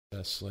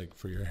That's like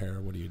for your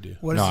hair. What do you do?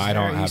 What is I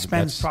don't have. He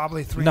spends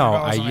probably $300 No,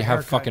 on I a have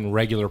haircut. fucking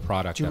regular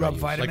product. Do you that rub I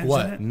use. vitamins Like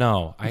what? in it?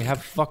 No, I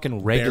have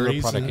fucking regular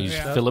Berries product. I and use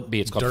stuff? Philip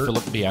B. It's called Dirt?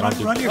 Philip B. I don't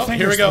do. Run your Oh, fingers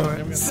here we go. through it.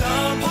 Here we go.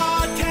 Some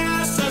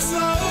podcasts are slow,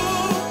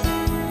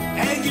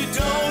 and you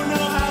don't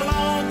know how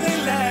long they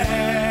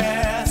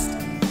last.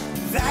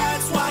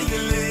 That's why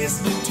you're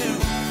listening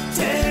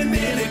to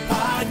 10-Minute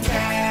Podcast.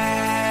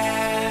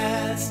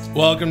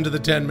 Welcome to the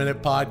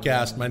 10-Minute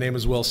Podcast. My name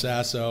is Will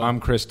Sasso.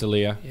 I'm Chris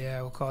D'Elia. Yeah,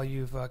 we'll call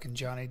you fucking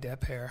Johnny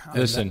Depp hair.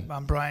 Listen.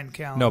 I'm Bryan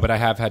Callen. No, but I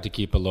have had to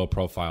keep a low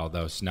profile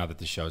though. Now that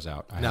the show's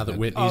out, now that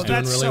Whitney. Whitney's doing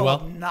that's really so well.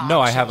 obnoxious. No,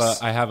 I have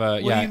a.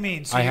 What Yeah, do you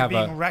mean? So I you're have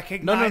being a,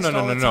 recognized No,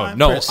 all the time?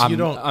 no. Chris, you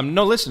don't-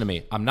 No, listen to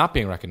me. I'm not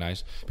being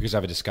recognized because I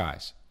have a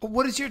disguise. But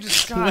what is your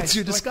disguise? What's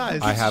your Like,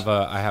 disguise? I have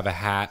a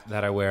hat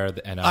that I wear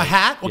and A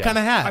hat? What kind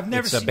of hat? I've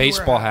never It's seen a you wear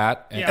baseball a hat.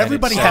 hat. Yeah. and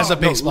Everybody it has says- a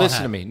baseball Listen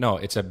hat. to me. No,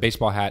 it's a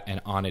baseball hat,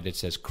 and on it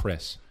says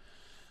Chris.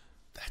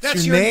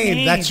 That's your your name.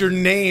 name. That's your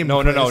name.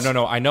 No. Chris.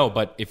 I know,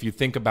 but if you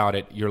think about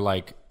it, you're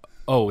like,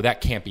 oh, that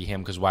can't be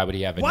him because why would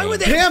he have a Why name? would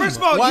they? Him. First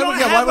of all, Why you would- don't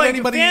yeah, have why would like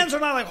anybody- fans are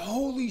not like,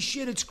 holy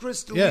shit, it's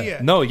Chris D'Elia. Yeah.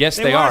 No, yes,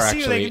 they wanna are see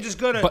you, actually. They can just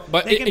go to.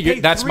 But they can pay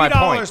that's my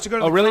 $3 point. To go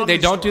to Oh, the really? They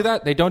Comedy don't do Store.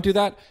 that. They don't do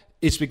that.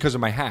 It's because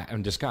of my hat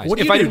and disguise. What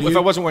do If you I do? didn't, if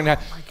I wasn't wearing that,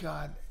 Oh my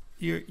God,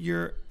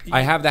 you're.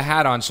 I have the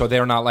hat on, so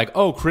they're not like,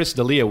 oh, Chris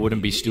D'Elia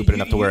wouldn't be stupid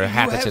enough to wear a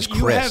hat that says You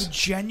Chris. have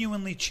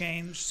genuinely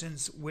changed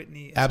since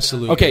Whitney. has been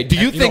Absolutely. on. Okay, do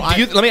you You think?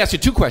 know, Let me ask you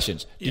two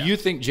questions. Yeah. Do you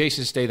think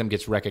Jason Statham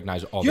gets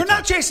recognized all You're the time?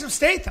 not Jason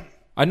Statham.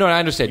 I know, I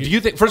understand. Do you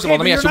think? First of Okay, all,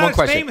 let me but ask you you're one not as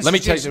question. famous Let me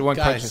as tell Jason. you one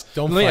Guys, question.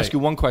 don't Let me fight. ask you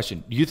one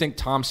question. Do you think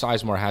Tom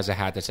Sizemore has a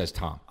hat that says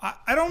Tom?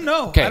 I don't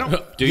know. Okay. I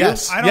don't, Do you?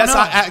 Yes. I don't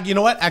yes. know. You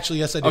know what? Actually,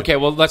 yes, I do. Okay,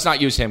 well, let's not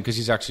use him because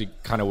he's actually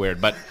kind of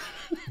weird. But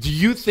do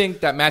you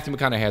think that Matthew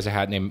McConaughey has a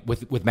hat named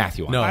with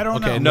Matthew on it? No. I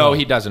don't okay, know. No,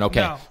 he doesn't. Okay.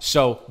 No.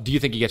 So, do you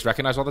think he gets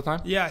recognized all the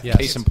time? Yeah. Yes.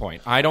 Case in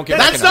point. I don't get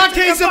That's recognized. not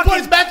case in point.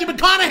 It's Matthew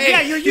McConaughey.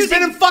 Yeah, you're He's using.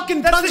 been in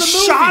fucking that's tons the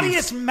of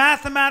movies. shoddiest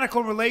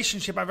mathematical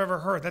relationship I've ever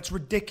heard. That's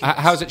ridiculous.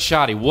 How's it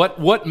shoddy?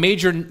 What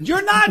major?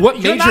 You're not- What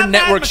you're major not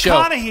Matt network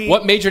show? McConaughey,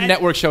 What major and-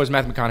 network show is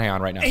Matthew McConaughey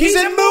on right now? He's He's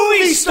a a movie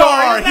movie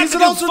star. star. He He's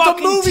doesn't in all do sorts of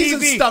fucking movies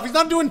and TV. stuff. He's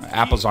not doing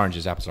Apples,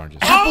 oranges, apples, oranges.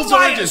 Apples, Oh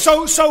my! oranges.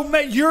 So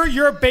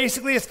you're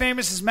basically as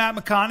famous as Matt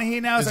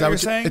McConaughey now? Is that what you're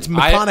saying? It's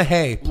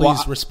McConaughey. Please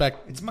Well,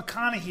 respect. It's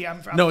McConaughey.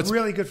 I'm No, it's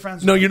really good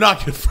friends. No, with you're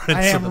not good friends.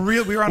 I am with him.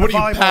 real. We were on What a do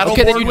you volleyball. paddle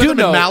Okay, then board you with do him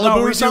know. in Malibu No,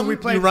 or we something? do. We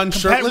play. You run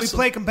shirtless. We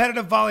play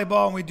competitive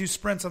volleyball and we do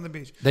sprints on the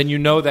beach. Then you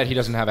know that he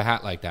doesn't have a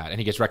hat like that, and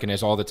he gets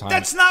recognized all the time.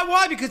 That's not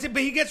why, but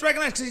he gets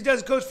recognized because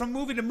he goes from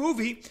movie to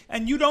movie,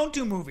 and you don't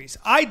do movies.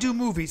 I do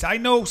movies. I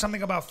know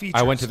something about features.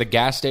 I went to the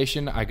gas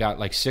station. I got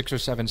like 6 or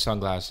 7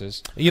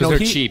 sunglasses. You know, they're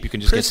cheap. You can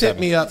just Chris get hit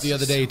 7. me up the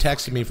other day. He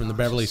texted me from the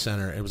Beverly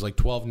Center. It was like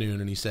 12 noon,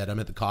 and he said, "I'm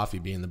at the Coffee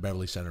Bee in the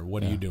Beverly Center.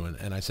 What are you doing?"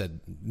 And I said,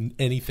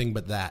 "Anything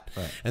but that."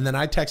 Right. And then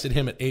I texted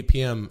him at 8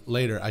 p.m.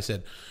 later. I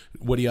said,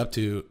 "What are you up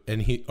to?"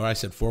 And I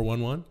said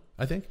 411,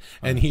 I think,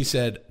 and he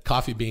said,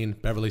 "Coffee Bean,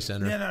 Beverly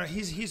Center." No,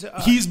 he's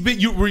He's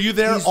been. Were you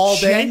there he's all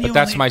day? genuine- But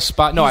that's my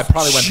spot. No, I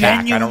probably went back. I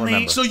don't genuinely-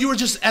 remember. So you were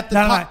just at the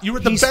No. you were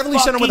at the He's Beverly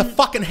Center with a fucking-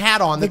 fucking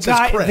hat on that the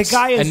guy, says Chris. The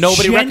guy is And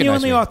nobody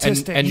recognized genuinely me.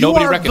 autistic. And You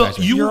nobody are recognized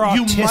me. You You're might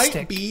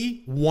autistic.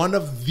 be one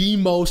of the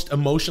most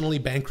emotionally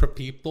bankrupt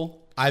people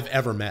I've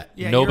ever met.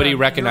 Yeah, Nobody you're a-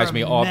 recognized you're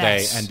me a all day,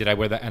 mess. and did I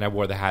wear that? And I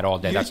wore the hat all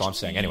day. That's all I'm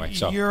saying. Anyway,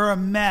 so You're a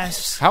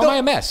mess. how am I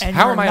a mess? And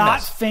How you're am I a not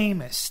mess?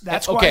 famous.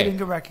 That's Okay. why I didn't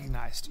get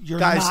recognized. You're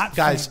Guys, not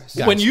guys, famous.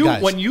 guys.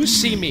 When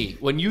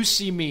you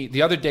see me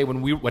the other day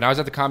when I was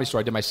at the Comedy Store,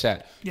 I did my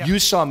set. Yeah. You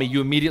saw me.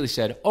 You immediately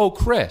said, "Oh,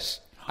 Chris."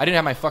 I didn't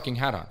have my fucking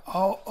hat on.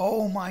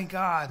 Oh my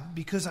God!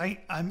 Because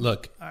I'm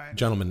Look, all right.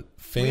 gentlemen,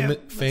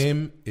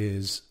 fame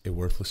is a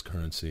worthless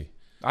currency.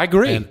 I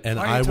agree. And Why are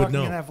you I would talking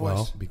know. in that voice?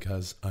 Well,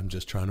 because I'm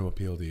just trying to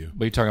appeal to you.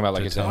 What are you talking about?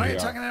 Like To it's tell Why are you. you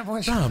NPR? talking in that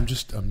voice? No, I'm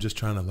just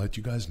trying to let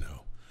you guys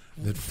know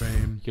that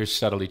fame You're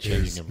subtly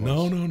changing is your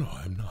voice. no,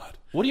 I'm not.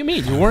 What do you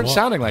mean? You weren't Well,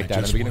 sounding like that I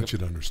at the just beginning. want you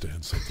to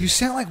understand something. You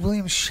sound like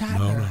William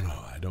Shatner. No,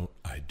 I don't.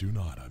 I do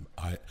not.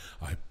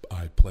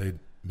 I played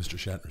Mr.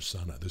 Shatner's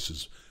son.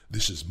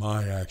 This is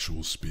my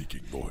actual speaking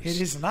voice. It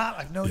is not.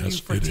 I've known Yes,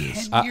 you for it 10 is.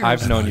 years.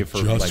 I've known And you I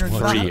for just like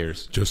want 3 you-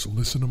 years. Just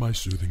listen to my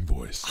soothing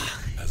voice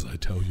as I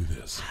tell you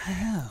this.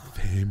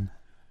 Fame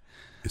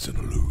is an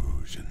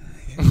illusion.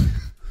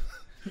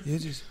 You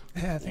just,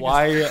 yeah, I think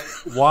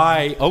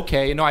Why?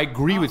 Okay, no, I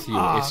agree with you.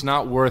 It's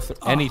not worth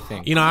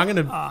anything. You know,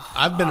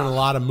 I've been in a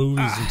lot of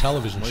movies and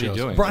television What are shows.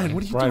 you doing? Brian,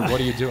 what are you Brian, doing? what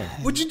are you doing?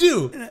 What'd you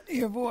do? it's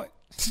your voice.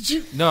 Did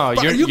you? No, Are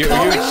you're you you're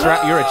calling?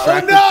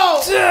 attracted.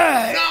 No!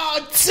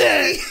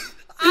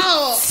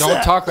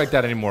 Don't talk like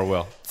that anymore,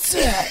 Will.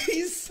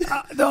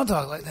 Don't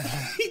talk like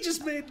that. He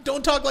just made.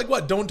 Don't talk like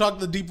what? Don't talk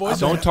the deep voice.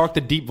 Don't talk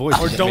the deep voice.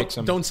 Or It makes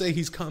him- don't say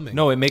he's coming.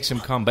 No, it makes him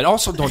come. But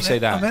also, don't say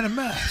I'm that. in a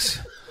mess.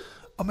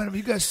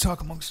 You guys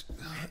talk amongst.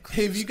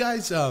 Hey, have you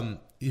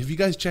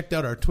guys checked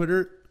out our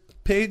Twitter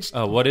page?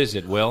 What is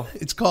it, Will?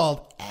 It's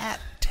called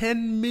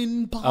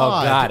 @10minpod. Oh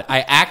God,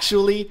 I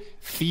actually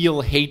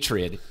feel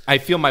hatred. I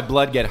feel my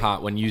blood get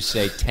hot when you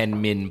say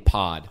 10 min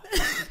pod.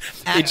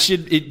 That's the It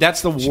should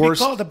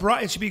worst.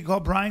 it should be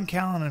called Bryan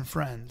Callen and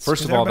Friends.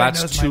 First of 'cause all, everybody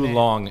that's knows my too name.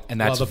 long, and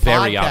that's well, the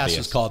very podcast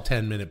obvious. is called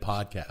 10-Minute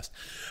Podcast,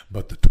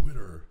 but the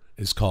Twitter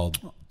is called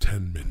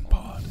 10-Min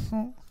Pod.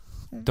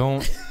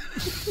 Don't,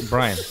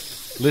 Brian.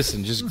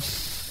 Listen, just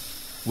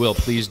Will,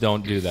 please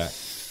don't do that.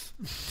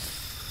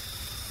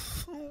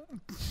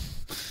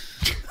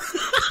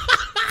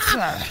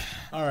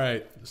 All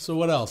right. So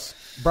what else,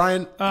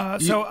 Brian? How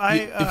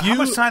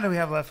much time do we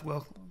have left,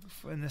 Will,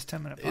 in this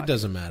 10-minute podcast? It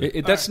doesn't matter.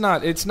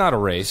 It's not a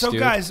race, So, dude.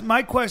 guys,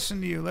 my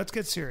question to you, let's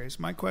get serious.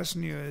 My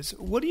question to you is,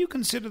 what do you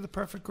consider the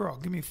perfect girl?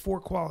 Give me 4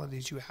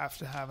 qualities you have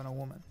to have in a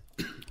woman.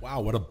 Wow,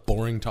 what a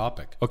boring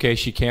topic. Okay, I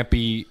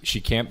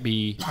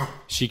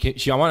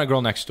want a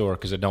girl next door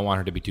because I don't want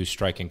her to be too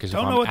striking. Because if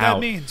Don't I'm know what out, that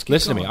means. Keep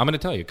listen to going. me. I'm going to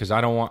tell you because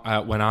I don't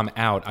want when I'm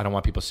out, I don't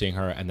want people seeing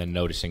her and then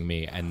noticing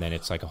me, and then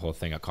it's like a whole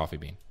thing, a coffee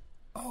bean.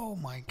 Oh,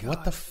 my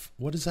God.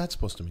 What is that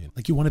supposed to mean?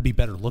 Like you want to be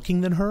better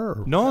looking than her?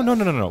 Or? No.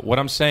 What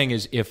I'm saying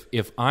is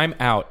if I'm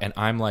out and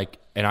I'm like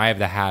and I have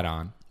the hat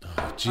on.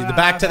 Gee, the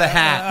back to the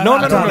hat. No.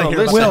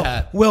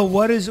 Listen. Will,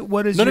 what is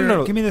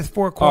No. Give me the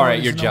 4 qualities. All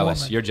right, you're in a jealous.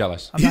 woman. You're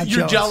jealous. I'm not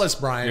You're jealous,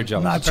 Brian. You're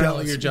jealous. I'm not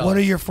Apparently jealous. you're jealous. What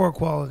are your 4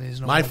 qualities?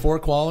 In a My woman? 4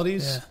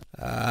 qualities?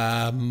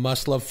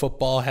 Must love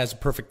football, has a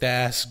perfect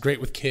ass, great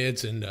with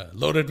kids, and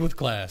loaded with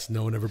class.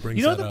 No one ever brings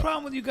You know that the up.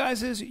 problem with you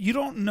guys is you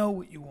don't know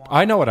what you want.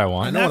 I know what I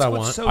want. And know what that's I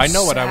what's want. so I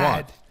know what I sad.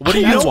 want. What do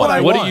you That's want?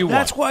 I What do you want?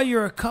 That's why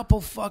you're a couple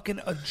fucking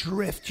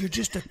adrift. You're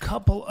just a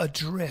couple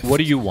adrift. What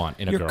do you want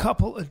in a You're girl? a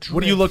couple adrift.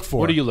 What do you look for?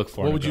 What do you look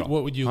for What in a would you girl?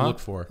 What would you Huh? look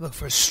for? Look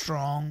for a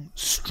strong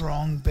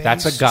base.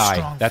 That's a guy.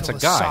 Strong That's a guy.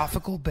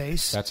 philosophical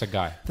base. That's a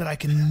guy. that I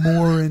can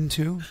moor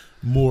into.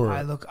 More.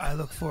 I look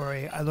for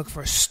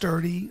a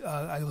sturdy.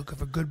 I look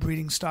for good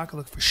breeding stock. I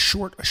look for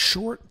a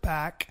short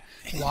back,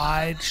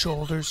 wide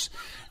shoulders.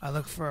 I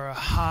look for a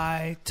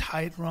high,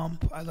 tight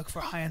rump. I look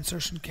for high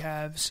insertion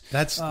calves.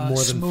 That's more than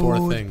smooth,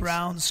 4 things.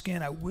 brown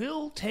skin. I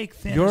will take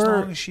thin as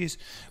long as she's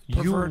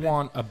perverted. You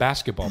want a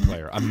basketball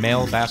player, a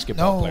male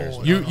basketball No.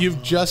 player.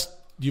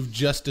 You've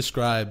just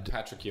described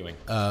Patrick Ewing.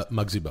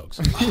 Muggsy Bogues.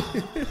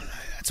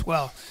 That's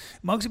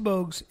Muggsy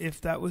Bogues.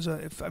 If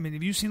have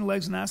you seen the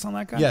legs and ass on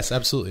that guy? Yes,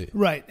 absolutely.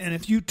 Right, and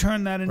if you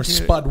turn that into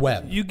Spud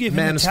Webb. you give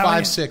Man him is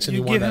Italian, 5'6" and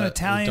you he give won him a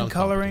Italian dunk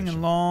coloring competition.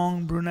 and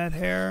long brunette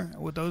hair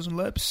with those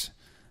lips.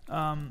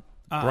 Brian.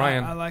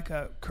 I like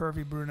a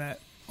curvy brunette.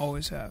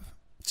 Always have.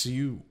 So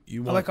you I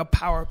want like a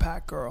power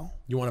pack girl.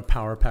 you want a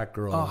power pack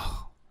girl?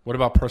 Oh, What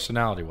about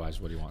personality-wise?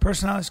 What do you want?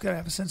 personality's got to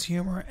have a sense of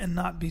humor and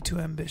not be too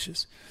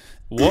ambitious.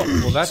 Well,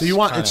 that's So you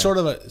want kinda, it's sort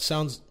of a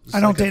sounds. It's I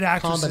don't like a date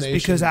actresses combination.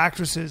 because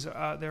actresses,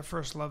 their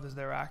first love is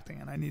their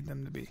acting, and I need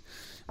them to be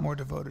more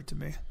devoted to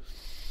me.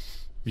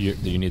 you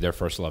need their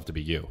first love to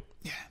be you.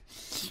 Yeah.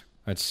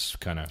 That's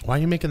kind of Why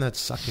are you making that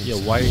sucking? yeah.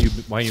 sound? Why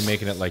are you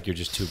making it like you're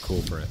just too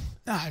cool for it?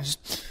 I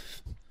just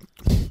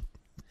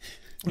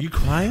Are you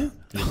crying?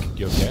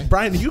 You okay?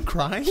 Brian, are you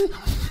crying?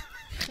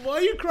 Why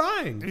are you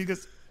crying?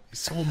 because He's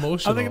so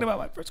emotional. I'm thinking about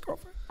my first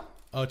girlfriend.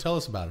 Oh, tell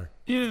us about her.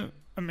 Yeah,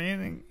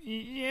 amazing.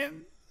 Yeah,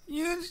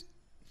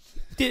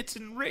 tits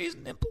and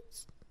raised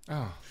nipples.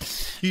 Oh,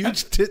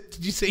 Huge tit.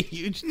 Did you say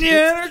huge tit?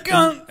 Yeah, her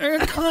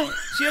cunt.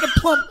 She had a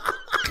plump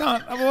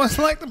cunt. I've always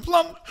liked the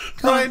plump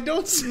cunt. Brian,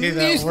 don't say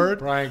that word.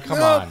 Brian, come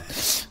on.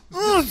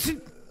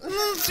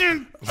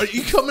 Are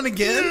you coming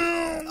again?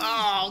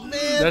 Oh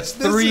man, That's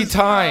this 3 is-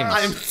 times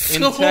I'm in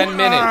so 10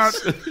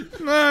 minutes.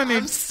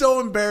 I'm so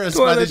embarrassed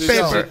by Toilet this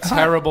paper. show. It's a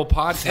terrible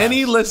podcast.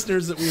 Any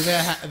listeners that we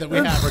have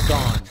are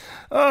gone.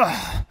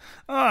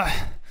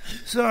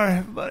 Sorry,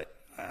 everybody.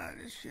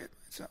 Shit.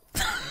 So,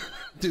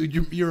 Dude,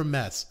 you're a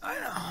mess. I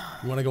know.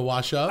 You want to go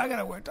wash up? I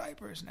gotta wear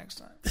diapers next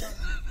time.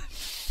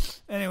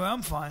 Anyway,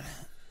 I'm fine.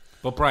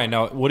 But Brian,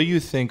 now what do you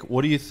think?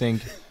 What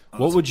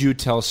would you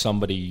tell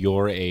somebody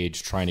your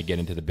age trying to get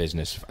into the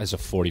business as a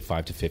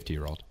 45 to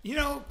 50-year-old? You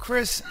know,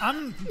 Chris,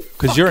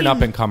 Because you're an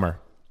up-and-comer.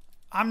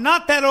 I'm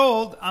not that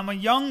old. I'm a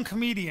young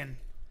comedian.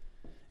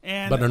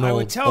 And But an I old-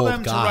 would tell old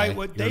them guy. to write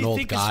what You're they an old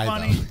think guy, is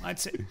funny. though. I'd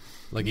say,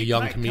 Like a Can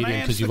young I- can I comedian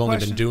answer because you've the only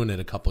question? been doing it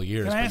a couple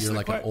years, Can I but answer you're the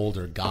like an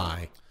older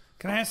guy.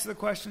 Can I answer the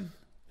question?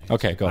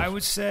 Okay, go. I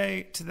would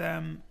say to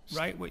them,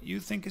 write what you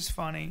think is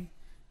funny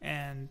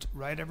and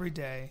write every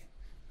day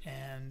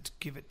and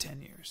give it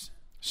 10 years.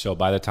 So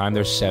by the time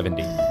they're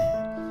 70,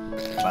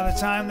 By the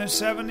time they're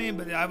 70,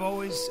 but I've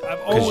always said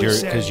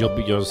because you'll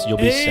be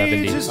age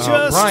 70. is just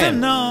a Brian,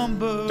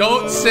 number.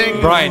 Don't sing,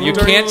 Brian, you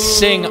can't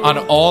sing on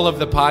all of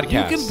the You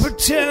podcasts. can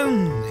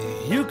pretend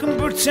you're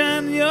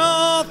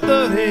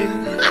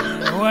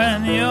 30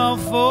 when you're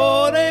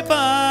 45.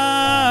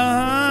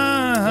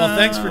 Well,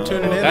 thanks for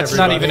tuning in. That's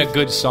everybody. not even a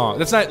good song.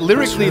 That's not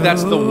lyrically.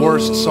 That's the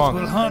worst Will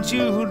song. hunt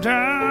you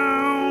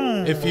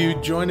down. If you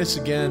join us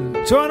again,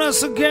 Join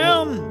us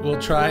again. we'll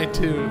try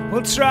to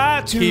We'll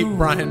try to keep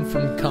Brian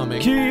from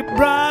coming keep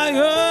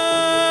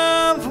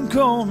Brian from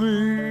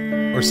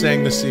coming. or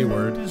saying the C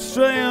word.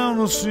 Saying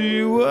the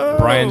C word.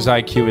 Brian's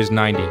IQ is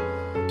 90.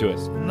 Do it.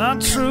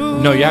 Not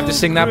true. No, you have to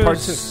sing that part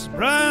Chris.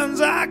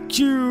 Brian's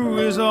IQ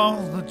is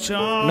off the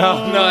chart.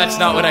 No, that's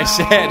not what I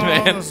said,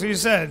 man. That's what you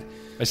said.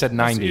 I said That's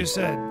what 90. you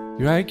said.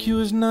 Your IQ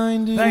is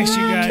 90. Thanks,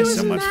 you guys,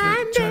 so much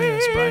for joining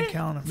us. Bryan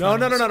Callen. and No.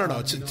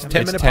 friends. It's a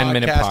 10-minute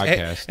 10-minute podcast.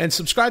 podcast. And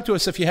subscribe to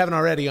us if you haven't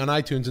already on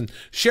iTunes and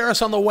share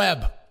us on the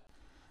web.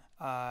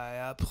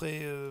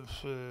 Après,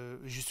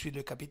 je suis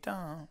le capitaine.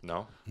 Hein?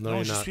 No. No,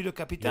 you're je not. suis le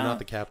capitaine. You're not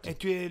the captain. Et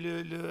tu es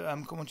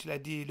comment tu l'as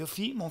dit,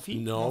 mon fils?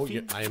 No, Mon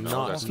fils? I am No,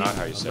 not. that's not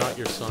how you say I'm not it.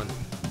 your son.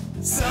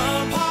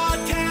 Some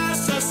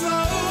podcasts are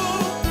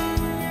slow,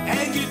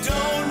 and you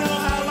don't know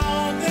how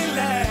long they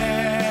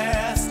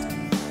last.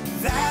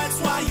 That's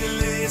why you're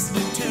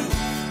listening to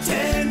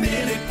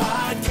 10-Minute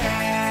Podcast.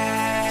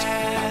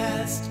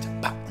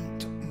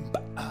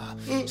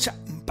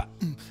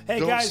 Hey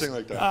Don't guys, sing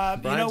like that.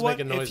 you know Brian's what?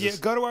 making If you noises.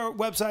 go to our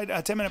website,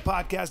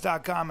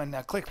 10minutepodcast.com,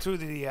 and click through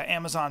the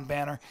Amazon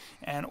banner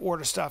and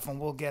order stuff, and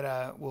we'll get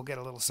a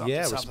little something.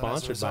 Yeah, we're something as a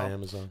sponsored by result.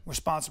 Amazon. We're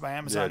sponsored by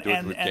Amazon, do it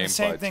and with the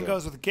same GameFly, thing too.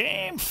 goes with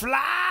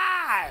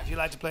GameFly. If you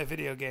like to play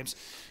video games,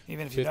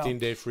 even if you don't.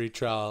 15-day free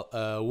trial.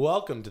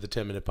 Welcome to the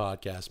 10-minute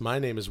podcast. My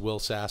name is Will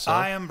Sasso.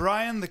 I am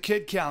Bryan the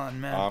Kid Callen,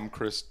 man. I'm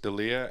Chris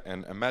D'Elia,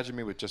 and imagine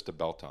me with just a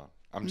belt on.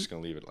 I'm just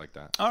going to leave it like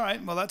that. All right,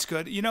 well, that's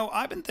good. You know,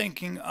 I've been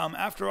thinking,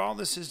 after all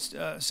this is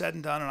said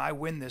and done, and I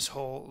win this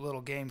whole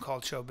little game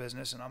called show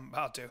business, and I'm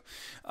about to,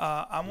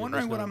 I'm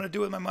wondering what I'm going to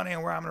do with my money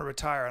and where I'm going to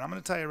retire. And I'm going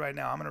to tell you right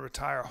now, I'm going to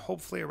retire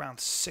hopefully around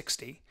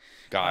 60.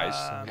 Guys,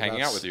 hanging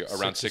about out with you.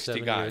 6 Around or 60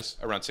 7 guys. years.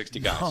 Around 60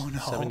 guys. Oh, no.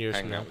 7 years from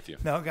Hanging now. out with you.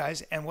 No,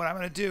 guys, and what I'm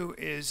going to do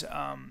is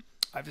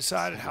I've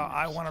decided how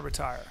I want to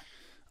retire.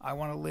 I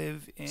want to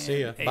live in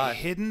See ya. a Bye.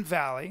 hidden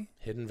valley.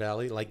 Hidden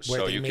Valley, like So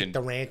where they you make can-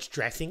 the ranch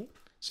dressing.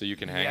 So you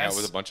can hang Yes. out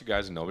with a bunch of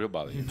guys and nobody will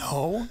bother you.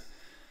 No,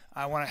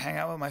 I want to hang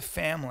out with my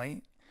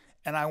family,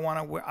 and I want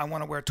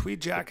to wear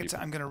tweed jackets.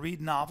 I'm going to read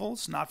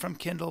novels, not from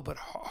Kindle, but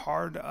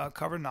hard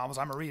cover novels.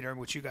 I'm a reader,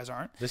 which you guys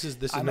aren't. This is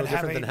I'm no gonna have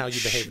different than a- how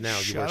you behave now.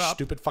 You shut wear up.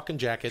 stupid fucking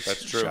jackets.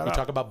 That's true. Shut We up.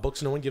 talk about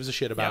books no one gives a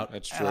shit about.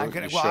 That's And true. I'm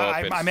gonna, You well, show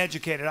up in, I'm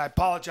educated. I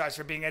apologize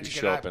for being you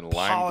educated. show up in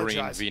lime green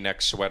apologize.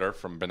 V-neck sweater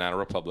from Banana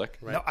Republic.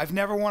 No, I've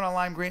never worn a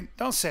lime green.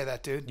 Don't say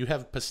that, dude. You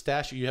have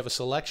pistachio. You have a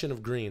selection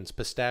of greens: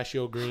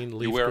 pistachio green,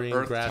 leaf You wear green,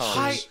 earth grass tones.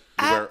 green.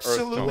 You wear earth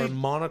absolutely- You wear tones.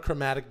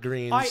 monochromatic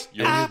greens, I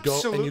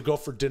and you go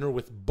for dinner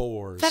with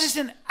boars. That is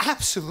an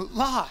absolute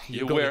lie.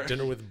 You go to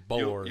dinner with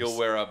boars. You'll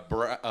wear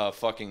a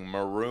fucking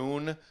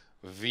maroon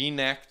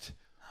V-necked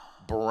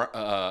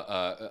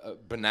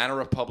Banana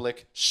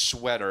Republic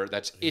sweater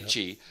that's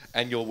itchy,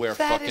 and you'll wear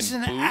That fucking is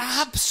an boots,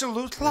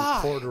 absolute lie.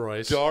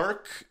 corduroys.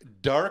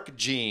 dark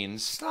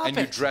jeans, Stop and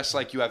you it. dress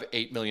like you have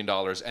 $8 million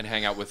and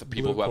hang out with the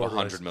people Blue who have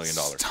corduroys. $100 million.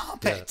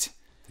 Stop it.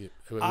 We've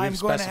I'm going to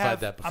specified have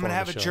that before I'm going to on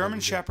have the a show. German We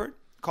did. Shepherd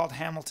called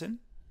Hamilton,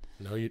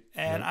 No, you.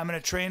 and no. I'm going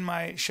to train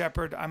my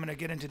Shepherd. I'm going to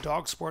get into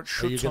dog sport.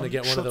 Are you going to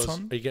get one of those?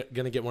 Schutzhund. Are you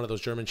going to get one of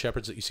those German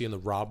shepherds that you see in the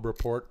Rob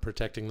Report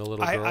protecting the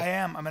little girl I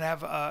am. I'm going to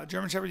have a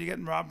German Shepherd. You get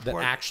in Rob that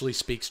Report. actually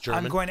speaks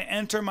German? I'm going to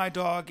enter my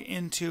dog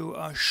into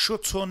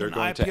Schutzhund They're and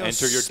going to IPO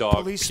enter your dog,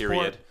 police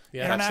period. sport,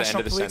 Yeah. That's the end international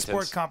of the police sentence.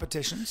 sport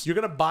competitions. You're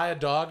going to buy a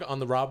dog on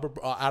the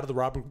out of the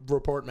Rob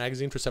Report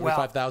magazine for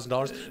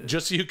 $75,000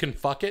 just so you can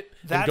fuck it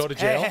and go to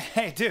jail.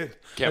 Hey, dude.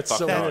 Can't That's fuck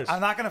so dogs. weird. I'm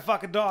not going to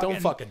fuck a dog.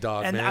 Don't fuck a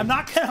dog, and man. I'm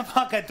not going to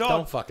fuck a dog.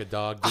 Don't fuck a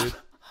dog, dude.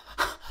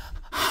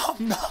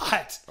 I'm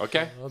not.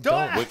 Okay. Don't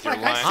act With your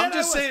like I line. said I'm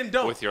just I was. saying,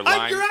 don't. With your I'm,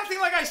 line. you're acting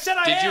like I said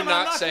I Did am. you and I'm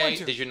not not going say?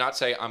 to. Did you not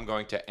say I'm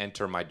going to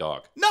enter my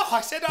dog? No,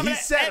 I said I'm He going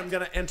to. said I'm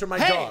going to enter my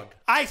Hey, dog.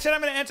 I said I'm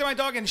going to enter my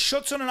dog in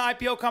Schutzhund and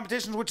IPO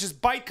competitions, which is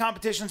bite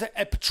competitions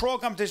and patrol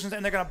competitions,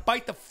 and they're going to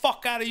bite the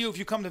fuck out of you if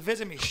you come to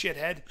visit me,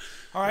 shithead.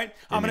 All right?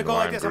 I'm going to mean go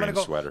like lime this. I'm going to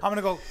green go. sweater. I'm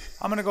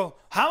going to go.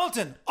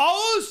 Hamilton.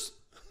 Aus.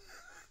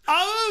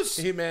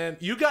 Hey man,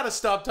 you got to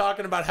stop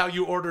talking about how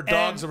you order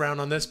dogs around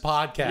on this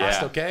podcast,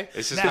 Yeah. okay?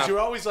 This is Because not- you're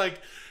always like,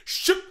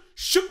 shoop,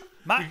 shoop.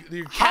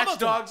 You catch Hamilton,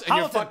 dogs and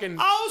Hamilton, you're fucking.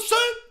 Aus,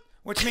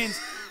 which means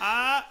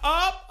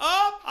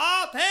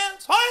up,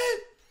 hands, high,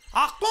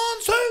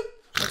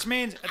 which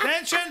means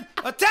attention,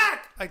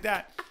 attack, like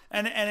that.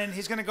 And then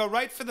he's going to go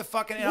right for the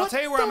fucking. And I'll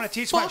tell you where I'm going to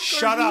teach my.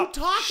 Shut are you up.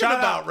 talking Shut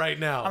about up. right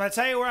now? I'm going to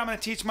tell you where I'm going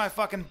to teach my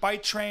fucking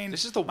bite train.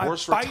 This is the my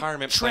worst bite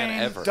retirement plan train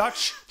ever.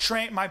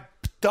 My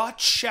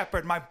Dutch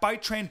Shepherd, my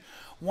bite train,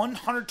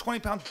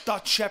 120-pound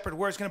Dutch Shepherd.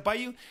 Where he's going to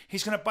bite you?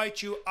 He's going to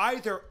bite you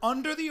either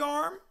under the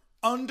arm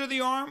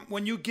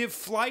when you give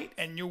flight,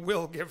 and you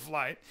will give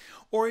flight,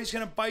 or he's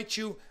going to bite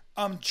you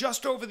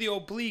just over the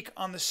oblique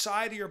on the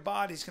side of your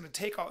body. He's going to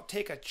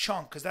take a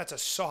chunk, because that's a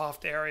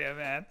soft area,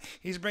 man.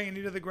 He's bringing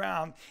you to the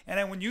ground. And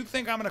then when you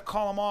think I'm going to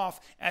call him off,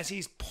 as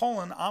he's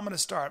pulling, I'm going to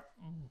start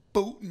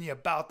booting you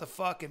about the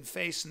fucking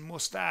face and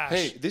mustache.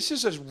 Hey, this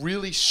is a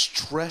really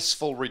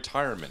stressful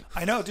retirement.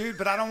 I know, dude,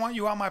 but I don't want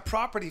you on my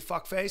property,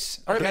 fuckface.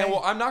 All right, okay? man.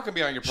 Well, I'm not going to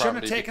be on your Shouldn't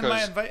have property taken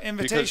my because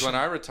invitation. when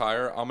I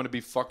retire, I'm going to be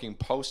fucking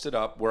posted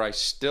up where I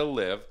still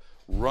live,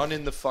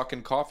 running the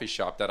fucking coffee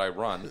shop that I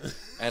run,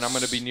 and I'm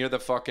going to be near the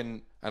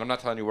fucking. And I'm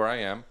not telling you where I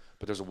am,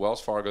 but there's a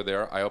Wells Fargo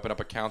there. I open up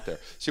an account there.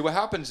 See, what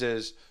happens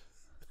is,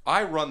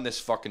 I run this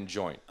fucking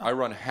joint. I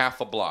run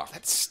half a block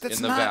That's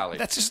in the not- valley.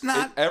 that's just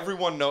not-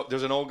 Everyone knows.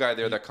 There's an old guy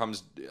there that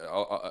comes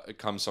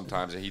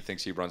sometimes, and he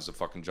thinks he runs the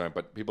fucking joint,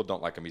 but people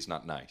don't like him. He's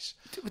not nice.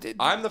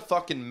 I'm the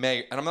fucking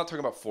mayor, and I'm not talking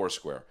about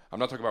Foursquare. I'm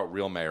not talking about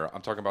real mayor.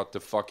 I'm talking about the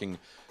fucking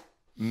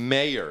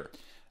mayor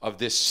of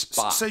this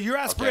spot. So your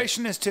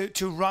aspiration is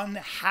to run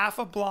half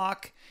a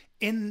block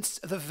in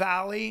the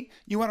valley.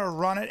 You want to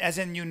run it as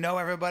in you know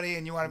everybody,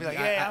 and you want to be like,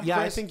 hey, I'm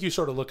I Chris. think you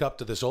sort of look up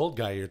to this old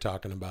guy you're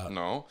talking about.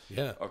 No.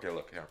 Yeah. Okay,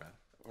 look here, man.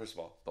 First of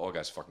all, the old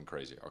guy's fucking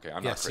crazy. Okay,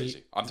 I'm Yeah, not see-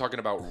 crazy. I'm talking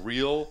about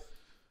real.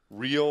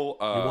 You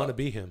want to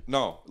be him.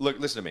 No, look,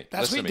 listen to me.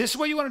 That's listen what, to me. this is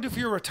what you want to do for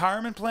your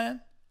retirement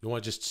plan? You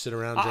want to just sit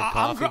around and drink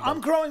coffee? I'm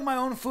growing my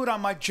own food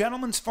on my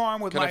gentleman's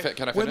farm with Can I with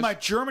finish? my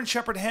German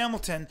Shepherd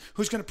Hamilton,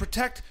 who's going to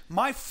protect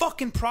my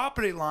fucking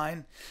property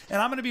line,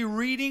 and I'm going to be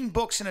reading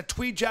books in a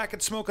tweed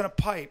jacket, smoking a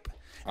pipe.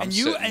 And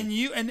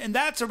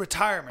that's a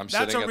retirement.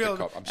 That's a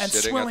real I'm and sitting at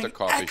the swilling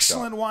coffee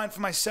excellent shop. wine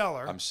from my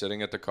cellar. I'm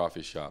sitting at the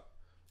coffee shop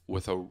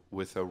with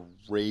a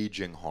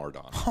raging hard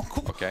on.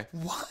 Okay?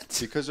 What?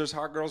 Because there's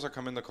hot girls that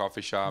come in the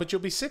coffee shop. But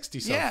you'll be 60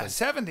 something. Yeah,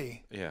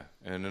 70. Yeah,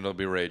 and it'll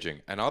be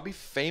raging. And I'll be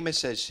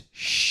famous as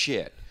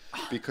shit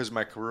because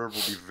my career will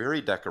be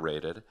very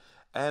decorated,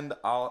 and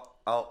I'll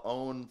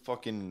own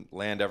fucking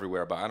land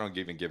everywhere, but I don't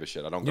even give a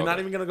shit. I don't You're go not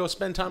there. even going to go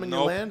spend time in your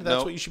Nope, land? That's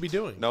nope. what you should be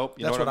doing. Nope.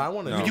 You That's know what I I'm-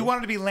 want to no. do. You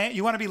want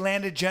to be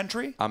landed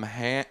gentry? I'm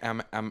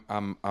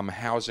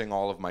housing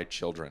all of my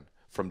children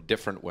from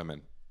different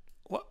women.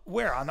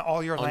 Where on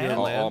all your land? your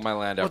All my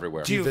land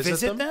everywhere. Do you visit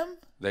visit them? them?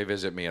 They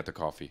visit me at the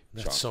coffee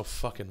shop. That's so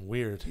fucking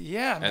weird.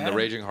 Yeah, man. And the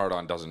raging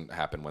hard-on doesn't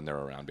happen when they're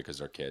around because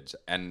they're kids.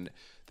 And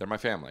they're my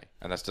family.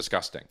 And that's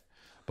disgusting.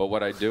 But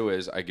what I do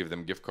is I give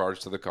them gift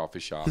cards to the coffee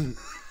shop.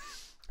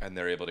 And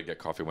they're able to get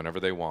coffee whenever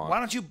they want. Why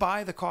don't you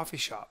buy the coffee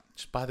shop?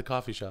 Just buy the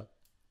coffee shop.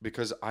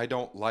 Because I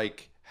don't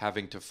like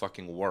having to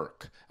fucking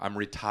work. I'm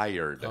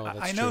retired. Oh, that's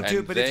I know, true. dude,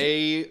 and but if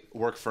they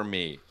work for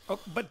me.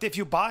 but if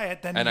you buy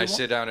it, then And you I won't-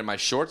 sit down in my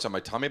shorts on my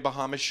Tommy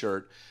Bahama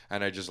shirt,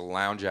 and I just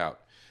lounge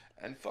out.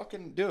 And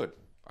fucking, dude,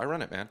 I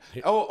run it, man.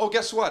 Oh,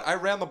 guess what? I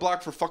ran the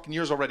block for fucking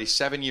years already.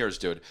 7 years,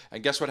 dude.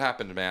 And guess what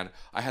happened, man?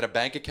 I had a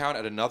bank account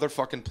at another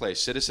fucking place,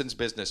 Citizens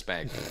Business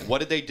Bank. What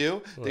did they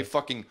do? They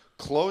fucking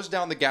closed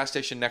down the gas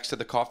station next to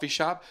the coffee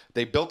shop.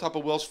 They built up a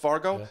Wells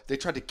Fargo. Yeah. They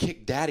tried to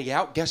kick Daddy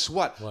out. Guess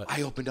what?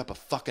 I opened up a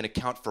fucking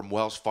account from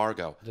Wells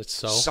Fargo. That's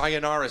so?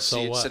 Sayonara,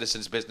 So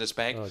Citizens Business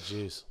Bank. Oh,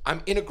 jeez.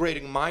 I'm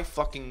integrating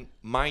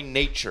my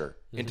nature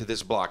into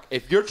this block.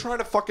 If you're trying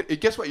to fucking,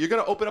 guess what? You're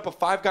going to open up a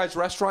Five Guys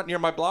restaurant near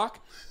my block?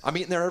 I'm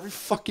eating there every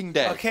fucking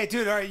day. Okay,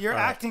 dude, all right, you're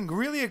acting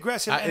really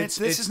aggressive, and this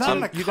is not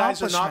an accomplishment. You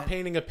guys are not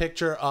painting a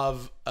picture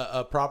of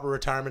a proper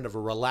retirement, of a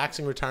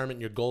relaxing retirement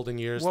in your golden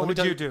years. What would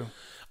you do?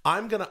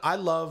 I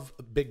love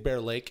Big Bear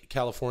Lake,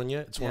 California.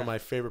 It's one of my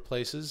favorite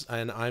places,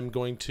 and I'm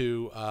going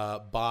to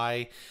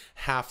buy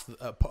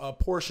a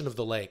portion of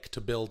the lake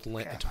to build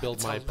my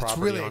property. It's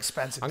really on.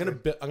 expensive. I'm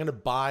gonna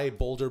buy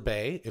Boulder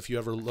Bay. If you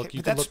ever look,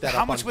 you but can look that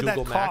how up much on would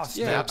Google that cost?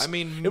 Maps. Yeah, I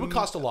mean, it would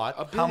cost a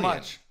lot. How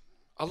much?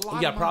 A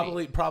lot Yeah, of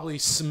money. probably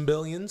some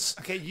billions.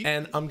 Okay,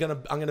 and I'm gonna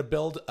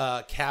build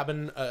a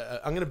cabin.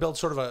 I'm gonna build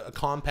sort of a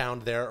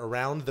compound there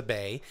around the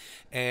bay,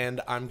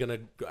 and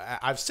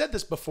I've said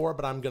this before,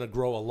 but I'm gonna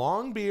grow a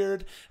long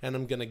beard, and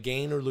I'm gonna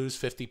gain or lose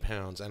 50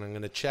 pounds, and I'm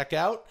gonna check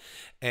out,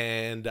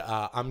 and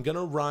I'm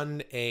gonna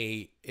run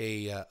an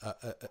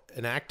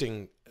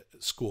acting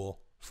school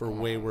for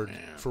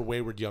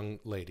wayward young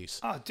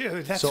ladies. Oh,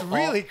 dude, that's So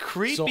really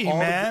creepy,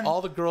 man.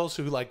 All the girls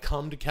who like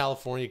come to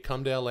California,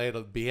 come to LA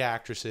to be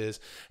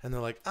actresses, and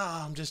they're like,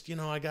 I'm just,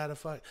 I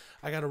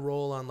gotta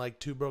roll on like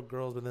Two Broke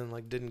Girls, but then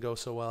like didn't go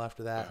so well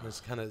after that, and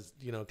it's kind of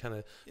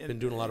been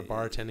doing a lot of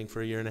bartending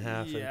for a year and a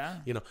half,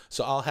 and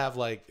so I'll have have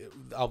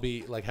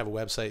a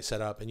website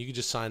set up, and you can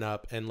just sign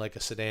up, and like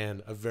a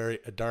sedan,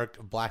 a dark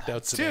blacked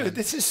out sedan. Dude,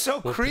 this is so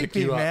will pick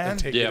creepy, you up man. and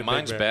take you Yeah, to Big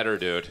mine's Bear. better,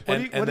 dude. What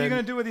are you then- going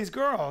to do with these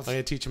girls? I'm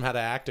going to teach them how to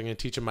act. I'm going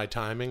to teach them my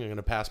timing. I'm going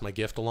to pass my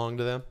gift along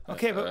to them.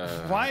 Okay, but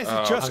why is it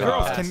just I'm gonna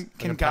girls? pass.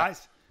 Can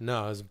guys?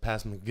 No, I was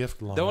passing my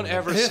gift along. Don't to them.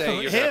 ever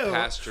say you're going to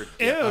pass your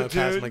Ew, I'm gonna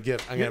pass dude. my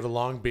gift. I'm gonna have a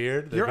long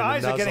beard. They're Your gonna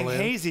eyes are getting nuzzle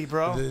in. hazy,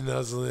 bro. They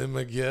nuzzle in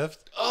my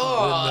gift.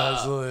 Oh,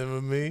 nuzzle in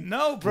with me.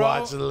 No, bro.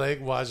 Watch the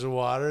lake. Watch the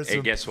water. Hey,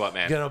 guess what,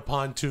 man? Get on a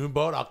pontoon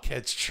boat. I'll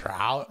catch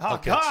trout. Oh, I'll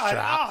catch God.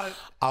 trout.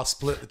 Oh. I'll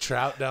split the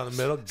trout down the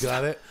middle.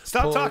 Gut it.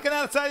 Stop pull talking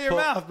outside of your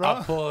mouth,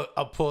 bro.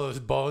 I'll pull his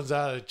bones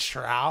out of the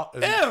trout.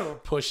 And Ew.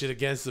 Push it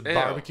against the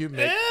barbecue.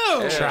 Make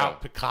Ew.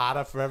 trout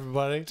piccata for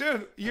everybody.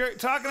 Dude, you're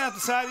talking out the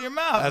side of your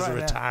mouth As right a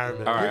now.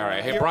 retirement. All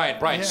right. Hey,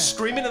 Brian,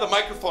 scream into the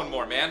microphone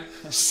more, man.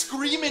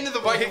 Scream into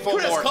the microphone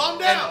Chris, more. calm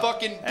down. And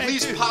fucking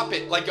please dude. pop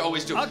it like you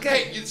always do.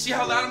 Okay. Hey, you see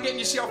how loud I'm getting?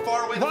 You see how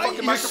far away the Why fucking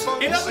you- microphone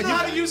He is? doesn't know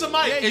how to use a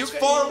mic. It's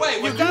far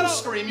away. When you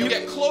scream, you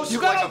get closer. You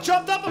got like all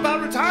jumped up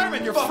about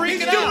retirement. You're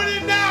freaking out. doing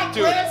it now,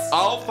 Dude, Chris.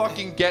 I'll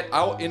fucking get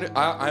out in.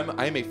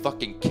 I'm a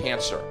fucking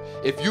cancer.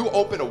 If you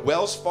open a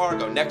Wells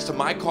Fargo next to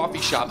my coffee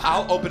shop,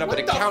 I'll open up an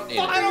account in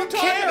I it, don't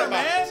care,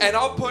 man. and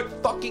I'll put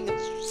fucking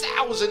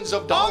thousands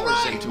of All dollars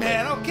right, into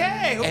man. it.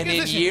 Okay. Who And gives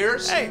in a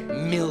years, Hey,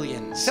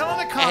 millions. tell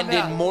him to calm and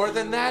down. in more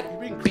than that,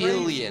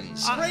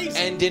 billions. Crazy.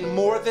 And in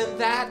more than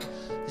that,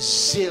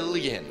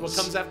 zillions. What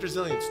comes after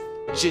zillions?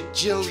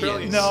 Jillions.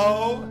 Trillions.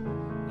 No.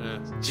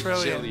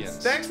 Trillions.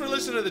 Thanks for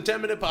listening to the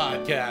 10-Minute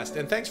Podcast,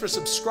 and thanks for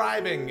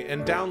subscribing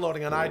and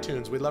downloading on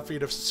iTunes. We'd love for you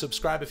to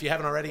subscribe if you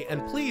haven't already,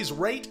 and please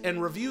rate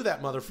and review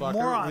that motherfucker.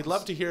 Morons. We'd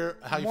love to hear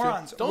how you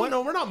Morons. feel.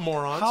 No, we're not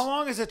morons. How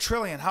long is a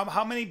trillion?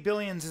 How many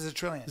billions is a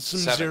trillion? Some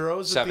Seven.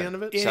 zeros at the end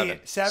of it?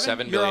 Idiot. Seven.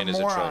 7 You're billion a is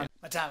a moron. trillion.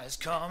 My time is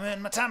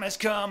coming. My time is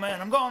coming.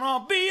 I'm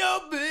gonna be a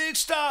big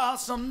star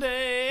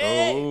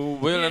someday. Oh,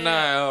 Will and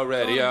I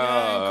already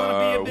Gonna be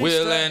a are. big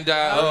Will star. and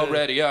I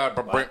already are.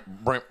 What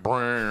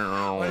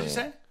did you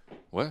say?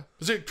 What?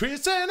 Is it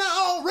Chris and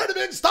I already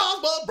big stars,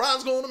 but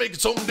Brian's gonna make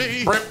it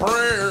someday? Some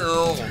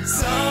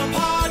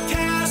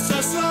podcasts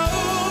are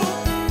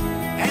slow,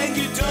 and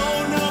you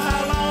don't know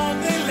how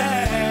long they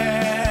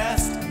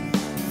last.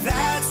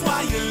 That's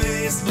why you're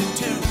listening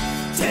to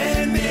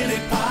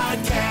 10-Minute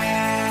Podcast.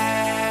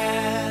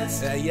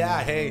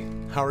 Yeah, hey,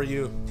 how are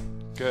you?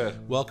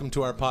 Good. Welcome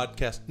to our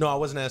podcast. No, I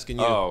wasn't asking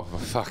you. Oh,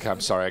 fuck. I'm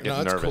sorry. I get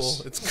no, it's nervous.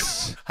 cool. It's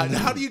cool.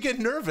 How do you get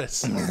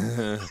nervous?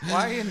 Why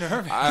are you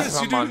nervous?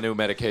 I'm on new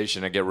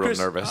medication. I get real Chris,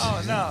 nervous.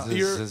 Oh no.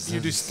 You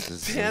do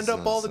stand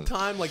up all the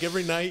time, like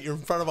every night. You're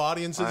in front of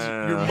audiences.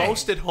 You're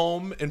most at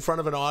home in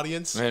front of an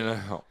audience. I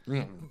know.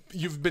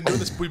 You've been doing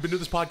this. We've been doing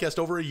this podcast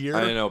over a year.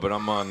 I know, but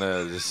I'm on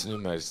this new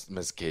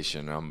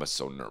medication. I'm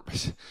so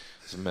nervous.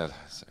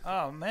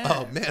 Oh man.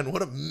 Oh man,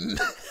 what a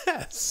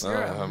mess! You're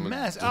a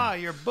mess. Oh,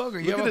 you're a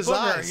booger. You Look have at a his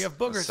booger. eyes. You have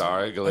boogers.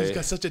 Sorry, He's Glee.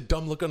 got such a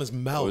dumb look on his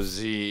mouth.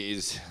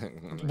 Disease.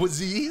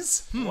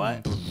 Waziz?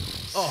 What?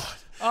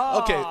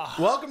 Okay,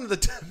 welcome to the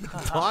 10-Minute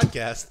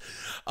Podcast.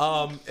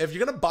 If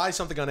you're going to buy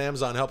something on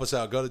Amazon, help us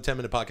out. Go to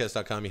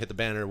 10minutepodcast.com. You hit the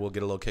banner. We'll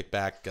get a little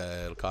kickback.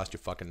 It'll cost you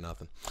fucking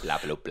nothing. Blap,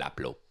 bloop, blap,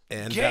 bloop.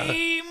 And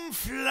Game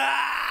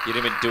fly. You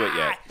didn't even do it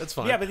yet. that's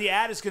fine. Yeah, but the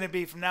ad is going to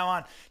be from now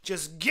on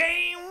just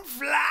game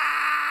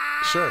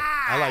fly. Sure,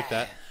 I like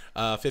that.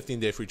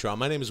 15-day free trial.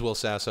 My name is Will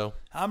Sasso.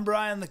 I'm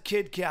Bryan the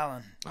Kid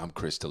Callen. I'm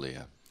Chris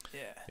D'Elia.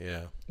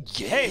 Yeah.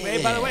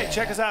 Hey, by the way,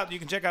 check us out. You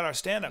can check out our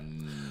stand-up.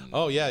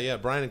 Oh, yeah.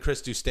 Brian and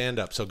Chris do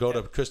stand-up. So go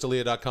to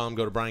chrisdelia.com,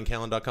 go to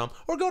bryancallen.com,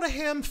 or go to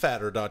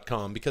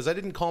hamfatter.com, because I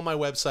didn't call my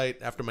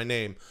website after my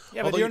name.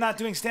 Yeah, but you're not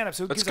doing stand-up,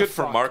 so who That's gives a good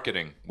for fuck?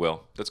 marketing,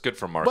 Will. That's good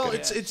for marketing. Well,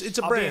 it's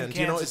a I'll be in brand,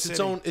 you know. Kansas It's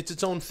City.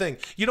 its own thing.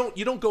 You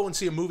don't go and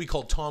see a movie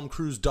called Tom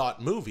Cruise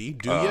movie,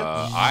 do you?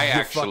 I You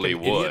actually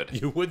fucking idiot.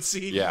 would. You would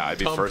see? Yeah, I'd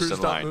be Tom first Cruise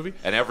in line. movie?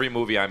 And every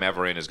movie I'm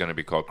ever in is going to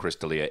be called Chris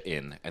D'Elia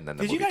in, and then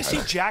the Did movie you guys see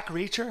title. Jack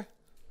Reacher?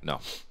 No.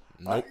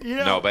 Nope. You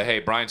know? No, but hey,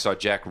 Brian saw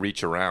Jack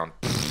reach around.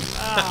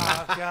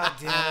 Oh, God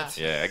damn it.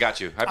 Yeah, I got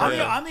you. I burned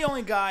him. I'm the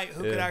only guy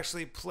who could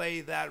actually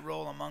play that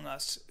role among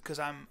us because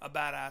I'm a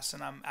badass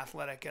and I'm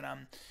athletic and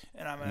I'm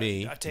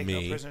a take no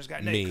prisoners guy.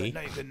 No, you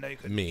couldn't.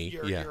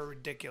 You're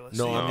ridiculous.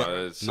 No, So I'm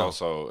you-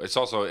 not. It's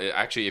also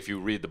actually, if you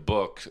read the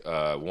book,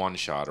 One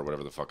Shot or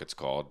whatever the fuck it's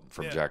called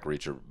from Yeah. Jack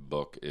Reacher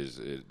book, is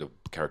the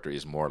character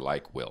is more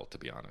like Will, to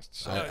be honest.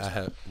 So I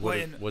have,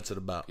 what's it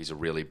about? he's a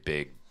really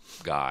big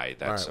guy.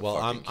 That's All right, well,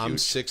 a fucking I'm huge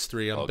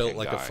 6'3". I'm hulking built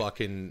like a guy.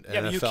 fucking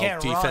Yeah, but you NFL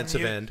can't run.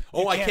 defensive You- end.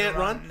 you I can't can't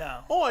run,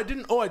 run. no.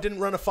 I didn't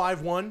run a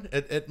 5'1"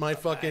 at my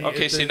fucking.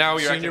 Okay, at see the now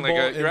you're Senior acting like Bowl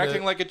you're in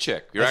acting the- like a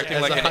chick. You're acting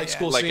as like a an high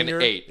school like senior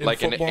an 8, in like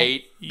football. an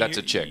 8. That's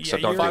a chick. So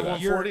don't do 5'1",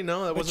 that. 40?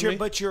 No, that wasn't me.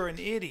 But you're an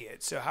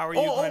idiot. So how are you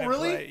Oh, going to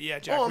really? play? Yeah,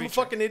 Jack Oh, I'm a Reacher.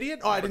 fucking idiot.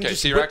 Oh, I didn't Okay,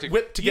 just so you're acting-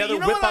 whip together, You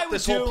know whip what I up would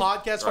this whole do?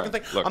 podcast fucking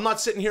Right, thing. look. I'm not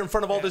sitting here in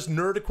front of all this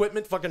nerd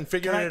equipment, fucking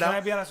figuring Can it I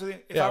out. be honest with you?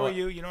 If Yeah, I were what?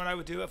 you, you know what I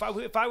would do? If I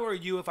were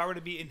you, if I were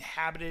to be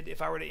inhabited,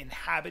 if I were to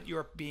inhabit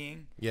your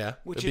being, Yeah,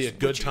 which it'd be is a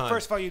good which, time.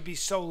 First of all, you'd be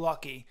so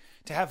lucky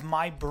to have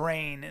my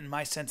brain and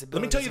my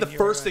sensibilities. Let me tell you the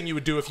first thing you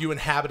would do if you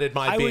inhabited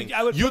my I would- being.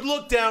 I would You'd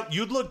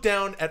put- look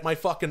down at my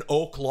fucking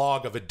oak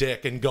log of a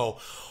dick and go,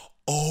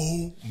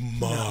 "Oh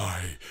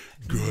my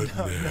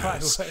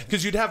goodness," wouldn't.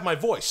 because you'd have my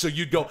voice. So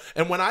you'd go,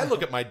 and when I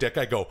look at my dick,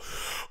 I go,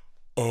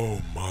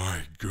 "Oh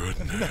my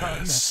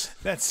goodness."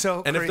 That's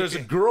so. And if there's a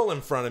creepy. girl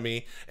in front of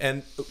me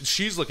and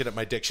she's looking at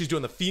my dick, she's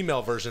doing the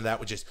female version of that,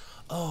 which is,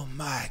 "Oh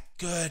my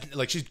good,"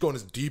 like she's going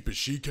as deep as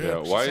she can. Yeah,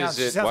 why Sounds-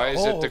 is it? sounds Why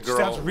is it old. the girl?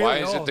 Sounds really Why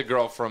is it old. the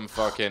girl from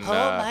fucking?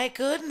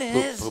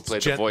 goodness! Who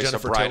played Jen- the voice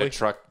Jennifer of Bride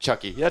Tilly? of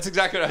Chucky? That's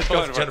exactly what I was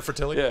going for. Jennifer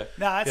Tilly? Yeah.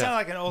 No, that Yeah. sounds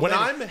like an old. When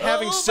lady. I'm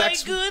having Oh,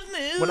 sex, my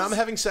goodness. when I'm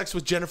having sex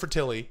with Jennifer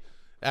Tilly,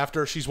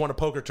 after she's won a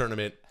poker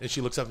tournament, and she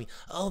looks up at me,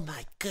 "Oh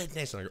my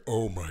goodness," and I go,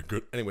 "Oh my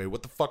good." Anyway,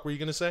 what the fuck were you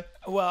gonna say?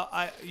 Well,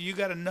 you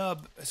got a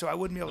nub, so I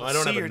wouldn't be able No, to I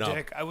don't see have a your nub.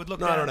 dick. I would look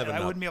No, I down. don't have a I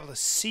nub. wouldn't be able to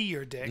see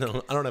your dick.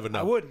 No, I don't have a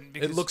nub. I wouldn't. It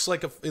Because, looks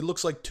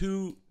like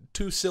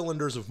two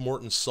cylinders of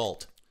Morton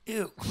salt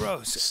Ew,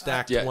 gross.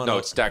 stacked. Yeah, one no, up,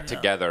 it's stacked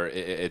together.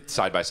 It's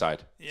side by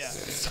side. Yeah,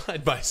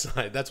 side by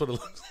side. That's what it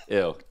looks like.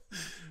 Ew.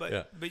 but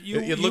Yeah. but you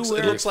it you looks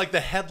wear, it looks like the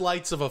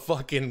headlights of a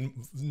fucking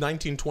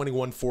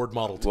 1921 Ford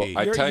Model T. Well,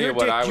 I Your- tell you your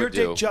what dick- I your would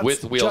do dick juts-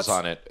 with wheels juts-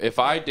 on it. If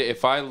I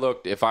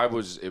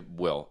was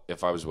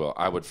Will,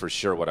 I would for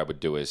sure. What I would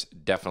do is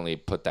definitely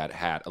put that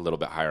hat a little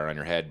bit higher on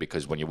your head,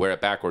 because when you wear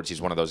it backwards,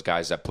 he's one of those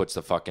guys that puts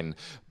the fucking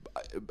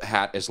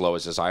hat as low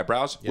as his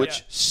eyebrows,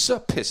 which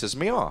pisses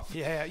me off.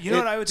 Yeah. You know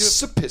what I would do?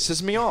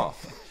 Pisses me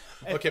off.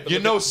 Okay, but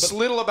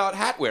Slittle about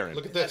hat wearing.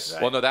 Look at this.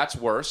 Well, no, that's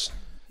worse.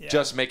 Yeah.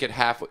 Just make it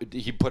half.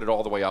 He put it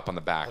all the way up on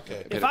the back.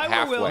 Okay. If I were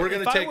halfway. Will, we're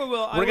gonna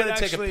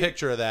take actually... a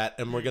picture of that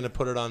and we're gonna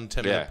put it on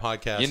 10 Minute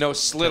Podcast.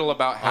 Slittle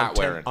about hat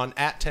wearing on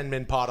at 10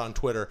 Min Pod on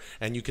Twitter,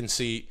 and you can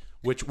see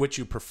which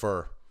you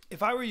prefer.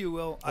 If I were you,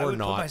 Will, I Or would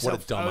not. put myself.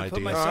 What a dumb I would put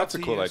idea. myself That's a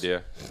to cool use.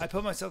 idea. I'd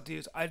put myself to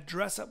use. I'd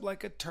dress up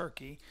like a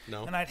turkey,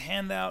 No. and I'd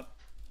hand out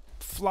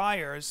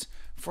flyers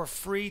for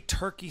free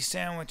turkey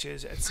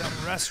sandwiches at some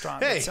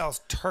restaurant that sells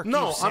turkey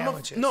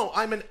sandwiches.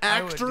 I'm an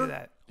I would actor. do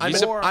that.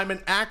 I'm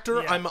an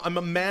actor. Yeah. I'm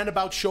a man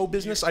about show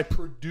business. I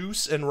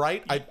produce and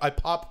write. I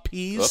pop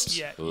peas Oops.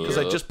 Yeah, because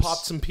I just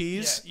popped some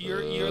peas. Yeah,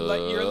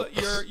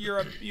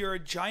 you're a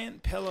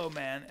giant pillow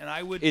man, and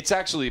I would. It's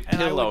actually And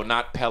I pillow, would-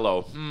 not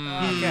pillow.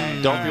 Okay,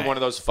 Don't all be right. one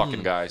of those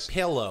fucking guys.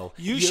 Pillow.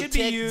 You should be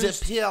take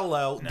used- the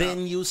pillow,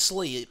 then you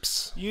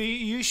sleeps.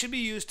 You should be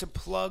used to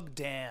plug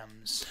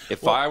dams.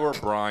 If I were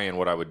Brian,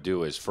 what I would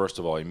do is, first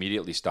of all,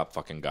 immediately stop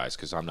fucking guys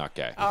because I'm not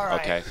gay. All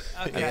right. Okay?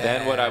 Okay. And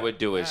then what I would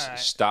do is All right.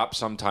 stop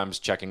sometimes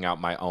checking out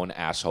my own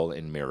asshole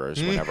in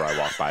mirrors whenever I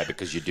walk by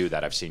because you do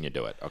that. I've seen you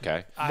do it.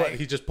 Okay? What?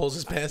 He just pulls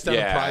his pants down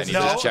Yeah, and pries and he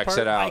his just ass checks apart?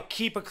 it out. I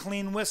keep a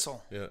clean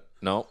whistle. Yeah.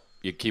 No,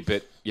 you keep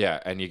it. Yeah,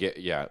 and you get.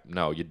 Yeah,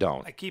 no, you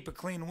don't. I keep a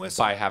clean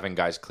whistle. By having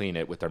guys clean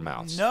it with their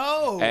mouths.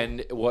 No.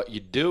 And what you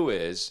do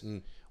is,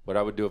 what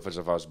I would do if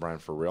I was Brian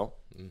for real,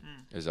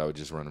 is I would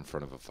just run in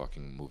front of a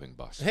fucking moving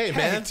bus. Hey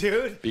man,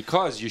 dude.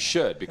 Because you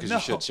should. No.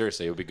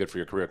 Seriously, it would be good for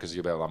your career because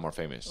you'll be a lot more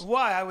famous.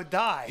 Why? I would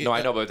die. No,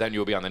 I know, but then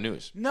you'll be on the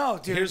news. No,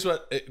 dude. here's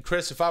what,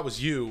 Chris. If I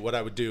was you, what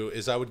I would do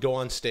is I would go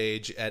on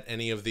stage at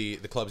any of the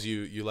clubs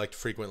you like to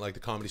frequent, like the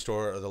Comedy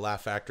Store or the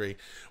Laugh Factory,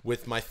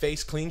 with my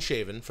face clean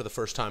shaven for the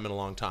first time in a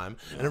long time,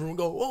 and everyone would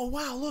go, "Oh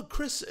wow, look,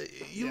 Chris,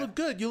 you look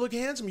good. You look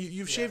handsome.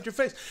 You've shaved your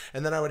face."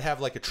 And then I would have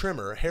like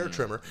a hair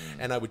trimmer,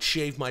 and I would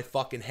shave my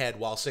fucking head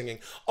while singing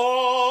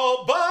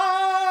 "All by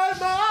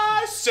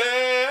Myself."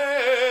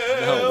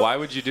 No, why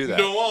would you do that?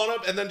 No one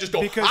up, and then just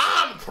go, Because-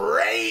 "I'm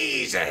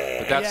crazy."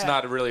 But that's Yeah.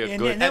 not really a And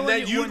good. then And when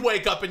then you- you'd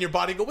wake up in your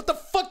body and go, "What the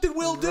fuck did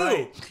Will do?"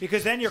 Right.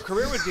 Because then your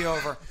career would be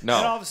over. No.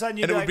 And all of a sudden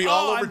you'd And be it would like, be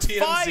all over I'm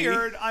TMZ.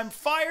 fired. I'm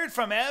fired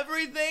from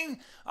everything.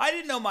 I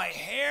didn't know my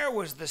hair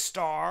was the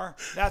star.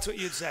 That's what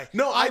you'd say.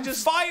 No, I'm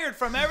fired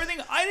from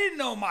everything. I didn't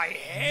know my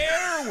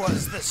hair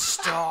was the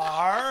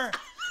star.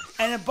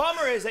 And the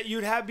bummer is that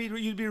you'd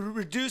be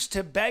reduced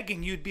to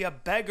begging. You'd be a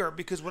beggar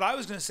because what I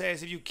was going to say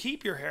is if you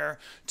keep your hair,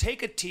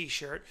 take a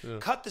T-shirt,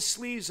 cut the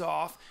sleeves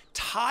off,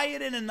 tie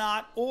it in a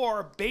knot,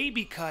 or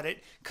baby cut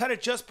it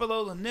just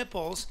below the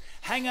nipples,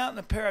 hang out in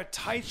a pair of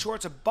tight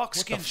shorts,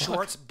 buckskin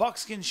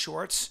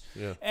shorts,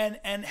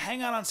 and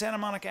hang out on Santa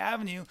Monica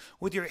Avenue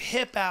with your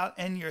hip out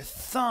and your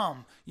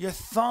thumb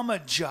a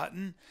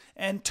jutting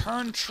and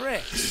turn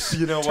tricks.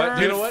 You know what?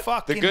 Turn You know what?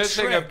 fucking The good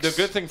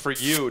tricks. thing for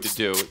you to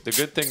do. The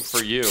good thing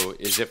for you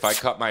is if I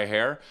cut my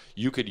hair,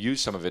 you could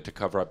use some of it to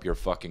cover up your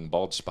fucking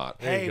bald spot.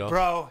 Hey, you go.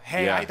 bro.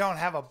 Hey, Yeah. I don't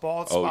have a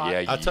bald Oh spot.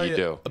 yeah, I'll tell you,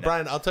 do.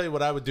 Brian, I'll tell you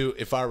what I would do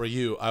if I were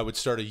you. I would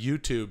start a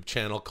YouTube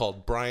channel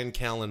called Bryan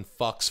Callen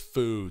Fucks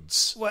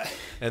Foods. What?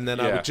 And then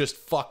I Yeah. would just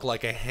fuck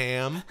like a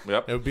ham.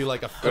 Yep. It would be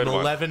like an Good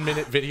one.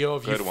 11-minute video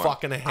of you Good one.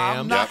 fucking a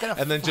ham. I'm not gonna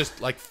and then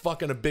just like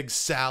fucking a big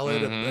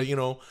salad,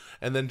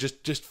 and then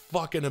just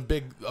fucking a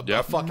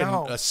Yep. fucking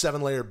No. a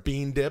 7-layer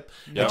bean dip.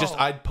 Yep. And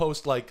I'd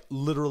post like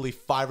literally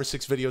 5 or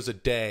 6 videos a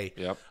day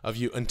Yep. of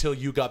you until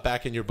you got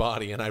back in your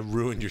body and I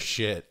ruined your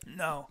shit.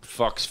 No.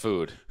 Fucks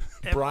food.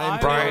 If Brian I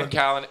Bryan were-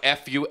 Callen,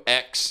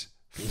 FUX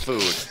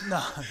food.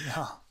 No.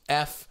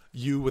 F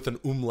you with an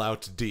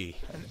umlaut D.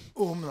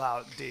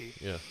 Umlaut D.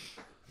 Yeah.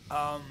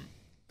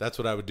 That's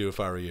what I would do if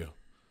I were you.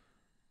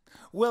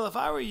 Well, if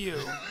I were you,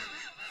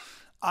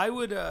 I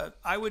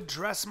would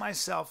dress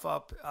myself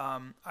up.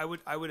 I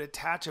would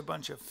attach a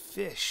bunch of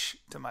fish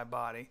to my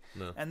body,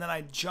 and then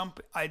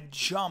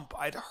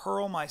I'd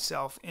hurl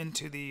myself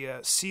into the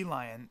sea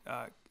lion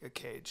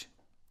cage.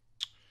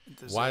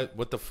 Why?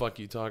 What the fuck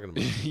are you talking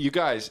about? You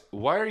guys,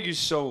 why are you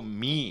so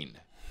mean?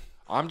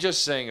 I'm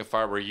just saying, if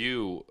I were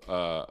you,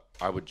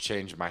 I would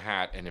change my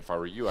hat, and if I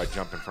were you, I'd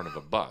jump in front of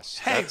a bus.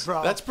 Hey,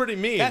 bro. That's pretty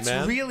mean, That's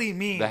man. really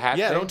mean. The hat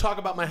Yeah, thing? don't talk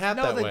about my hat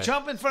No, that the way.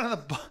 jump in front of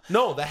the bus.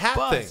 No, the hat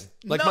Buzz. thing.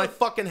 Like No. my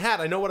fucking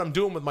hat. I know what I'm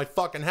doing with my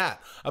fucking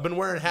hat. I've been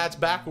wearing hats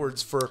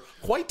backwards for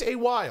quite a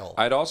while.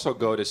 I'd also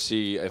go to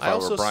see if I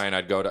also were s- Brian.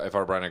 I'd go to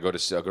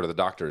the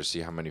doctor to see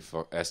how many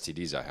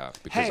STDs I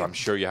have because Hey. I'm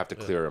sure you have to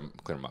clear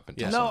them up and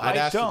test No, them. I'd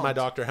I ask don't. my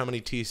doctor how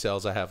many T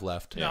cells I have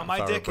left. No, if my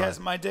I were dick Brian.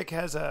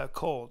 has a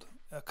cold,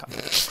 a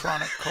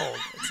chronic cold.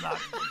 It's not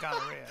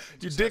gonorrhea.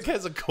 It Your just dick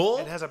has a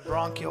cold? It has a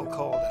bronchial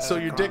cold. It has So a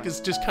your chronic- dick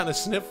is just kind of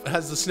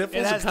has the sniffles?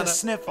 It has the kinda,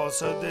 sniffles,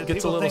 so gets a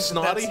people little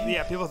think that snotty?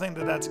 people think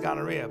that that's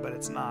gonorrhea, but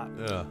it's not.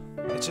 Yeah.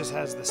 It just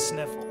has the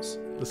sniffles.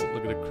 Listen,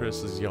 look at it.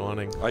 Chris is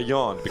yawning. I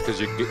yawned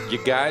because you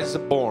guys are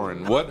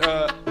boring. What?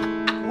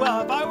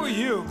 Well, if I were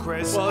you,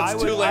 Chris, Well, it's I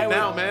would, too late I would,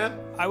 now, man.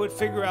 I would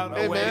figure out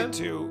a Hey, way man.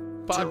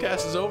 to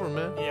Podcast is over,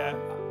 man. Yeah,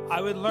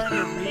 I would learn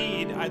to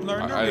read. I'd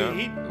learn to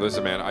read.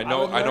 Listen, man. I I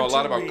know would a learn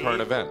lot to about read.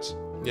 current events.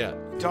 Yeah.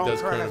 Don't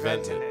does current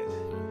event in it.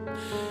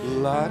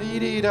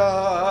 La-dee-dee-da.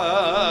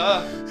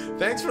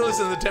 Thanks for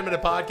listening to the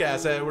 10-Minute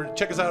Podcast.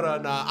 Check us out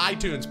on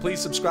iTunes. Please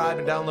subscribe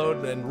and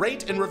download and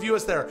rate and review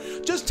us there.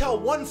 Just tell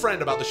one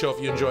friend about the show if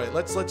you enjoy it.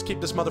 Let's keep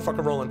this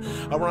motherfucker rolling.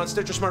 We're on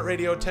Stitcher Smart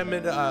Radio,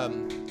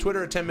 10-Minute,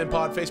 Twitter at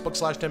 10-Minute-Pod, Facebook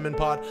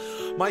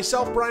 /10-Minute-Pod.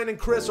 Myself, Brian, and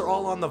Chris are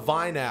all on the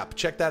Vine app.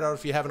 Check that out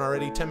if you haven't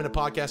already. 10-Minute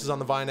Podcast is on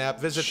the Vine app.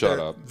 Visit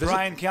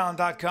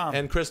BryanCallen.com.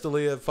 And Chris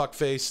D'Elia,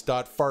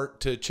 fuckface.fart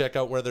to check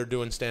out where they're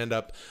doing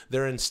stand-up.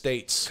 They're in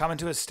states. Coming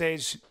to a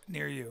stage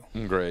near you.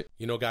 Great.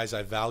 You know, guys,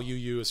 I value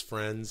you as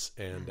friends,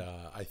 and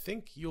I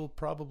think you'll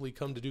probably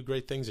come to do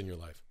great things in your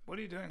life. What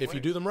are you doing? If you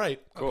do them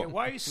right. Cool. Okay,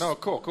 why are you No,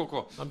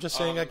 cool. I'm just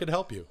saying I could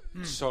help you.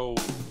 So,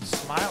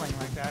 smiling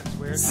like that? It's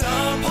weird.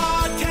 Some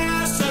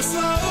podcasts are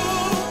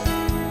slow,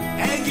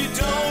 and you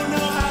don't know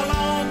how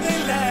long they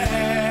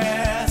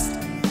last.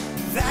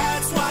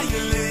 That's why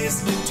you're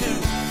listening to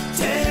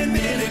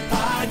 10-Minute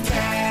Podcast.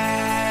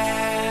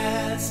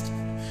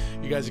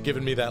 You guys are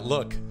giving me that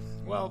look.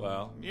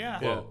 Well, yeah.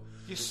 Yeah.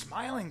 You're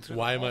smiling through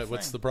Why the am whole I?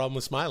 What's thing. the problem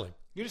with smiling?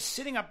 You're just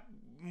sitting up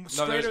no,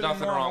 straighter there's than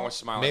nothing normal. wrong with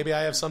smiling. Maybe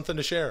I have something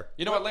to share.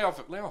 You know what? Lay off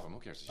him. Who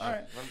cares? All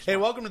right. Hey,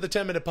 welcome to the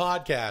 10-Minute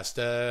Podcast.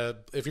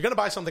 If you're going to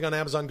buy something on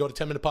Amazon, go to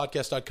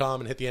 10minutepodcast.com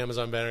and hit the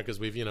Amazon banner because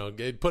we've,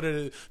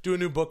 do a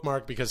new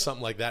bookmark because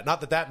something like that.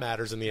 Not that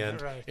matters in the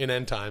end, Right. in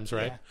end times,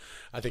 right? Yeah.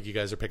 I think you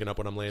guys are picking up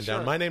what I'm laying Sure.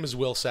 down. My name is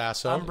Will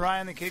Sasso. I'm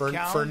Brian the Kid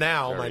Callen. For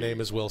now, my Very-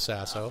 name is Will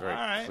Sasso. Very All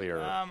right.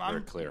 clear.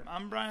 I'm clear.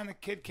 I'm Brian the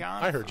Kid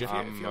Callen. I heard you.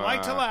 If you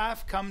like to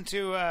laugh, come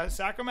to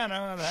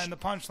Sacramento and the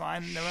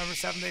Punchline, November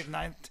 7th, 8th,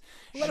 9th.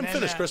 Let him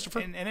finish, Christopher.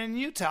 And in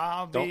Utah,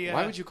 I'll be...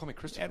 Why would you call me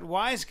Christopher? At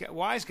Wise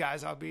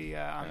Guys, I'll be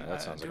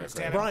that sounds like doing a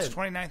stand-up Brian.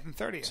 29th and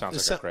 30th.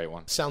 Sounds like a great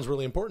one. Sounds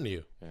really important to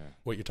you,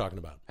 what you're talking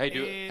about.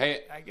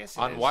 Hey, I guess it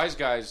on is. Wise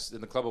Guys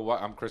in the club of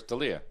I'm Chris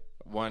D'Elia.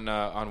 When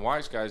on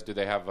Wise Guys, do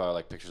they have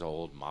like pictures of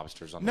old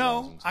mobsters on the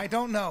walls? No, and stuff? I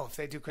don't know if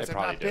they do because They I've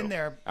probably not do. been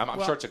there. I'm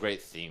Well, sure it's a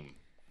great theme.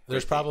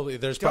 There's probably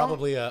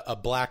a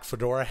black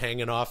fedora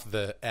hanging off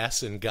the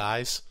S in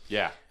guys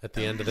Yeah. at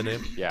the end of the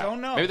name. Yeah.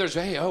 Don't know. Maybe there's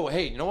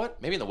hey, you know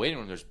what? Maybe in the waiting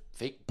room there's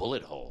fake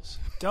bullet holes.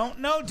 Don't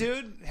know,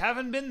 dude.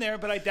 Haven't been there,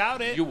 but I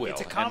doubt it. You will.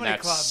 It's a comedy and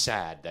that's club.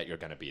 sad that you're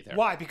going to be there.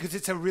 Why? Because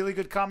it's a really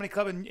good comedy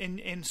club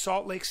in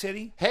Salt Lake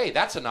City. Hey,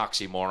 that's an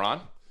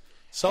oxymoron.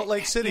 Salt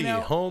Lake City,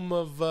 home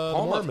of the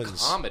Home Mormons. of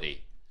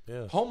comedy.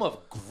 Yeah. Home of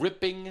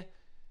gripping.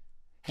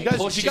 You guys,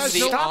 pushing do you guys the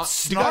know, Stop en-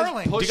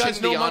 snarling. do you guys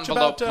pushing know the much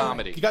envelope about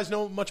comedy. Do you guys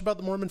know much about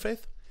the Mormon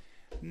faith?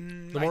 I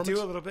Mormons?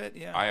 do a little bit,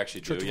 yeah. I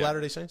actually Church do. of Yeah.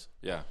 Latter-day Saints?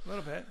 Yeah. A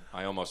little bit.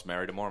 I almost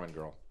married a Mormon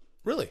girl.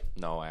 Really?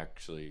 No,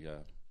 actually,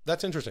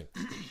 That's interesting.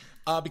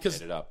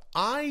 Because made it up.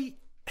 I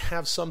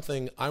have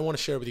something I want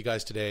to share with you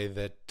guys today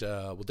that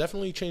will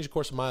definitely change the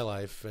course of my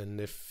life.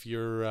 And if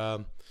you're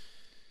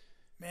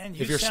Man,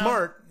 if you're sound-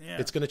 smart, yeah.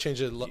 it's going to change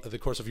the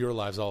course of your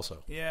lives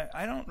also. Yeah,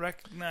 I don't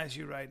recognize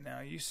you right now.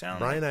 You sound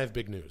Brian, I have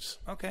big news.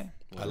 okay.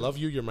 I love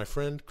you. You're my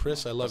friend.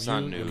 Chris, I love That's you.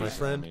 not You're news, my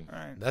friend. I mean. All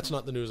right. That's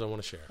not the news I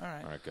want to share. All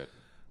right. All right, good.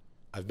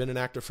 I've been an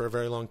actor for a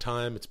very long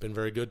time. It's been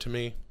very good to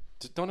me.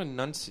 Just don't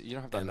enunciate. You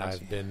don't have to And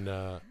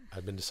enunciate.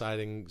 I've been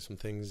deciding some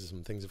things.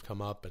 Some things have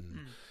come up, and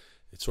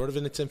it's sort of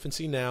in its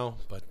infancy now.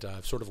 But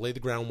I've sort of laid the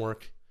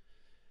groundwork,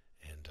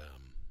 and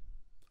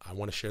I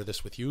want to share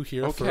this with you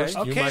here Okay. first.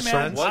 You, Okay, my man.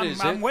 friends, What I'm,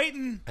 is I'm it?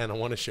 waiting. and I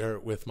want to share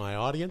it with my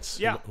audience,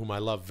 Yeah. whom I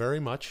love very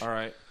much. All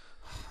right.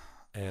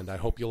 And I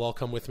hope you'll all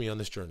come with me on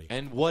this journey.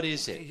 And what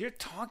is it? You're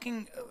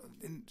talking.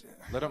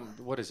 Let them.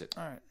 What is it?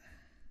 All right.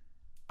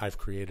 I've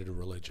created a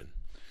religion.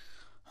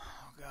 Oh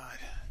God.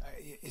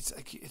 It's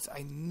like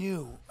I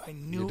knew.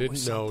 You it didn't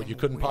was know. something You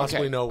couldn't weird.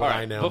 possibly know all what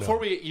right. I now Before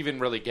know. we even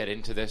really get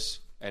into this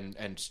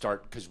and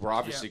start, because we're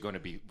obviously going to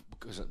be,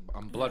 because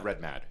I'm blood red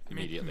mad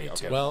immediately. me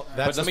okay. too. Well, But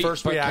that's let the me-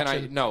 first but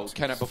reaction.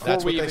 Can I? Before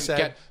That's we what they even said.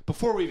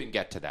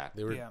 get to that.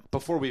 They were, Yeah.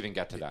 Before we even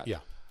get to that. yeah.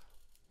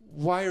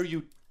 Why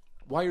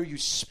are you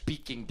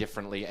speaking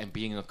differently and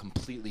being a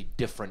completely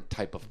different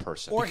type of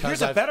person? Or Because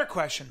here's a I've- better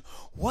question: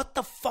 what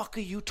the fuck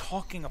are you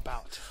talking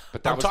about?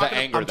 But that I'm was talking- the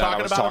anger I'm that I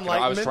talking was about talking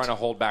about. I was enlightenment. trying to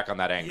hold back on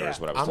that anger is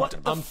what I was What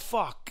talking the about.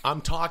 fuck?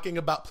 I'm talking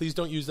about. Please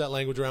don't use that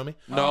language around me.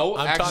 No,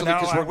 I'm actually, talking-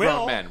 because No, I we're grown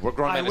will. men. We're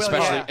grown I men,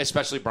 will,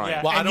 especially yeah. Brian.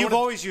 Yeah. Well, And I don't you've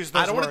wanna- always used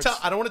those I don't want words. to tell.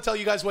 I don't want to tell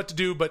you guys what to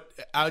do, but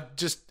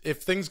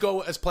if things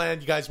go as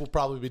planned, you guys will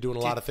probably be doing a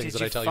lot of things Did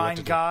that I you tell you what find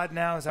to do. God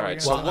now? Is that All what right, you're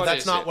so saying? Well, what that's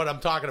is not it? what I'm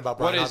talking about,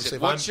 What Brian. is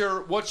it? Obviously,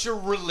 if What's your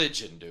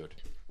religion, dude?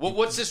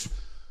 What's this?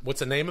 what's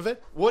the name of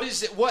it? What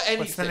is it? What anything?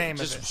 What's the name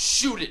of Just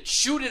it?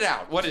 shoot it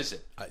out. What is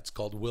it? It's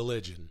called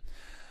Willigion.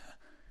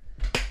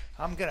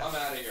 I'm gonna I'm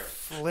out of here.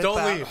 flip Don't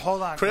out. leave.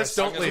 Hold on, Chris,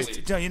 don't I'm gonna leave.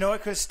 leave. No, you know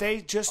what, Chris?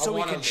 Stay just so I we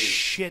wanna can leave.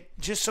 shit.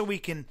 Just so we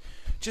can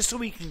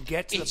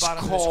get to the It's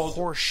bottom of called this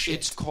horse shit.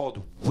 It's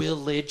called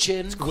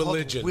Willigion. Called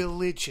Willigion.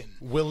 Willigion.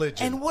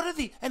 Willigion. And what are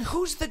and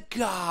who's the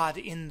god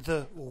in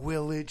the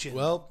Willigion?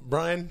 Well,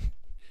 Brian,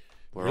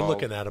 We're you're all-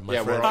 looking at him, my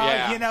yeah, friend. We're, Oh,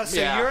 yeah, you know, so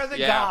yeah, you're the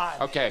yeah.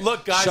 god. Okay.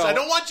 Look, guys, So- I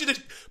don't want you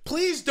to.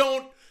 Please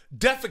don't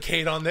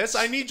defecate on this.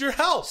 I need your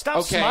help. Stop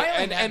Okay,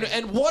 smiling. at me.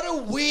 and what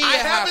do we I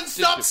have haven't to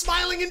stopped do?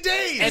 smiling in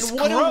days. And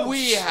what gross. do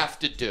we have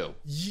to do?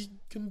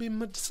 can be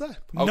my disciple.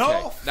 Okay.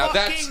 No now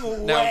fucking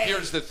way. Now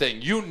here's the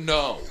thing. You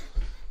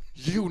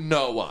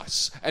know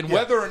us, and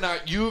whether or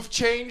not you've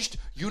changed,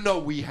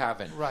 we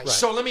haven't. Right.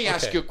 So let me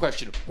ask Okay. you a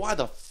question. Why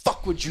the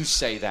fuck would you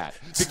say that?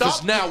 Because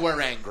Stop. now we're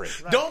angry.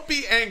 Don't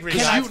be angry,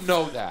 Because guys. you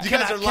know that. You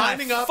guys are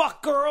lining up.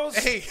 Fuck girls.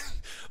 Hey,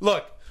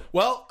 look.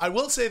 Well, I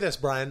will say this,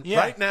 Brian. Yeah.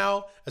 Right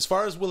now, as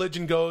far as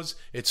Willigion goes,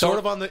 it's sort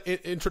of on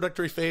the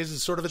introductory phase.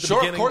 It's sort of at the Sure,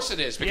 beginning. of course it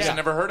is, because Yeah. I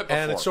never heard it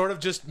before. And it's sort of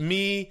just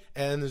me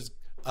and there's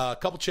a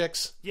couple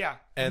chicks. Yeah.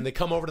 And they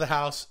come over to the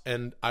house,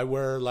 and I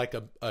wear like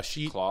a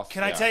sheet. Cloth.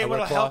 Can I Yeah. tell you I wear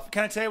what'll cloth. help?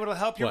 Can I tell you what'll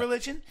help your What?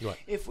 religion? What?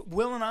 If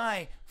Will and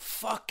I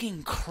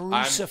fucking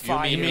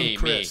crucify you mean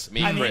Chris.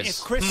 me, I mean, Chris.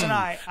 if Chris and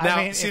I. Now,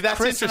 I mean, see, if that's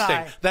Chris and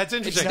interesting. I- That's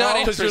interesting. not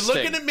Because you're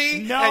interesting. looking at me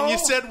No. and you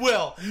said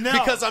Will. No.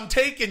 Because I'm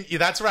taken.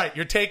 That's right.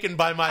 You're taken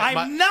by my.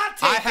 I'm not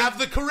I taken. have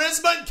the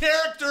charisma and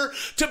character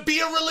to be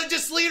a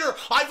religious leader.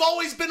 I've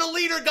always been a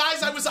leader,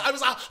 guys. I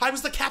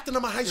was the captain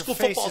of my high school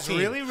face football is team.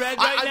 really red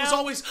right I was now?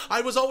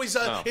 always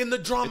in the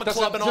drama It doesn't-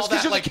 club and all just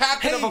 'cause that. you're the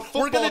captain hey, of a we're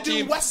football gonna do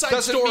team West Side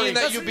doesn't Story. mean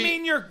that Doesn't you be-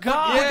 mean you're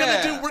God.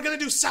 Yeah. We're gonna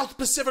do South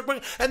Pacific,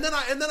 and then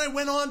I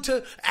went on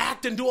to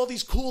act and do all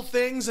these cool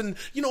things, and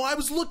I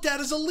was looked at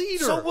as a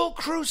leader. So we'll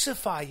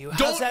crucify you.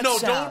 How's that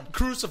sound? Don't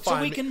crucify So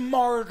we me. can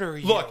martyr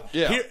you. Look,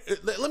 Yeah. here,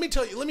 let me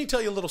tell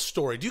you a little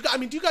story. Do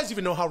you guys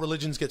even know how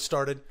religions get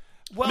started?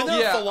 Well, I mean, there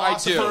are yeah,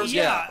 philophers. I do.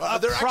 Yeah, a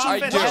they're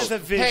prophet actually has a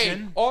Hey,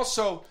 vision.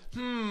 also,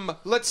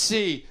 let's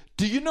see.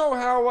 Do you know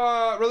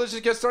how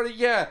religion gets started?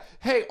 Yeah.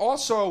 Hey,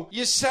 also,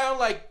 you sound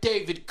like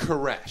David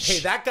Koresh. Hey,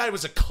 that guy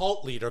was a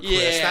cult leader, Chris.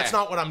 Yeah. That's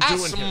not what I'm At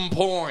doing some here.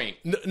 point.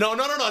 No.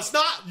 It's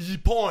not. You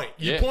point.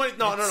 You Yeah. point.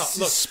 No.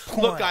 It's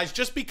point. Look, guys.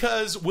 Just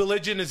because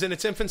Willigion is in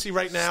its infancy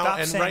right now, Stop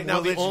and saying right now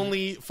religion. the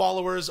only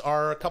followers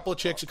are a couple of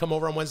chicks who come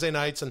over on Wednesday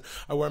nights, and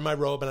I wear my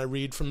robe and I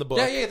read from the book.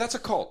 Yeah, that's a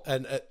cult.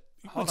 And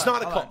it's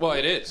not a hold cult. on. Well,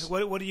 it is.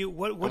 What do you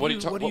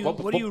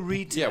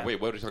read to Yeah, them?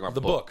 wait, what are you talking about?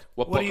 The book.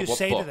 What do you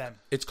say to them?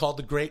 It's called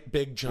the Great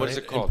Big Giant is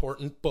it called?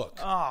 Important Book.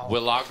 Oh,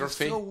 Willography? it's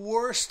the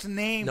worst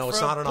name. No, for it's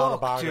a not an book,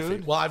 autobiography.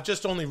 dude. Well, I've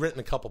just only written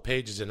a couple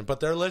pages in it,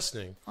 but they're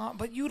listening.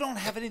 But you don't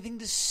have anything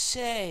to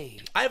say.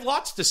 I have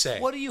lots to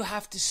say. What do you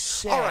have to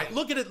say? All right,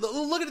 look at it.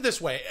 Look at it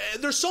this way.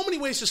 There's so many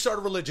ways to start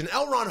a religion.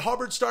 L. Ron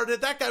Hubbard started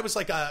it. That guy was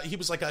like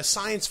a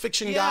science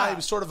fiction Yeah. guy. He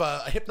was sort of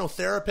a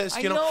hypnotherapist.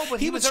 I know,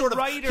 but he would was a sort of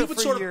writer he would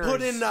for sort of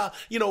put years. in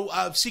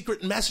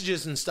secret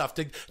messages and stuff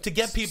to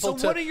get people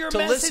So what are your to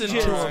listen to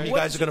messages? him. You What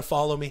guys is- are going to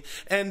follow me.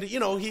 And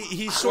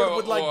he sort of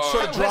would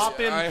sort of drop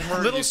in I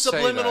heard little you say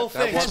subliminal that.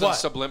 That things. wasn't What?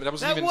 subliminal. That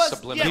wasn't That even was-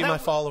 subliminal. Be yeah, my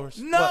that- followers.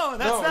 No, What?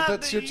 that's No, not.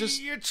 that's- you're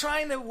just- you're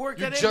trying to work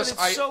You that in, just,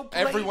 but it's so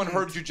blatant. everyone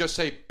heard you just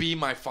say, "Be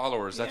my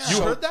followers." That's You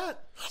so, heard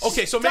that?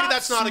 Okay, so maybe Stop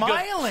that's not a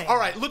smiling. good. All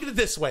right, look at it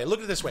this way.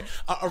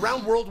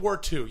 Around World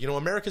War II,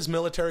 America's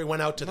military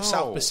went out to the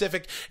South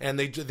Pacific, and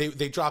they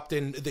dropped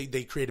in.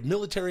 They created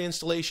military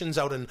installations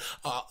out in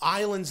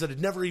islands that had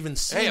never even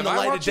seen Hey, am the I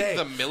light of watching day.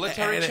 the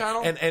military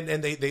channel?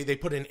 And they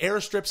put in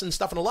airstrips and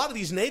stuff, and a lot of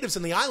these natives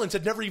in the islands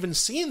had never even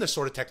seen this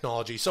sort of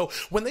technology. So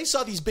when they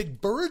saw these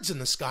big birds in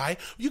the sky,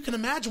 you can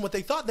imagine what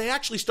they thought. They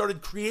actually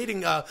started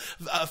creating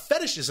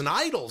fetishes and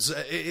idols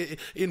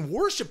in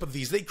worship of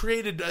these. They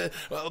created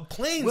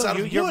planes Will, out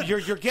of you're wood.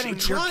 getting-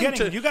 trying you're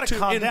getting- to, you gotta to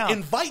calm down.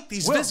 invite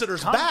these Will,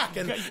 visitors calm- back,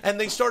 and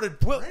they started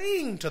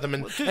praying to them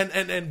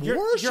and you're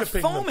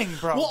worshiping foaming, them.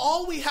 bro. Well,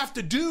 all we have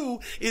to do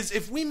is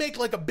if we make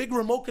like a big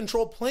remote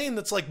control plane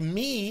that's like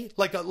me,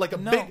 like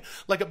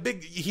a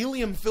big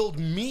helium filled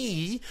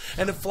me,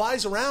 and it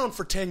flies around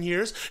for 10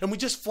 years, and we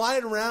just fly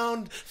it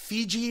around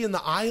Fiji and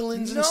the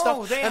islands and No,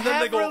 stuff. they and then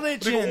have they go,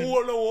 religion.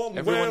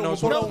 Everyone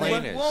knows what a No,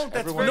 plane they is. won't. That's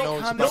Everyone very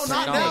knows common. No, about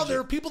not now. technology. There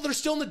are people that are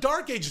still in the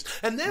dark ages.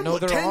 And then No,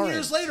 there 10 aren't.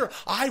 years later,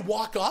 I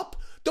walk up,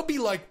 they'll be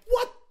like,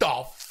 what the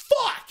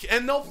fuck?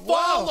 And they'll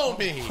follow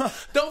me.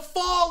 They'll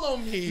follow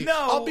me. No.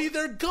 I'll be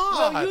their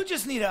God. Well, you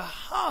just need a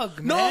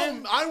hug, no,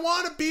 man. I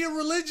want to be a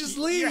religious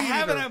leader. You're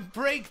having a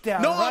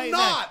breakdown. No, right I'm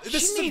not. now.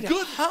 This You is need a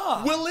good.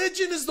 hug.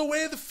 Religion is the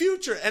way of the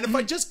future. And if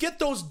I just get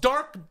those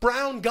dark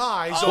brown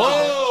guys,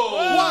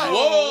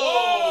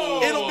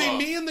 Whoa! it'll be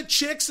me and the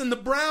chicks and the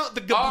brown,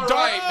 the All dark,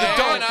 right, the man,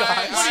 dark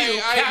guys.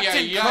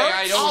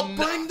 I'll don't-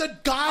 bring the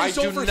guys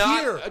I do over not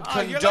here.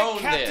 Oh, you're like condone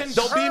Captain this.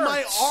 They'll be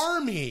my Kurtz.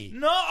 army.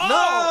 No.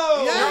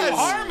 Yes. Your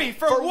army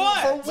for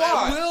what? For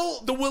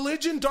what? The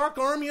Willigion Dark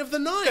Army of the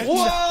Night.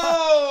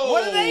 Whoa!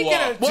 What are they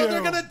gonna do? Well,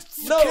 they're gonna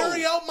No.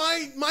 carry out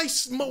my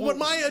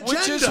agenda.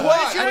 Which is At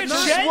what? Your night. Which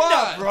is agenda,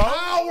 what? bro.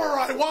 Power!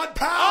 I want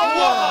power! Oh,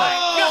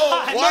 my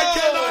God. Why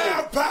can't I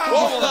have power?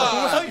 Hold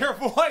on. Will, your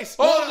voice.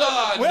 Hold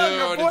on, Will,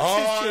 your dude. voice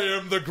I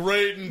is am the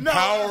great and No.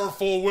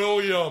 powerful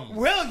William.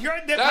 Will, you're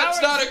the That's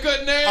power. not a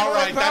good name. All for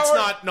right,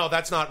 power.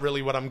 that's not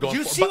really what I'm going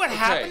You for. see but- what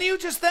happened to you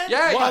just then?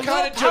 Yeah, you Well,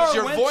 kinda no just- power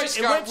your went voice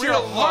it got went to your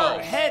real low.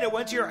 head. It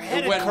went to your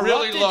head. It went and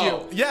really corrupted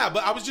low. You. Yeah,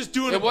 but I was just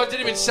doing It didn't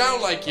even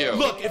sound like you.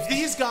 Look, if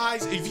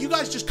you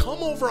guys just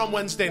come over on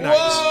Wednesday nights.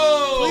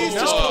 Whoa! Please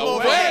just come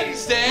over.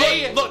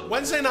 Wednesday? Look,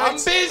 Wednesday I'm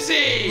nights.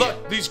 busy.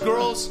 Look, these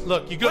girls.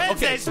 Look, you go. Okay,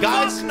 Wednesday's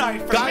guys. fuck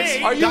night for guys,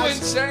 me. Are you guys,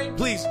 insane?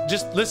 Please,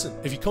 just listen.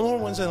 If you come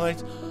over Wednesday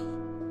nights.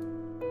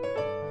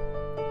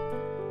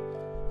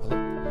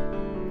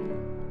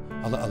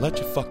 I'll let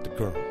you fuck the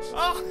girls.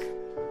 Oh,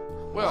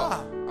 Well,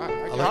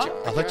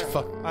 I'll let you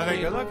fuck. are they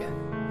good looking?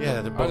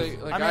 Yeah, they're Are both. they,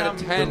 like, I mean, out I'm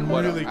of 10,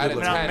 what? really Out good of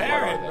looking. 10, I'm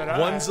married, what are but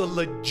they? One's a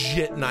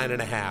legit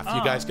 9.5.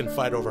 You guys can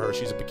fight over her.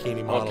 She's a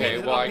bikini model. Okay,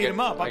 well, I'll I beat get, him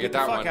up. I'll I beat get the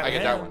that fuck one. out I of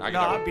get him. that one. I get No,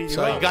 that I'll one. beat you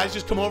So you up. guys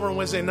just come over on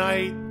Wednesday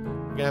night.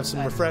 We're gonna have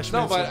some refreshments.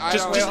 No, but I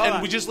just, don't- just Wait, hold and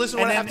on. we just listen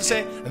to And what I have then- to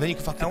say, and then you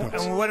can fuck the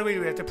girls. And what do? We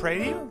have to pray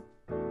to you?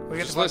 We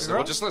get Just to fuck listen. the We'll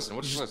girls? just listen.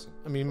 We'll just listen.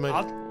 I mean, you might,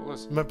 I'll- We'll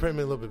listen. you might pray me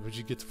a little bit, but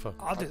you get to fuck.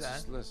 I'll do that.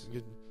 Just listen.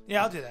 You-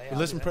 Yeah, I'll do that. Yeah, I'll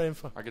listen, do pray, and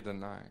fuck. I get the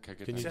 9. Can I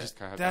get Can you 9? just-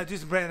 Can I have that. Did I that? do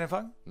some praying and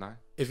fuck? 9?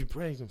 If you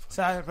pray, you can fuck.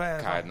 So I pray and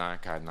Can I have fuck. 9?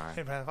 Can I have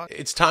 9? Pray and fuck.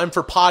 It's time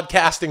for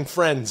podcasting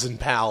friends and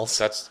pals.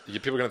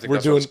 People are gonna think We're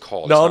that's doing- what it's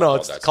called. No, not no, called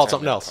it's that. called 10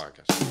 something minute else.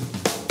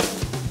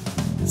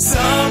 podcast.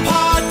 Some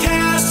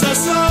podcasts are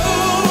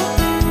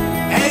slow,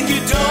 and you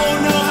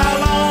don't know how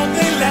long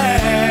they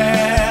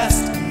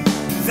last.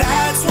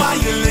 That's why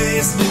you're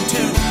listening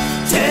to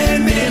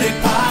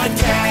 10-Minute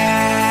Podcast.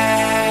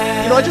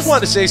 You know, I just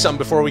wanted to say something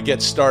before we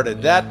get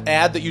started. That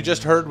ad that you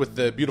just heard with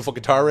the beautiful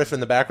guitar riff in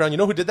the background, you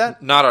know who did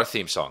that? Not our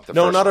theme song.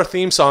 No, not our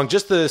theme song,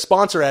 just the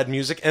sponsor ad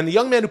music. And the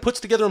young man who puts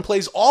together and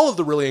plays all of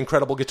the really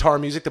incredible guitar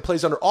music that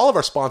plays under all of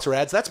our sponsor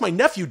ads, that's my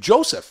nephew,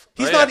 Joseph.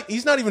 He's Oh, yeah.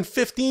 he's not even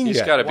 15 He's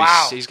yet. got to be.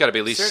 Wow. He's got to be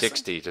at least Seriously?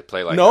 60 to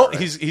play like No, that. Right?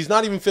 he's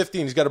not even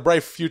 15. He's got a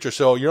bright future.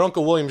 So your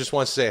Uncle William just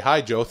wants to say,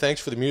 hi, Joe.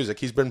 Thanks for the music.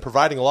 He's been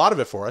providing a lot of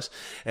it for us,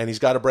 and he's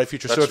got a bright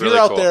future. So That's if you're really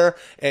out cool. there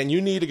and you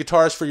need a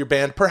guitarist for your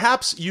band,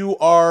 perhaps you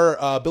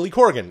are Billy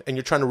Corgan and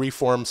you're trying to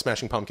reform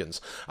Smashing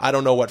Pumpkins. I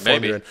don't know what form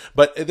Maybe. you're in.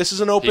 But this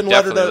is an open He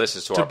letter definitely to...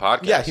 listens to our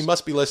podcast. Yeah, he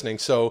must be listening.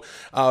 So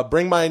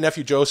bring my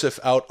nephew Joseph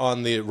out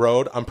on the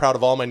road. I'm proud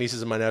of all my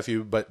nieces and my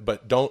nephew,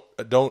 but don't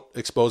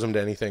expose him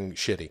to anything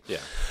shitty. Yeah.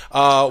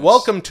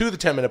 Welcome to the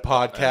 10-Minute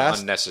Podcast.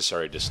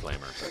 Unnecessary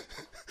disclaimer. But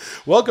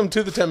Welcome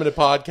to the 10-Minute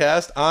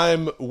Podcast.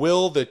 I'm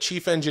Will, the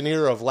chief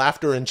engineer of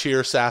Laughter and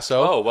Cheer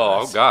Sasso. oh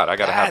well, oh god, I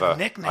gotta bad have a.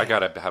 nickname. I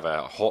gotta have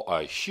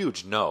a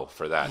huge no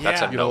for that. That's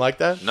Yeah. a You no. don't like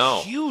that?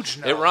 No, Huge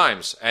no. It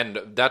rhymes, and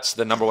that's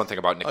the number one thing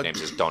about nicknames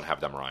is don't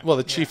have them rhyme. Well,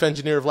 the chief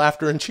engineer of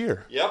Laughter and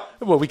Cheer. Yep.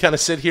 Well, we kind of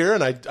sit here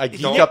and I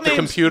geek up the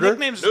computer.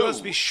 Nicknames are supposed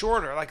to be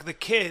shorter, like the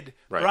kid,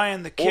 Right.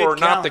 Brian the Kid. or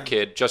not the Callen.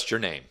 kid, just your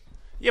name.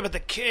 Yeah, but the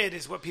kid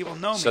is what people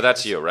know me. So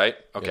that's as. you, right?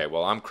 Okay.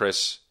 Well, I'm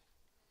Chris.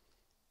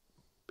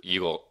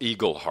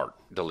 Eagle Heart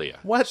D'Elia.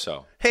 What?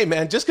 So Hey,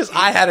 man, just because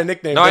I had a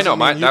nickname. No, I doesn't know, mean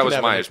mine- you that can was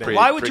have a mine. It's nickname.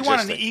 Why would you want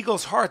an pre-existing.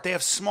 eagle's heart? They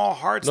have small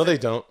hearts. No, that- they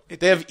don't.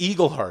 They have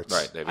eagle hearts.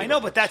 right. they have I Eagle know,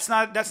 but Hearts.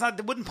 that's not.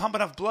 They wouldn't pump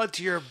enough blood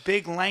to your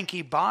big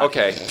lanky body.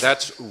 Okay,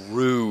 that's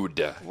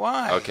rude.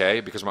 Why? Okay,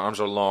 because my arms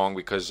are long.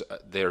 Because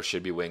there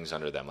should be wings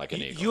under them, like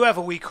an eagle. You have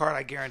a weak heart,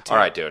 I guarantee. All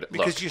right, dude.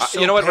 Because Look, you're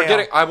so you know what? pale. We're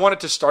getting. I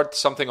wanted to start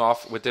something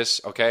off with this.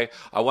 Okay,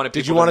 I wanted.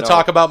 Did people you want to know-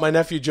 talk about my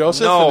nephew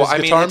Joseph? No, and his I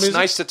mean guitar it's music?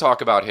 nice to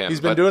talk about him. He's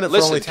been but doing it for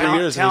listen, only 3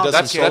 years, and he talent- does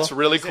some That's solo. that's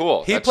really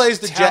cool. He That's- plays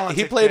the talented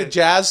he played a kid.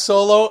 jazz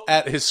solo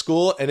at his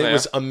school, and it Yeah.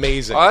 was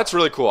amazing. Oh, that's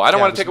really cool. I don't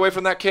Yeah, want it to take was- away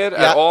from that kid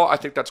Yeah. at all. I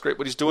think that's great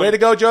what he's doing. Way to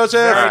go, Joseph!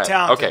 Very All right,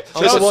 talented. okay.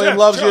 Uncle Listen, William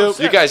loves you.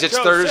 you guys, it's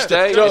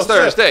Thursday. Joseph, It's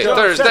Thursday. Joseph,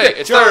 Thursday.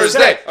 It's Joseph, Thursday.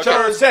 Joseph, Okay.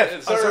 Joseph,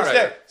 It's all right. Thursday.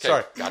 Okay.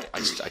 Sorry. God,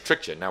 I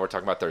tricked you. Now we're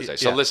talking about Thursday.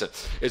 So Yeah. listen,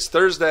 it's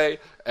Thursday,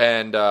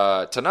 and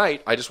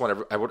tonight I just want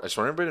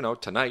everybody to know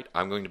tonight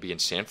I'm going to be in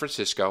San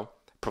Francisco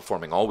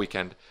performing all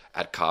weekend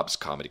at Cobb's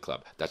Comedy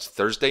Club. That's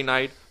Thursday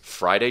night,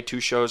 Friday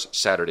 2 shows,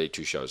 Saturday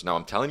 2 shows. Now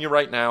I'm telling you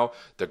right now,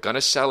 they're gonna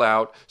sell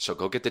out, so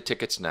go get the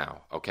tickets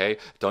now. Okay?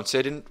 Don't say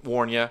I didn't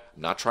warn you. I'm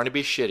not trying to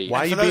be shitty. Why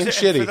are you For those- being and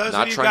shitty? for those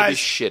Not of you trying to be guys-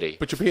 shitty.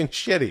 But you're being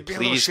shitty. Being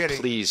a little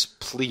Please, shitty.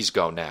 please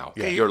go now.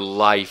 Yeah. Your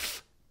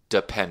life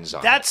depends on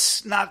it.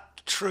 That's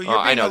not true. You're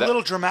I being know a that.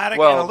 little dramatic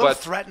Well, and a little but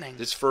threatening.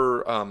 It's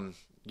for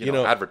you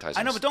know, advertising.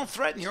 I know, but don't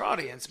threaten your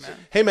audience, man.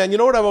 Hey, man, you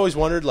know what I've always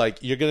wondered? Like,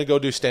 you're going to go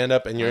do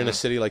stand-up, and you're in a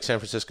city like San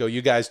Francisco.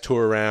 You guys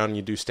tour around,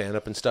 you do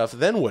stand-up and stuff.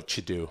 Then what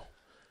you do?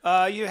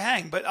 You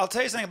hang, but I'll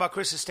tell you something about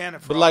Chris's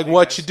stand-up. But, like,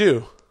 what you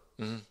do?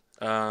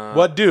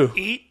 What do?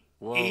 Eat.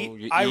 Whoa, Eat.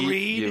 you I eat,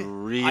 read. you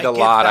read I a give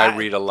lot, I back-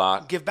 read a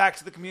lot. Give back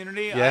to the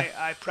community. Yeah.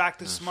 I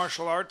practice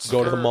martial arts.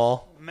 Go to the for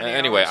mall? many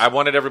Anyway, hours. I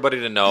wanted everybody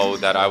to know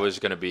that I was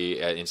going to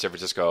be in San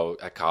Francisco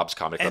at Cobb's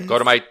Comedy Club. And- Go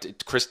to my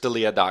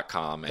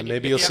chrisdelia.com and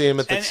Maybe you you'll can see him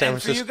at the and, San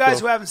and Francisco. for you guys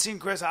who haven't seen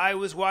Chris, I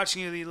was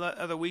watching you the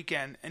other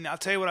weekend, and I'll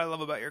tell you what I love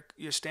about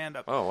your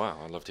stand-up. Oh wow,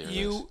 I'd love to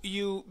hear this.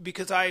 You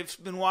because I've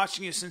been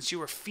watching you since you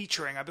were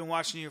featuring. I've been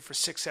watching you for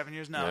 6-7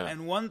 years now, Yeah.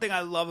 and one thing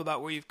I love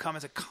about where you've come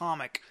as a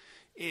comic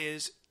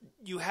is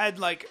you had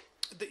like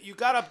you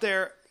got up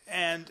there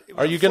and it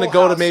was Are a you going to full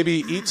go to house.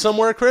 maybe eat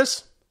somewhere,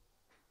 Chris?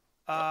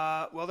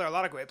 Well, there are a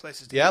lot of great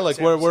places. To Yeah, eat like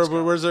in San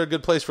Francisco. where's there a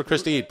good place for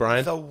Chris to eat,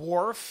 Brian? The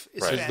Wharf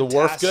is Right. Is the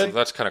Wharf good? fantastic.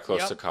 That's kind of close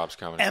Yep. to Cobb's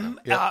Comedy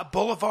Club.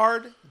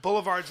 Boulevard.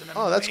 Boulevard's an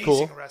Oh, that's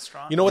amazing cool.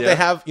 restaurant. You know what Yeah. they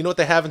have? You know what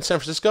they have in San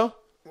Francisco?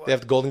 They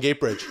have the Golden Gate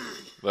Bridge.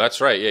 Well,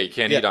 that's right. Yeah, you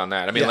can't Yeah. eat on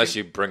that. I mean, Yeah. unless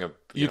you bring a.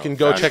 You know, can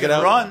go fast check it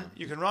food. out.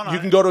 You can run on You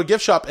it. can go to a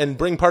gift shop and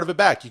bring part of it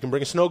back. You can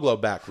bring a snow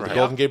globe back with the Right.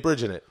 Golden Gate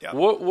Bridge in it. Yeah.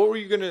 What were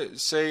you gonna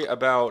say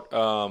about?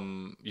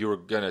 You were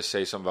gonna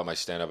say something about my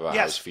stand-up about how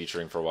I Yes. was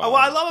featuring for a while.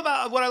 What I love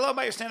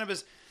about your stand-up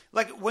is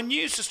like when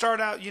you used to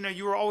start out,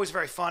 you were always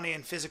very funny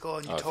and physical,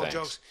 and you told thanks.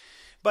 jokes.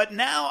 But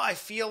now I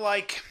feel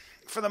like,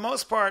 for the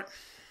most part,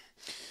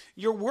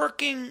 you're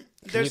working.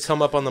 Can you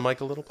come up on the mic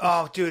a little? Please?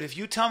 Oh, dude, if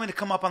you tell me to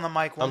come up on the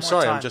mic one more I'm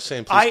sorry, time, I'm just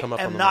saying, please come up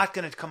on the mic. I am not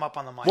going to come up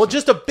on the mic. Well,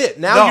 just a bit.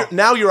 Now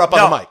you're up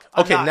on the mic.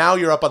 Okay, now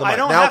you're up on the mic. I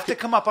don't have to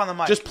come up on the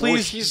mic. Just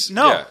please. You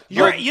know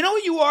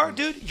what you are,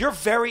 dude? You're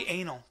very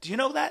anal. Do you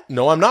know that?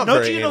 No, I'm not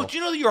very anal. Do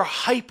you know that you're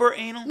hyper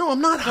anal? No,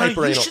 I'm not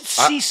hyper anal. You should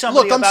see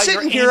somebody Look, I'm about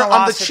sitting your here.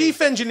 I'm the analosity.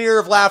 chief engineer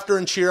of Laughter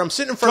and Cheer. I'm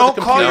sitting in front of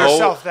the computer. Don't call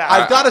yourself that.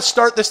 I've got to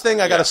start this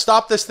thing. I got to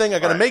stop this thing. I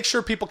got to make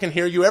sure people can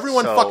hear you.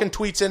 Everyone fucking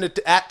tweets in at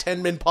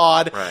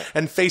 10minpod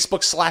and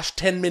Facebook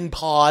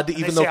 /10minpod,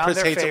 even though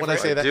Chris hates it when I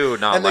say that. I do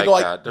not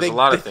like that. There's a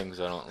lot of things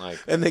I don't like.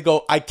 And they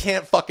go, I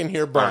can't fucking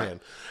hear Bryan.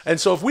 And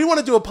so if we want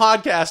to do a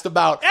podcast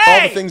about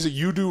all the things that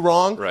you do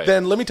wrong,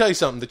 then let me tell you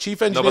something. The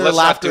chief engineer of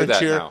Laughter and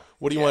Cheer,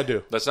 what do you want to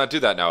do? Let's not do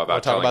that now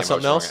about talk about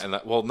something else.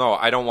 Well, no,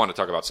 I don't want to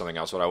talk about something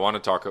else. What I want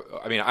to talk,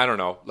 I mean, I don't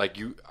know. Like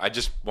I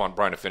just want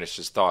Bryan to finish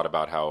his thought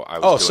about how I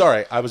was. Oh,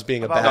 sorry, I was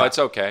being No, it's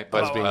okay. But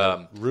I was being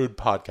a rude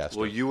podcaster.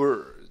 Well, you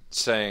were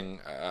saying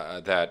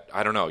that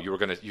I don't know.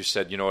 You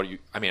said, you know what?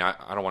 I mean, I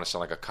don't want to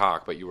sound like a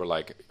cock, but you were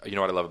like, you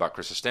know what I love about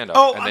Chris's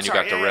stand-up, and then you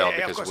got derailed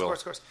because Will.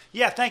 Of course.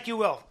 Yeah, thank you,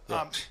 Will.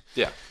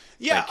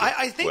 Yeah,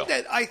 I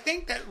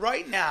think that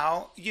right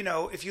now, you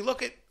know, if you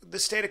look at the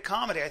state of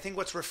comedy, I think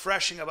what's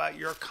refreshing about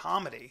your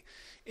comedy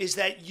is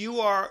that you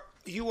are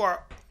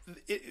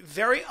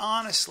very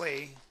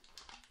honestly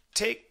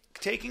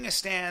taking a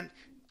stand,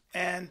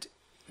 and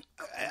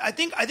I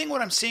think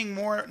what I'm seeing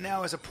more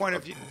now is a point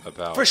of view.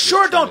 For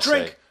sure, don't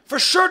drink. For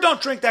sure, don't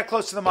drink that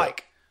close to the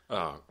mic.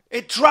 Oh.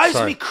 It drives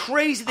me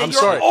crazy that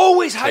you're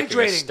always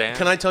hydrating.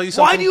 Can I tell you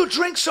something? Why do you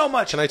drink so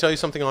much? Can I tell you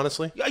something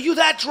honestly? Are you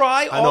that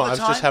dry all the time? I know, I was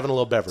just having a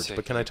little beverage,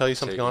 but can I tell you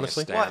something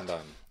honestly? What?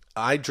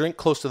 I drink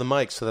close to the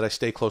mic so that I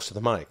stay close to the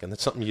mic, and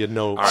that's something you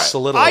know so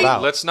little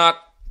about. Let's not...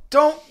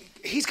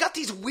 He's got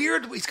these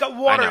weird... He's got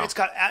water.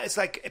 It's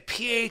like a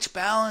pH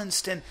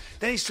balanced, and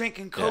then he's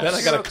drinking Coke Zero.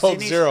 Then I got a Coke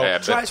Zero. Yeah,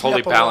 that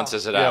totally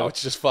balances it out.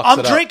 Which just fucks it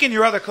up. I'm drinking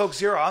your other Coke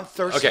Zero. I'm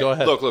thirsty. Okay, go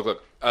ahead.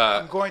 Look.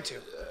 I'm going to.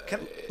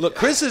 Look,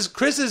 Chris is.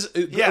 Chris,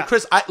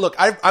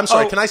 I'm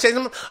sorry. Can I say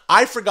something?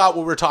 I forgot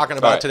what we were talking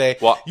about today.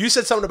 Well, you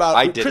said something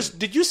about. Chris,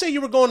 did you say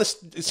you were going to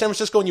San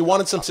Francisco and you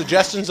wanted some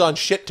suggestions on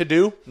shit to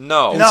do?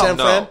 No. In San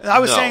Fran? I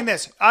was saying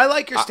this. I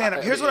like your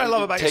stand-up. Here's what I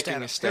love about your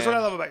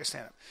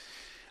stand-up.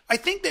 I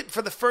think that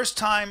for the first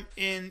time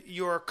in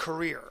your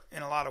career,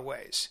 in a lot of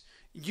ways,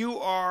 you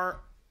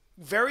are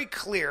very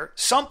clear.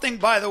 Something,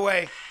 by the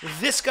way,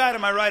 this guy to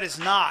my right is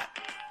not.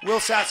 Will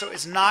Sasso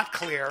is not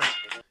clear.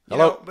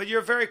 Hello? But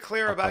you're very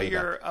clear about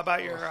your. I'll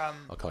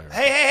call you.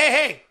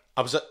 Hey!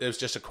 It was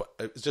just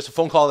a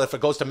phone call. If it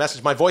goes to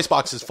message, my voice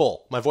box is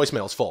full. My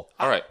voicemail is full.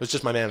 All right. It was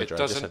just my manager. It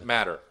doesn't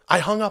matter. I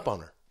hung up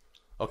on her.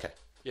 Okay.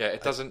 Yeah,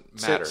 it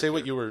doesn't matter. Say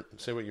what you were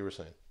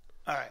saying.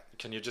 All right.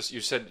 Can you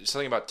said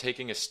something about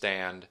taking a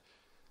stand.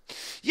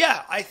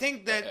 Yeah, I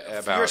think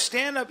that your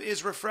stand-up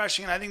is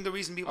refreshing, and I think the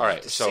reason people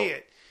need to see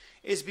it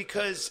is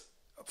because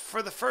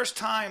for the first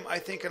time, I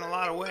think in a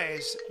lot of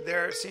ways,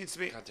 there seems to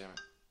be... God damn it.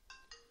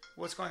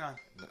 What's going on?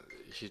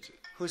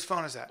 Whose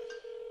phone is that?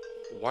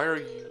 Why are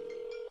you...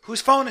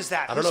 Whose phone is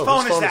that? I don't know.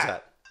 Whose phone is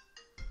that?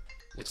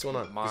 What's going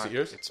on? Is it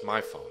yours? It's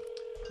my phone.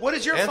 What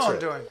is your phone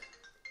doing?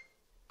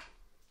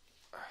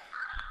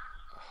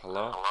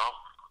 Hello?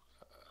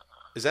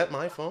 Is that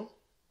my phone?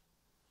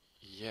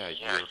 Yeah,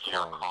 you're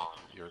calling.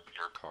 You're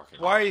talking.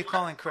 Why are you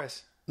calling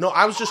Chris? No,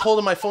 I was just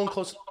holding my phone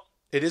close.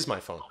 It is my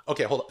phone.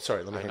 Okay, hold on.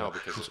 Sorry, let me hang up.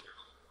 Because...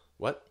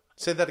 What?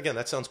 Say that again.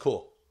 That sounds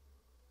cool.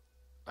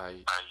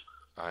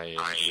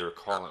 You're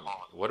calling.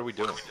 What are we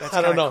doing?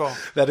 I don't know. Cool.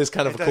 That is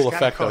kind of a cool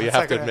effect, though. You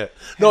have to admit.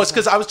 No, it's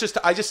because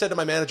I just said to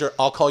my manager,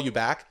 I'll call you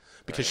back.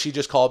 Because she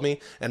just called me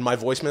and my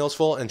voicemail's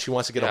full and she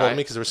wants to get a hold of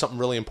me because there was something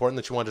really important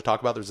that she wanted to talk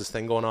about. There's this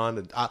thing going on.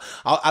 And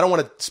I don't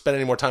want to spend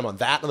any more time on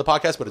that on the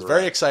podcast, but it's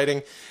very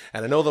exciting.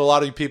 And I know that a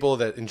lot of you people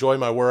that enjoy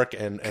my work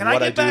and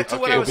what I do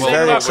will be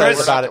very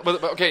excited about it.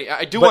 Okay,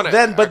 I do want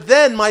to. But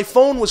then my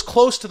phone was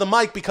close to the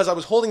mic because I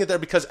was holding it there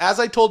because as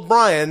I told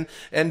Bryan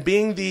and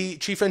being the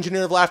chief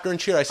engineer of Laughter and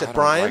Cheer, I said,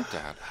 Bryan,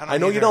 I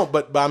know you don't,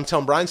 but I'm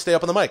telling Bryan, stay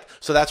up on the mic.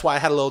 So that's why I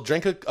had a little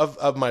drink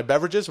of my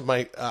beverages, of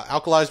my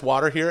alkalized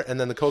water here, and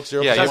then the Coke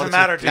Zero. Yeah, doesn't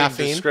matter.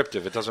 Caffeine.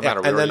 Descriptive. It doesn't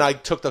matter. And then I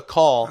took the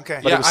call,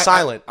 but it was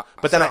silent.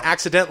 But then I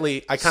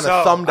accidentally, I kind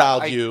of thumb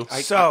dialed you.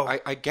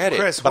 I get it.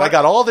 Chris, but I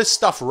got all this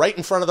stuff right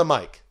in front of the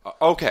mic.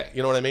 Okay.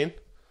 You know what I mean?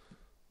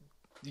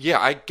 Yeah,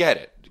 I get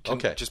it.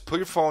 Okay. Just put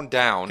your phone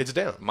down. It's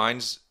down.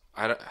 I'm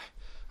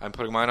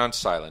putting mine on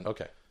silent.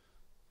 Okay.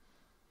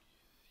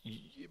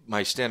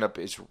 My stand-up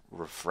is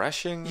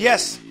refreshing.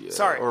 Yes.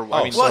 Sorry.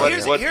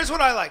 Here's what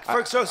I like. For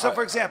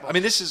example, I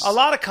mean, this is a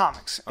lot of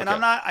comics, and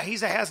I'm not. He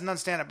hasn't done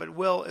stand-up, but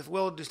if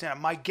Will would do stand-up,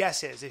 my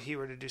guess is if he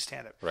were to do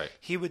stand-up, right,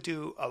 he would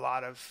do a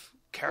lot of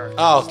character.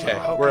 Oh, okay.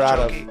 We're out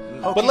of.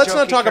 But let's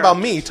not talk about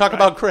me. Talk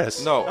about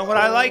Chris. No. And what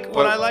I like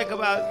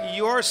about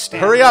your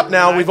stand. Hurry up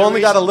now. We've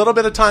only got a little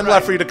bit of time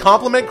left for you to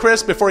compliment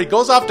Chris before he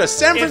goes off to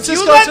San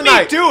Francisco let me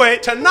tonight. do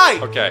it. Tonight.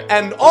 Okay.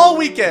 And all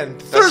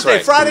weekend. Thursday,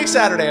 right. Friday,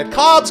 Saturday at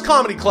Cobb's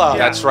Comedy Club.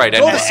 That's right.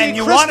 Go to see and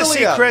you Chris want to see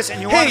D'Elia. Chris,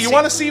 and you Hey, you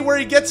want to see where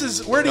he gets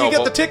his... Where do you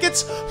get the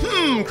tickets?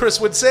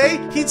 Chris would say.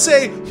 He'd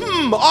say,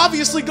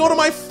 obviously go to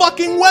my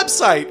fucking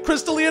website,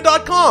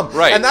 chrisdelia.com.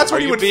 Right. And that's what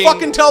Are he you would being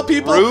fucking tell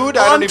people rude?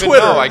 on I don't even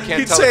Twitter. know. I can't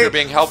He'd tell say, if you're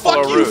being helpful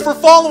fuck or you rude. for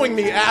following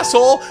me,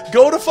 asshole.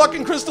 Go to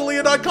fucking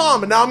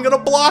chrisdelia.com, and now I'm going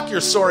to block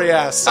your sorry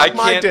ass. Suck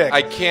my dick.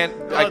 I can't.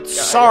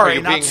 sorry, are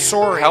you not being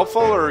sorry.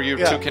 helpful, or are you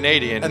Yeah. too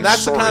Canadian? And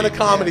that's sorry? the kind of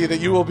comedy that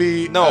you will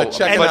be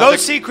checking And out. go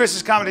see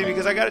Chris's comedy,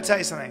 because I got to tell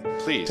you something.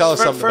 Please Tell us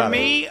something For about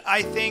me,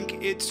 I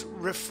think it's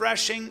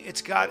refreshing.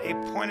 It's got a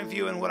point of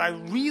view, and what I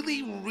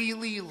really,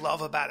 really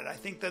love about it, I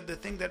think that the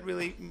thing that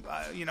really,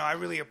 I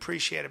really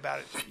appreciate about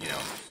it,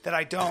 that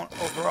I don't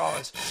overall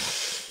is,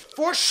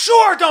 for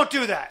sure, don't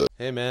do that.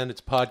 Hey, man, it's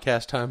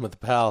podcast time with the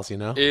pals,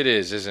 It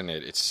is, isn't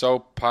it? It's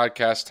so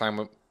podcast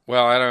time.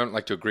 Well, I don't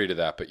like to agree to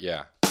that, but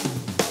yeah.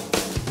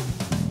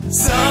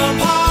 Some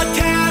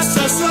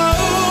podcasts are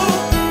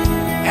slow,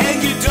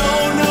 and you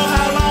don't know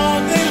how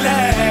long they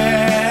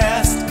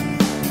last.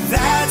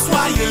 That's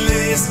why you're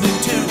listening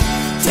to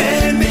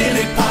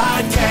 10-Minute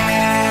Podcast.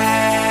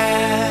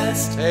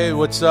 Hey,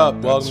 what's up?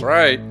 Welcome, That's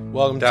right.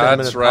 Welcome to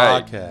That's 10-Minute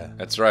right. Podcast.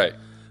 That's right.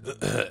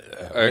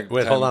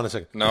 Wait, hold on a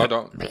second. No,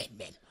 don't.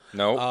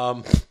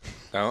 No.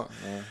 No.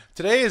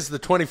 Today is the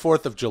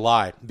 24th of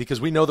July, because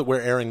we know that we're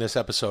airing this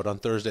episode on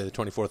Thursday, the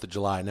 24th of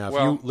July. Now, if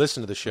you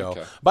listen to the show,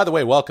 by the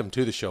way, welcome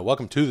to the show.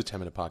 Welcome to the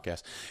 10-Minute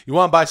Podcast. You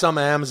want to buy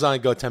something on Amazon,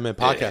 go to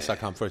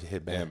 10minutepodcast.com for it to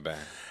hit bam. Bang.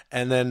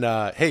 And then,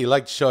 hey, you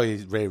like the show,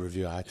 you rate,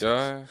 review iTunes.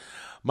 Yeah.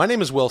 My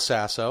name is Will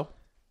Sasso,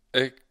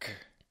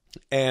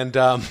 and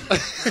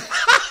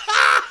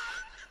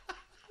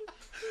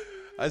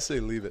I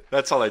say leave it.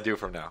 That's all I do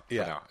from now.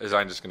 Yeah. For now, is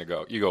I'm just going to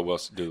go. You go, Will.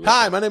 Do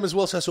Hi, my name is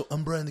Will Sasso.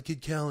 I'm Bryan the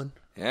Kid Callen.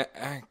 Yeah,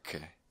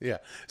 okay. Yeah.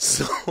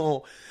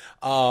 So,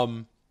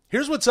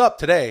 here's what's up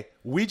today.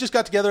 We just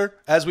got together.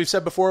 As we've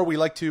said before, we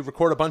like to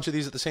record a bunch of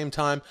these at the same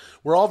time.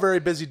 We're all very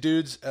busy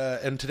dudes,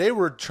 and today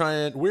we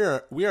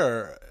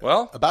are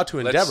about to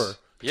endeavor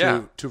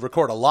to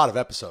record a lot of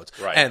episodes.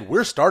 Right. And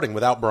we're starting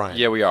without Bryan.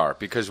 Yeah, we are,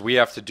 because we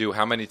have to do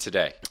how many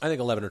today? I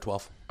think 11 or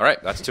 12. All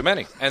right, that's too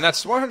many. And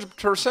that's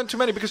 100% too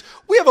many, because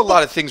we have a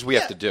lot of things we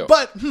have to do.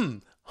 But,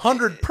 100%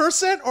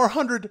 or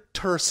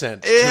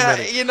 100%?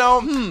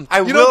 Yeah,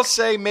 I will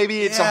say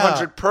maybe it's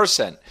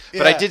 100%.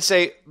 But I did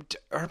say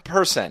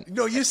percent.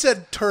 No, you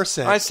said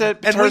Tercent. I said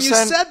and Tercent, when you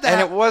said that,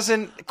 and it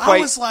wasn't quite I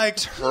was like,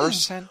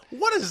 Tercent.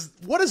 What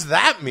does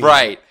that mean?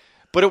 Right.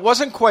 But it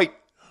wasn't quite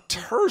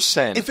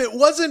Tercent. If it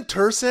wasn't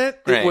Tercent,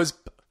 Right. it was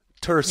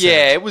Tercent.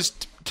 Yeah, it was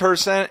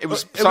Tercent. It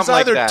was something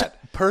like either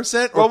that.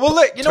 Percent or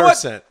Well, you know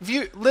Tercent.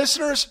 what?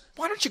 Listeners,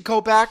 why don't you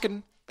go back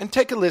and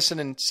take a listen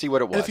and see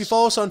what it was. And if you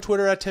follow us on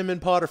Twitter at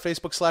 10minpod or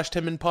Facebook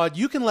 /10minpod,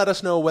 you can let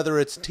us know whether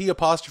it's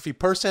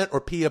T''percent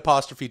or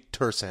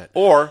P''tercent.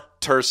 Or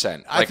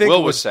Tercent, like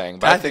Will was saying.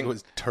 But I think it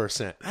was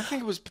Tercent. I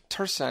think it was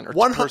Tercent or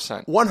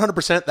 100%.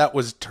 100% that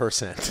was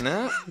Tercent.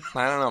 No,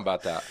 I don't know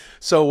about that.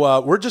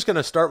 So we're just going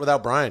to start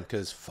without Bryan,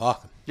 because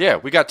fuck. Yeah,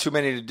 we got too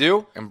many to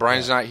do, and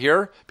Bryan's not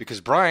here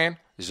because Bryan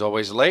is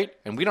always late,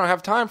 and we don't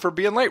have time for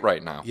being late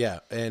right now. Yeah,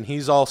 and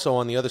he's also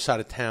on the other side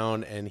of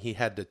town, and he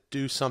had to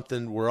do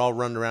something. We're all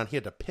running around. He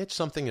had to pitch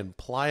something in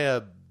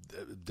Playa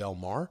del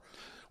Mar,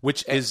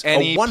 which is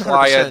any a 100%.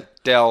 Playa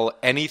del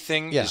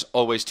anything is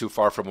always too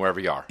far from wherever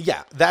you are.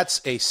 Yeah,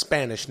 that's a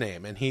Spanish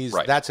name, and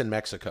that's in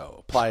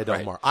Mexico, Playa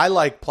del Mar. I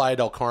like Playa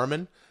del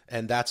Carmen,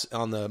 and that's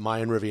on the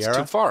Mayan Riviera. It's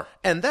too far.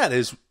 And that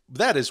is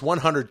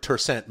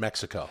 100%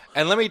 Mexico.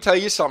 And let me tell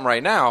you something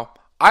right now.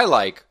 I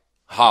like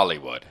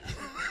Hollywood.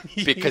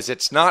 Because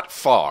it's not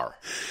far.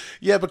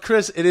 Yeah, but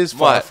Chris, it is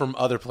far from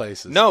other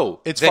places.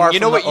 No, it's then far you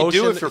know from what the you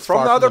ocean, do if you're it's from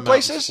far the other the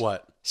mountains. places?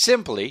 What?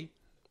 Simply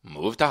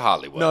move to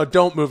Hollywood. No,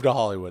 don't move to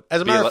Hollywood.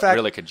 As a matter of fact,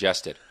 really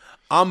congested.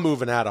 I'm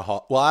moving out of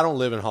Hollywood. Well, I don't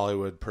live in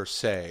Hollywood per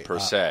se.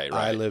 Right.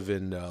 I live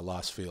in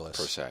Las Feliz.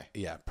 Per se.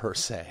 Yeah, per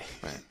se.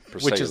 Right. Per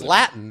which se is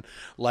Latin,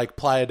 like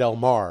Playa del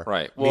Mar.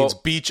 Right. Means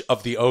beach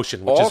of the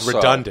ocean, which is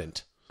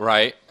redundant.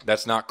 Right.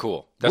 That's not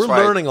cool. We're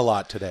learning a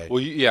lot today.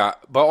 Well, yeah,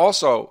 but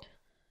also,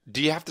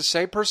 do you have to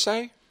say per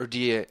se, or do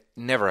you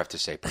never have to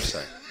say per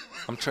se?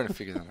 I'm trying to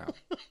figure that out.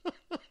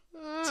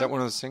 Is that one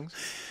of those things?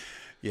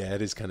 Yeah,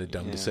 it is kind of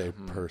dumb to say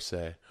per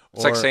se.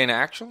 It's like saying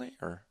actually,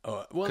 or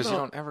because no, you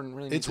don't ever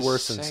really. Need it's to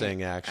worse say than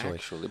saying actually.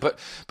 But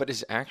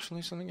is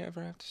actually something you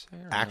ever have to say?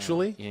 Or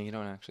actually? No? Yeah, you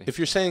don't actually. If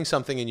you're saying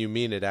something and you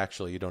mean it,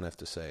 actually, you don't have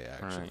to say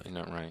actually. Right, you're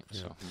not right.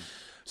 Yeah.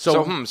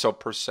 So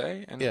per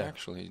se and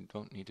actually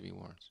don't need to be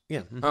words. Yeah.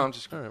 Mm-hmm. Oh, I'm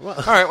just all right. Well,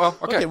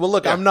 Okay. Okay. Well,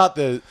 look, I'm not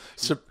the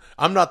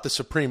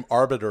supreme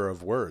arbiter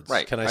of words.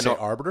 Right. Can I say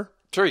arbiter?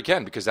 Sure, you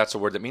can, because that's a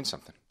word that means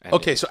something. And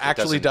okay, so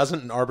actually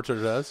doesn't, and arbiter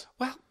does?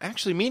 Well,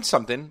 actually means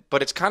something,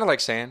 but it's kind of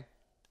like saying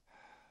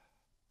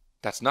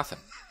that's nothing.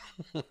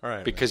 All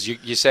right. Because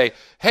you say,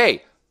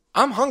 hey,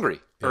 I'm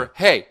hungry, or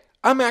hey,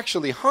 I'm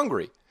actually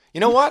hungry. You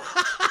know what?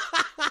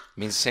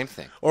 Means the same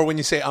thing. Or when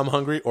you say I'm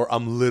hungry or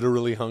I'm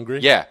literally hungry.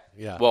 Yeah.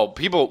 Yeah. Well,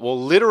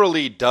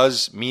 literally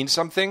does mean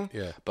something,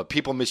 Yeah. but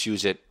people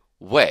misuse it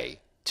way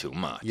too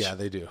much. Yeah,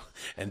 they do.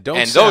 And don't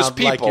And sound those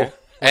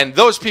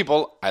people,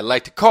 like I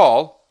like to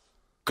call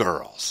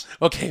girls.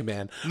 Okay,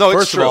 man. No, it's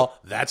First true. of all,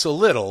 that's a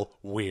little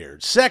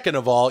weird. Second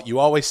of all, you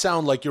always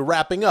sound like you're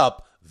wrapping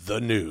up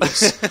the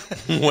news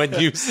when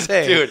you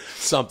say Dude,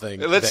 something.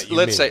 Let's that you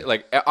mean. say,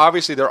 like,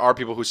 obviously there are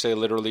people who say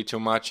literally too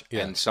much,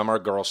 Yeah. and some are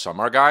girls, some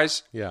are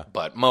guys. Yeah.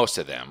 But most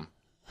of them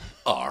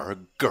are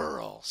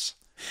girls.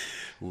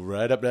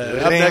 Right up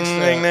next.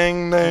 ding,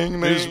 ding,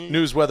 ding,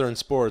 News, weather, and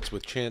sports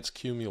with Chance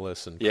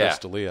Cumulus and Yeah. Chris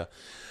D'Elia.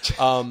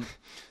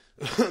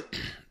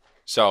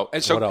 So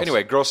What else?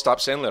 anyway, girls stop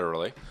saying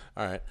literally.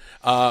 All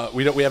right.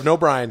 We have no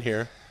Brian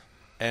here,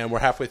 and we're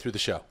halfway through the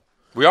show.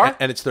 We are?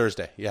 And it's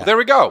Thursday. Yeah. There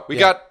we go. We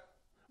got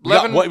We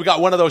got 11. we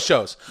got one of those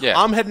shows.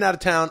 Yeah. I'm heading out of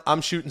town.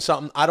 I'm shooting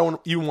something. I don't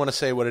even want to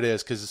say what it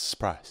is because it's a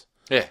surprise.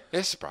 Yeah,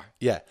 it's a surprise.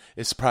 Yeah,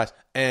 it's a surprise.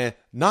 And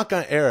not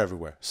going to air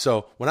everywhere.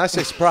 So when I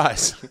say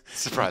surprise,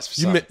 Surprise for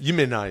you some.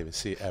 may not even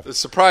see it ever. The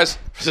surprise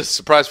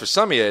for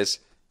some of you is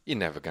you're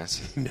never going to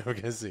see it. Never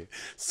going to see it.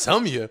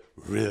 Some of you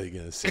really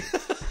going to see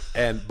it.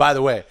 And by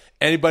the way,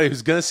 anybody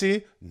who's going to see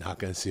it, not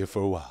going to see it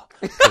for a while.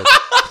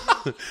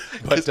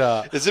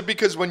 But Is it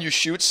because when you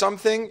shoot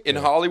something in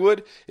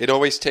Hollywood, it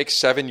always takes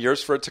 7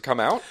 years for it to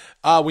come out?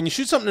 when you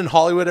shoot something in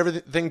Hollywood,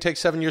 everything takes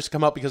 7 years to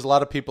come out because a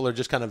lot of people are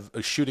just kind of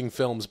shooting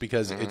films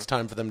because it's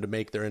time for them to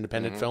make their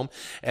independent film.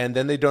 And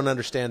then they don't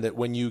understand that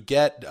when you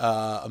get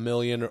 $1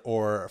 million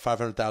or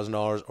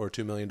 $500,000 or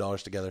 $2 million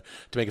together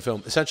to make a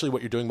film, essentially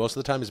what you're doing most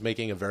of the time is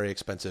making a very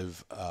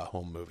expensive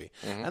home movie.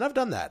 And I've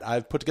done that.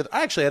 I've put together.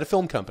 I actually had a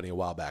film company a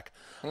while back.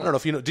 I don't know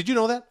if you know. Did you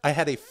know that? I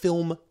had a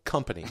film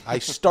company. I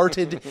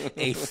started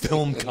a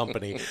film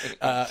company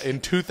in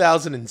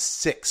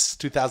 2006,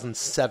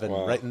 2007.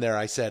 Right in there,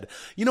 I said,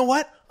 you know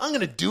what? I'm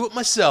going to do it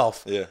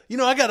myself. Yeah. You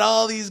know, I got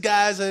all these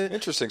guys.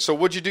 Interesting. So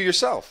what'd you do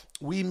yourself?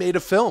 We made a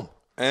film.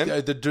 And?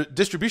 The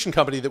distribution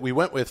company that we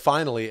went with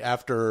finally,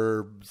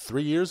 after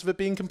 3 years of it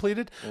being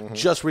completed,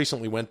 just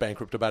recently went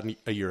bankrupt about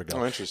a year ago.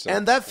 Oh, interesting.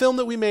 And that film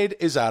that we made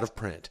is out of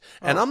print.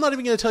 And I'm not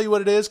even going to tell you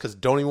what it is because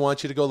don't even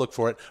want you to go look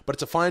for it. But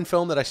it's a fine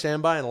film that I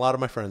stand by, and a lot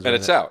of my friends are And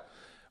in it's it. out.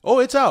 Oh,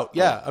 it's out.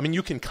 Yeah. I mean,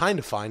 you can kind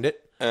of find it.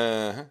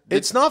 Uh-huh.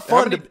 It's not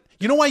fun to...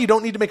 You know why you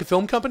don't need to make a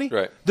film company?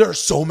 Right. There are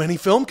so many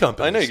film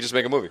companies. I know, you can just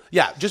make a movie.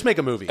 Yeah, just make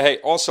a movie. Hey,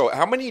 also,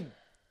 how many...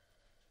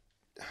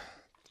 I'm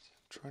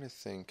trying to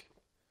think.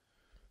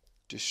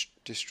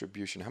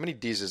 Distribution. How many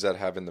D's does that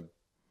have in the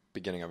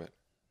beginning of it?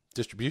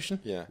 Distribution?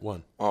 Yeah.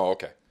 1. Oh,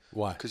 okay.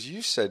 Why? Because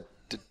you said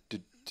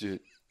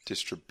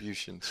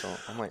distribution, so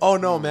I'm like... Oh,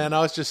 no, man. I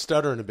was just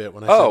stuttering a bit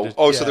when I said...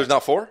 So yeah. there's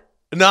not 4?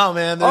 No,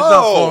 man. There's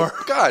not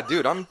 4. God,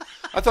 dude, I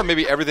thought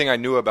maybe everything I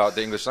knew about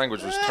the English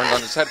language was turned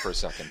on its head for a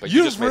second, but you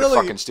You've just made really-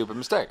 a fucking stupid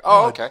mistake.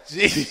 Oh, okay.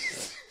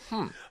 Jeez.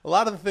 A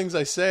lot of the things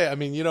I say, I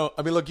mean,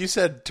 look, you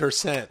said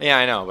Tercent. Yeah,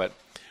 I know, but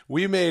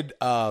We made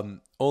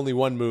only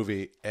one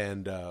movie,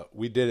 and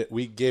we did it.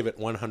 We gave it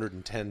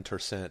 110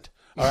 Tercent,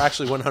 or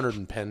actually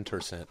 110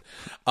 Tercent.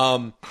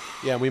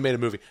 Yeah, we made a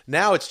movie.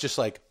 Now it's just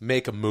like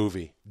make a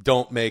movie.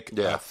 Don't make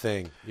a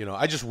thing.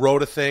 I just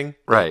wrote a thing.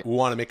 Right. We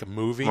want to make a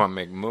movie. Want to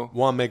make moo?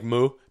 Want to make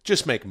moo?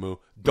 Just make moo.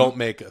 Don't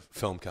make a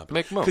film company.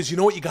 Make moo. Because you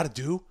know what you got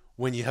to do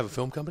when you have a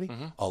film company?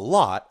 A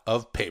lot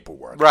of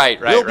paperwork. Right,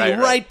 We'll be right.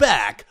 right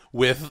back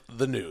with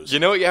the news. You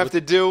know what you have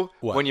to do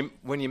What?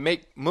 when you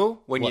make moo?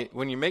 When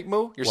you make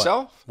moo What?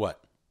 yourself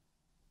What?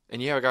 and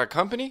you have got a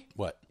company,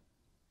 What?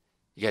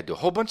 you got to do a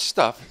whole bunch of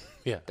stuff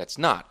Yeah. that's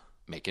not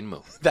making moo.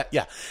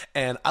 Yeah.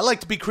 And I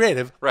like to be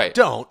creative. Right.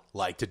 Don't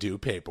like to do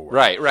paperwork.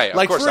 Right. Like,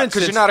 Of course for not,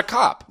 instance, because you're not a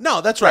cop.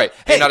 No, that's right.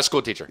 You're not a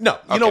school teacher. No,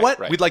 you know Okay, what?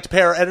 right. We'd like to pay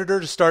our editor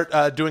to start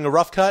doing a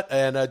rough cut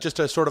and just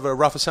a sort of a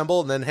rough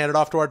assemble and then hand it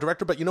off to our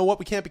director. But you know what?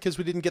 We can't because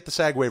we didn't get the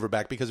SAG waiver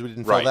back because we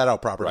didn't fill Right. that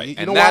out properly. Right. You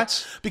And know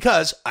that's- why?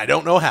 Because I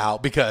don't know how.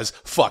 Because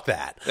fuck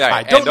that. Right.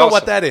 I don't And know also-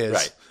 what that is.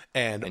 right.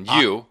 And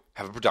You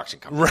have a production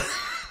company.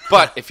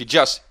 But if you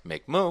just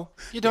make moo,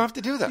 you don't have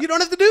to do that. you don't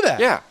have to do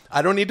that. Yeah.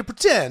 I don't need to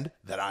pretend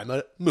that I'm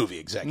a movie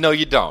executive. No,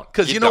 you don't.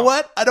 Because you know don't.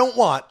 what? I don't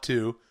want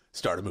to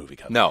start a movie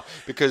company. No,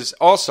 because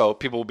also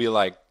people will be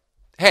like,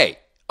 hey,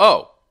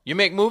 you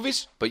make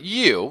movies, but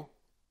you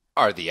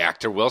are the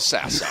actor Will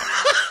Sasso.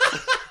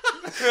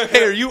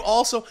 Hey, are you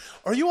also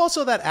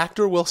that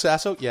actor Will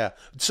Sasso? Yeah.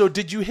 So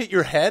did you hit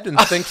your head and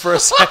think for a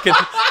second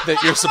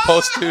that you're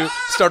supposed to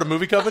start a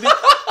movie company?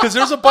 Because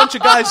there's a bunch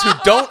of guys who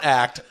don't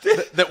act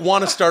that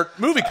want to start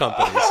movie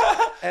companies,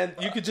 and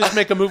you could just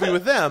make a movie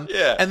with them.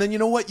 Yeah. And then you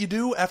know what you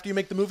do after you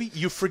make the movie?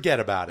 You forget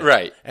about it.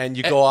 Right. And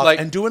you go off like-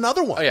 and do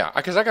another one. Oh, yeah,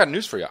 because I got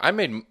news for you. I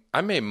made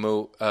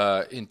Moo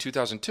in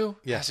 2002.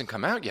 It hasn't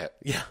come out yet.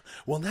 Yeah.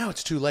 Well, now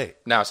it's too late.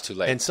 Now it's too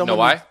late. And know someone-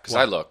 why? Because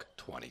I what? look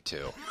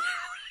 22.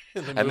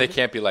 And they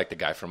can't be like the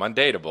guy from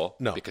Undateable.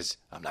 No. Because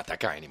I'm not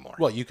that guy anymore.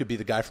 Well, you could be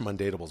the guy from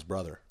Undateable's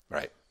brother.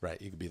 Right.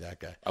 Right. You could be that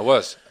guy. I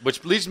was.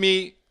 Which leads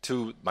me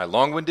to my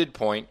long-winded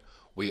point.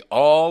 We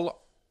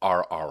all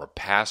are our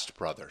past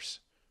brothers.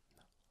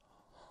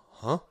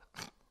 Huh?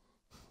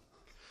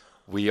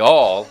 We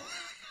all,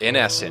 in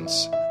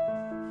essence,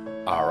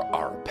 are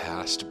our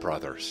past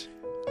brothers.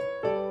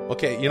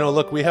 Okay,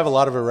 look, we have a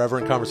lot of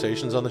irreverent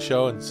conversations on the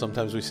show, and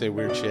sometimes we say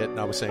weird shit, and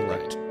I was saying,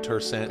 like,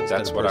 Tercent.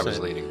 That's what I was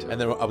leading to.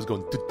 And then I was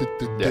going,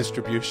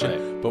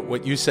 distribution. Right. But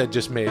what you said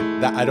just made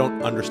that, I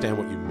don't understand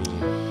what you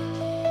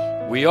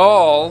mean. We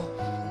all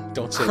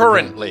don't say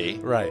currently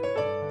right.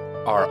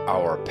 are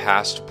our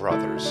past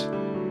brothers.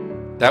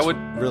 That would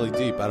really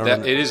deep. I don't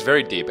know. It is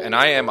very deep, and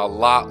I am a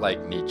lot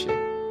like Nietzsche.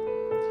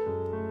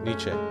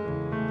 Nietzsche.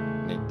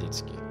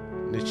 Nietzsche.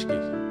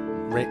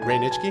 Ray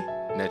Nietzsche?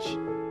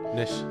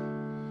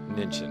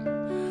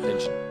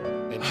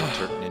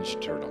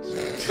 Ninja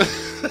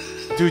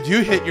Turtles. Dude,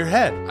 you hit your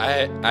head.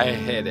 I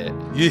hit it.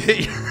 You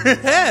hit your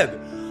head.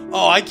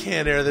 Oh, I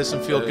can't air this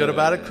and feel good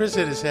about it. Chris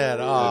hit his head.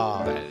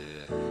 Oh.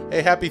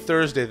 Hey, happy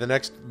Thursday. The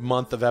next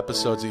month of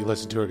episodes that you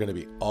listen to are going to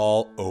be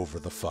all over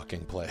the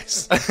fucking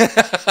place.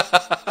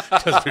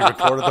 Because we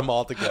recorded them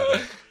all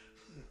together.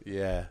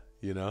 Yeah,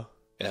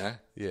 Yeah?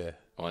 Yeah.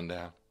 One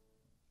down.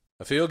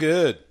 I feel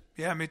good.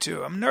 Yeah, me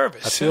too. I'm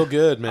nervous. I feel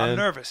good, man. I'm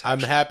nervous. I'm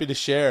happy to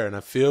share, and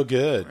I feel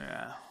good.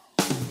 Yeah.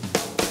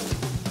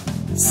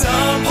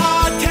 Some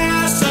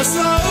podcasts are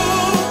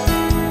slow,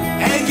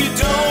 and you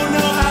don't know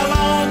how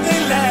long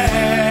they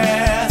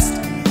last.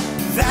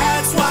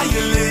 That's why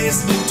you're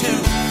listening to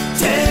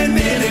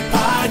 10-Minute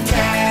Podcast.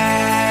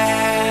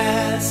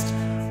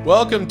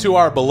 Welcome to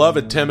our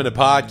beloved 10-Minute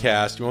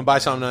Podcast. You want to buy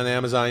something on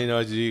Amazon, you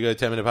go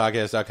to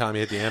 10minutepodcast.com,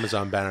 you hit the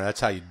Amazon banner. That's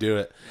how you do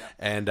it.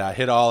 And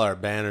hit all our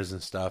banners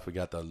and stuff. We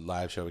got the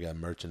live show, we got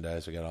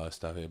merchandise, we got all this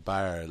stuff. You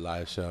buy our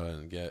live show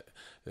and get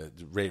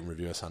rate and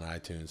review us on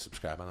iTunes,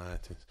 subscribe on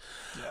iTunes.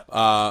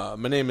 Yeah.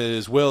 My name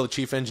is Will, the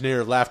Chief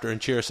Engineer of Laughter and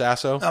Cheer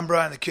Sasso. I'm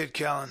Bryan the Kid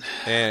Callen.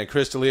 And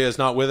Chris D'Elia is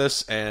not with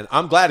us, and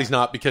I'm glad he's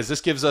not, because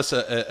this gives us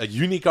a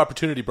unique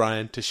opportunity,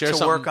 Bryan, to share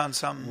something work on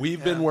something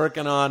we've been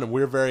working on and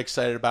we're very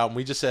excited about, and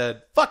we just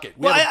said, fuck it.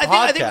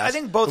 I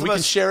think both of us, we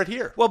can share it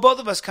here. Well, both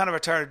of us kind of are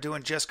tired of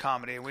doing just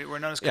comedy. We're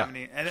known as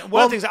comedy. And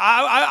one of the things,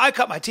 I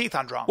cut my teeth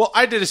on drama. Well,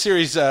 I did a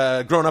series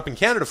growing up in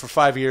Canada for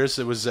 5 years.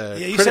 It was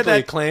critically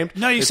acclaimed.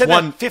 No, you said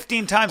that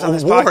 15 times on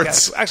this awards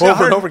podcast. Actually,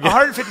 over and over again.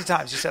 150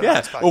 times you said that on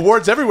this podcast.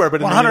 Awards everywhere,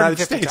 but in the United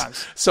States.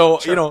 Times. So,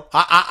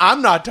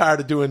 I'm not tired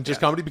of doing just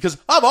comedy because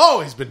I've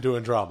always been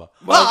doing drama.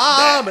 Well,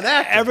 I'm an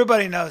actor.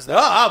 Everybody knows that.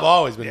 I've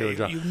always been doing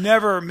drama. You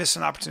never miss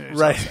an opportunity.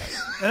 Right.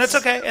 And that's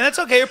okay. And that's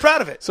okay. You're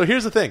proud of it. So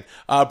here's the thing.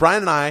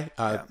 Bryan and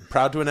I,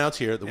 proud to announce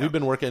here that we've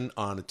been working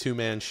on a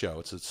two-man show.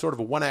 It's a sort of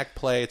a one-act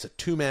play. It's a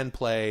two-man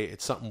play.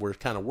 It's something we're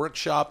kind of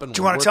workshopping. Do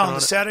you want to tell them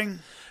the setting?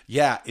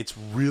 Yeah, it's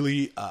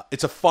really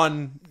it's a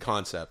fun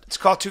concept. It's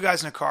called Two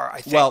Guys in a Car, I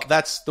think. Well,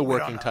 that's the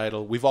working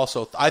title. We've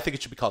also, I think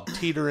it should be called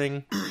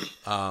Teetering.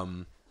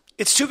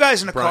 It's Two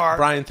Guys in a Car.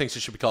 Bryan thinks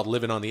it should be called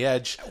Living on the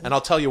Edge, and I'll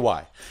tell you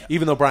why. Yeah.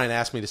 Even though Bryan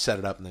asked me to set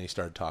it up, and then he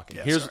started talking.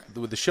 Here's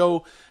the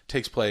show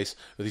takes place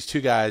where these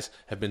two guys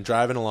have been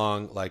driving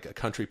along like a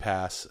country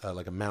pass,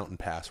 like a mountain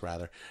pass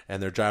rather,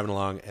 and they're driving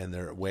along and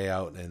they're way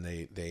out, and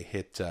they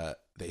hit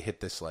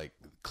this like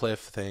cliff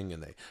thing,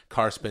 and the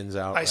car spins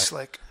out. Ice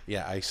slick.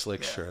 Yeah, ice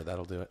slick. Yeah. Sure,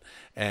 that'll do it.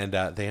 And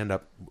they end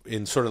up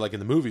in sort of like in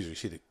the movies, you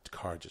see the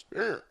car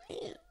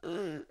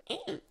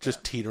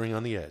just teetering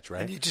on the edge,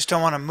 right? And you just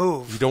don't want to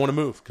move. You don't want to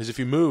move, because if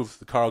you move,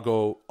 the car will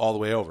go all the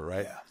way over,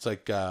 right? Yeah. It's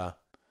like I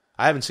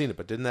haven't seen it,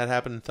 but didn't that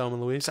happen in Thelma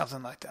and Louise?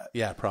 Something like that.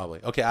 Yeah,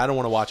 probably. Okay, I don't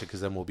want to watch it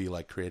because then we'll be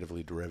like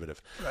creatively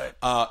derivative.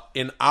 Right.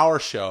 In our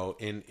show,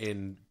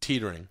 in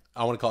Teetering,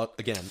 I want to call it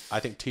again.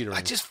 I think Teetering.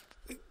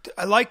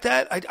 I like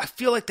that. I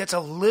feel like that's a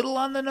little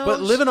on the nose. But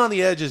Living on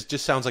the Edge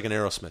just sounds like an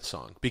Aerosmith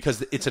song,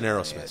 because it's an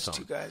Aerosmith song.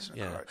 Two guys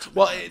in a car.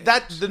 Well,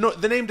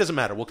 the name doesn't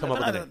matter. We'll come up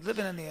with a name.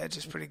 Living on the Edge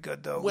is pretty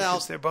good, though. Well,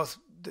 because they're both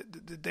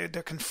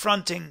they're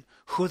confronting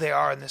who they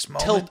are in this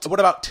moment. What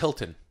about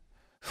Tilton?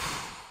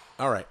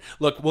 All right.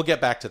 Look, we'll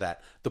get back to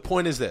that. The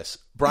point is this.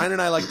 Bryan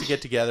and I like to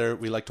get together.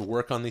 We like to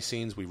work on these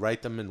scenes. We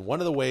write them. And one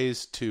of the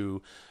ways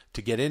to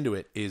get into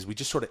it is we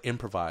just sort of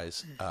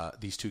improvise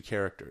these two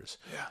characters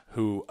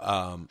who,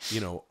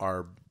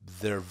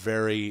 they're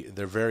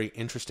very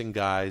interesting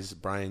guys.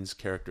 Bryan's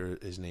character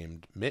is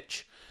named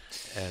Mitch.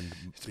 And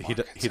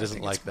he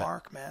doesn't like that.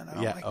 Mark, man. I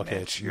don't like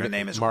Mitch. Your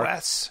name is Mark.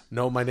 Wes.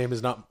 No, my name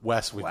is not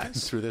Wes. We've been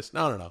through this.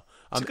 No.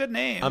 It's a good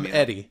name. I'm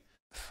Eddie.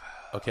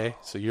 Okay,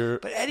 so you're.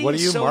 But Eddie what are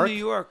you, is so Mark? New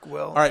York,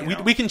 Will. All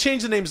right, we can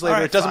change the names later.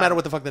 Right, it doesn't matter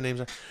what the fuck the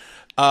names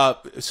are.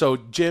 So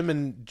Jim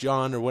and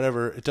John or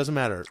whatever, it doesn't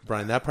matter,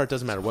 Bryan. That part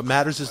doesn't matter. What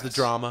matters is the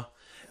drama,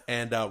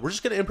 and we're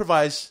just going to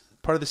improvise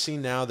part of the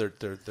scene now. They're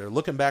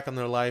looking back on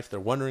their life. They're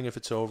wondering if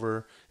it's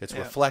over. It's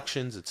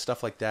reflections. It's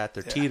stuff like that.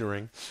 They're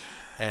teetering,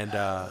 and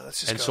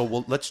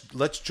so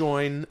let's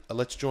join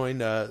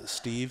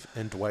Steve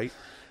and Dwight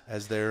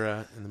as they're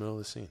in the middle of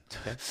the scene.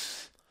 Okay.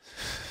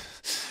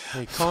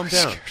 Hey, calm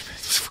down.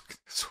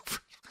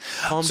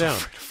 Calm down.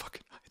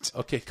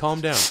 Okay,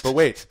 calm down. But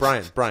wait,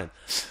 Bryan,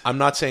 I'm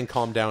not saying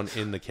calm down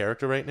in the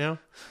character right now.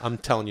 I'm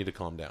telling you to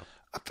calm down.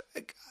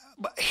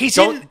 He's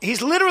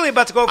literally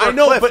about to go over a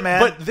cliff, man.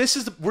 But this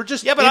is we're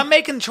just but I'm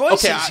making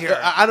choices here.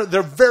 I don't.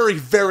 They're very,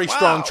 very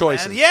strong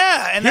choices. Man.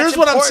 Yeah, and here's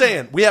what I'm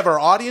saying: we have our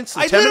audience.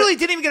 I literally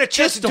didn't even get a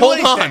chance to do hold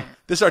anything. on.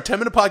 This is our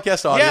 10-minute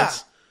podcast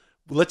audience.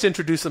 Yeah. Let's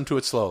introduce them to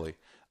it slowly.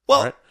 Well,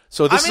 all right?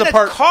 So this I'm is in a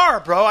part.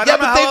 Car, bro. I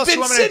don't know how else you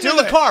want me to do it. They've been sitting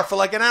in the car for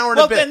like an hour and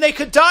a bit. Well, then they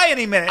could die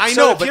any minute. I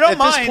know, if but you don't at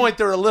mind, this point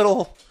they're a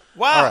little.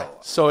 Wow. All right.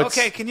 So it's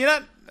okay. Can you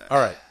not? All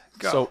right.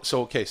 Go.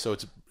 So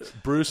it's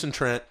Bruce and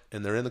Trent,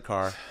 and they're in the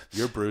car.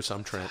 You're Bruce.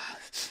 I'm Trent.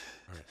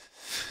 All right.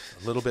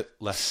 A little bit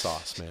less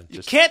sauce, man.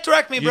 You can't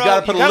direct me, bro. You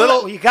gotta put a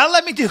little. You gotta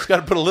let me do. You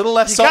gotta put a little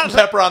less salt and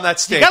pepper on that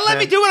steak. You gotta let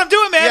me do what I'm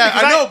doing, man. Yeah,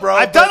 I know, bro.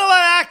 I've done a lot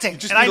of acting,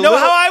 and I know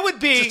how I would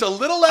be. Just a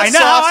little less. I know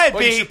sauce. how I'd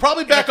be. You should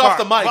probably back off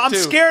the mic. Well, I'm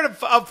scared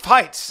of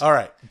heights. All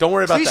right. Don't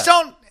worry about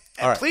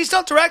that. Please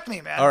don't direct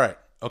me, man. All right.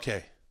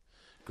 Okay.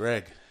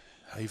 Greg,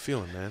 how you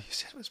feeling, man? You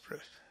said it was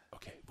Bruce.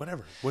 Okay.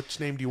 Whatever. Which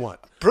name do you want?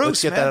 Bruce.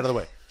 Let's get man. that out of the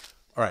way.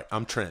 All right.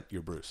 I'm Trent.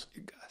 You're Bruce.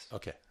 You guys.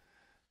 Okay.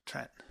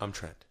 Trent. I'm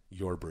Trent.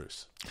 You're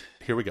Bruce.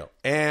 Here we go.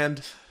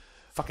 And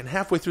fucking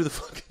halfway through the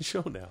fucking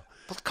show now.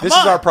 This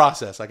is our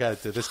process. I got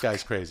it. This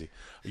guy's crazy.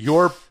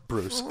 You're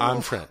Bruce.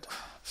 I'm Trent.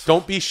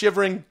 Don't be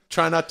shivering.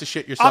 Try not to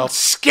shit yourself. I'm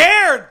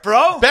scared,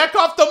 bro. Back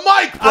off the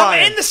mic,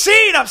 Brian. I'm in the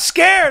scene. I'm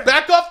scared.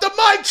 Back off the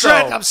mic,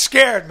 Trent. bro. I'm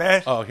scared,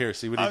 man. Oh, here.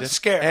 See what he did? I'm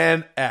scared.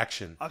 And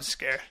action. I'm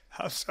scared.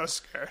 I'm so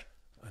scared.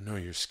 I know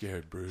you're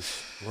scared,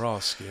 Bruce. We're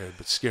all scared,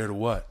 but scared of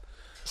what?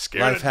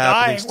 Scared Life of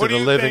happens dying. to What do the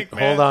you living. think,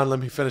 man? Hold on. Let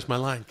me finish my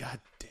line. God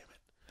damn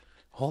it.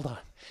 Hold on.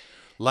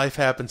 Life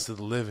happens to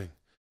the living.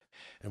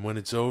 And when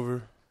it's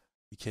over,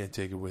 you can't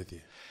take it with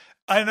you.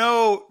 I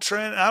know,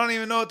 Trent. I don't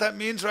even know what that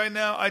means right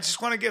now. I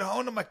just want to get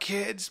home to my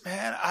kids,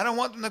 man. I don't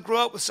want them to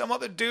grow up with some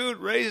other dude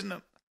raising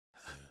them.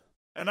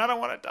 And I don't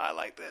want to die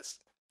like this.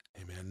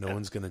 Hey, man, no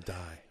one's going to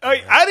die.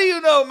 Hey, how do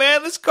you know,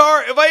 man? This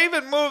car, if I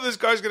even move, this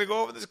car's going to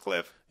go over this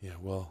cliff. Yeah,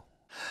 well,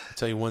 I'll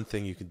tell you one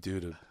thing you can do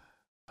to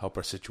help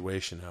our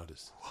situation out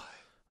is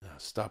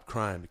stop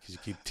crying because you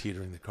keep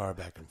teetering the car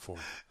back and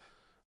forth.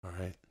 All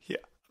right? Yeah,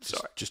 I'm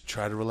sorry. Just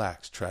try to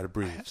relax. Try to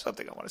breathe. I have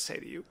something I want to say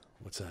to you.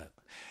 What's that?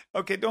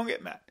 Okay, don't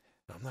get mad.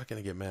 I'm not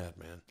going to get mad,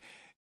 man.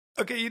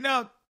 Okay, you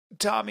know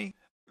Tommy?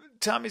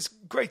 Tommy's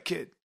a great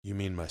kid. You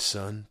mean my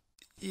son?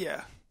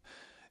 Yeah.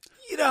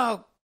 You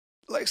know,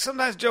 like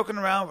sometimes joking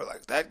around, we're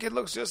like, that kid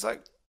looks just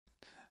like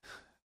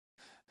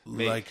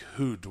me. Like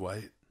who,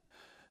 Dwight?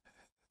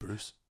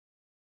 Bruce?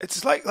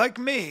 It's like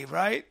me,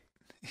 right?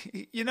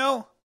 You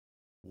know?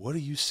 What are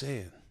you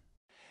saying?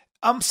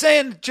 I'm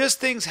saying just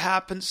things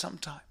happen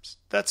sometimes.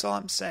 That's all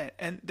I'm saying.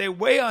 And they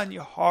weigh on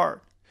you hard.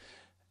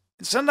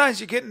 And sometimes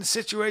you get in a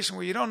situation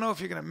where you don't know if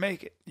you're going to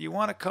make it. You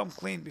want to come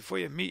clean before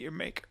you meet your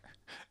maker.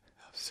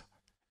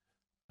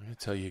 I'm going to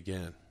tell you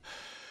again.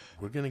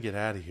 We're going to get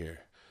out of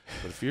here.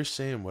 But if you're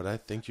saying what I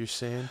think you're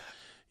saying,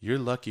 you're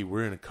lucky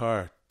we're in a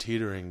car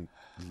teetering,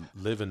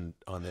 living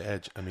on the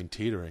edge. I mean,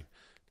 teetering.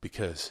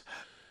 Because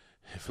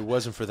if it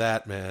wasn't for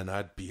that, man,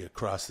 I'd be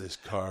across this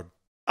car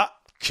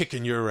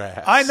kicking your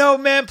ass. I know,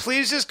 man.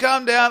 Please just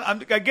calm down.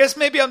 I guess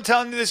maybe I'm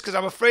telling you this because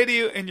I'm afraid of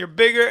you and you're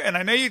bigger and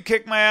I know you'd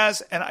kick my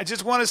ass. And I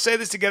just want to say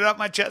this to get it off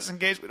my chest in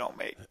case we don't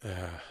make it.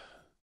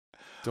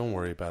 Don't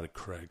worry about it,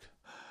 Craig.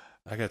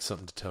 I got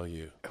something to tell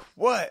you.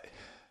 What?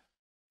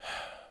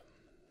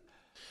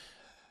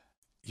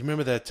 You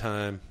remember that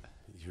time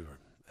you were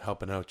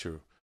helping out your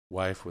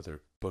wife with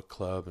her book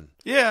club and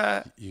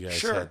yeah, you guys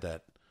sure. had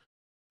that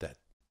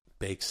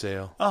bake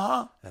sale?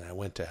 Uh-huh. And I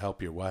went to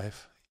help your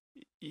wife?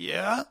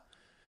 Yeah?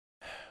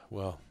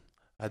 Well,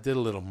 I did a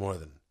little more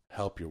than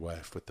help your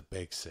wife with the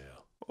bake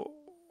sale.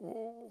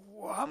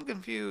 Well, I'm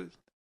confused.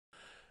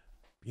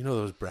 You know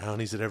those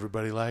brownies that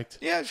everybody liked?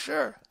 Yeah,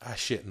 sure. I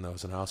shit in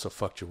those and I also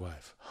fucked your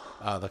wife.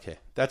 Okay.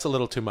 That's a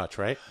little too much,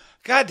 right?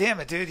 God damn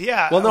it, dude.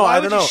 Yeah. Well, no, Why I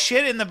would don't know. you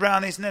shit in the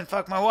brownies and then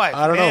fuck my wife?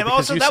 I don't know. And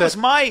also, that was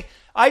my...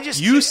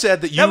 You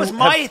said that you... That was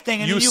my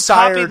thing, and you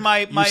sired, copied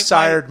my... You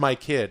sired my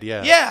kid,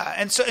 yeah. Yeah,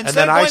 and so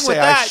instead of going with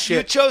that,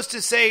 you chose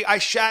to say I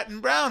shat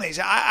in brownies.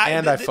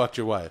 I fucked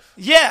your wife.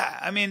 Yeah,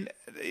 I mean...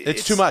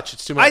 It's too much.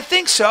 It's too much. I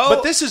think so.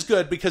 But this is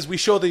good because we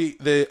show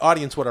the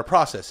audience what our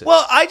process is.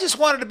 Well, I just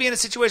wanted to be in a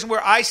situation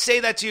where I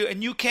say that to you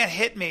and you can't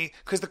hit me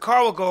because the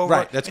car will go over.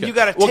 Right, that's and good. you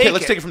got to take it. Okay,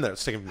 let's take it from there.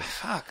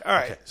 Fuck, all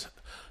right. Okay.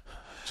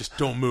 Just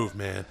don't move,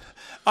 man.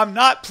 I'm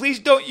not. Please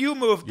don't you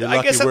move. You're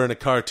lucky we're in a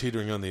car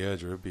teetering on the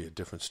edge, or it'd be a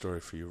different story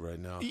for you right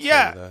now.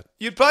 Yeah.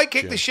 You'd probably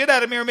kick the shit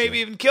out of me or maybe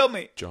even kill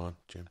me. Jim.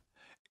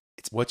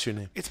 What's your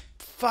name? It's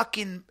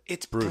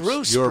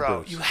Bruce, You're bro.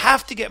 Bruce. You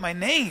have to get my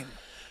name.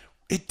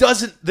 It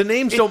doesn't. The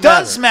names don't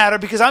matter. It does matter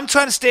because I'm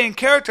trying to stay in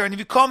character. And if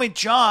you call me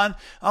John,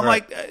 I'm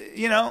right.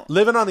 like,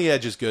 Living on the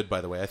edge is good,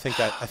 by the way. I think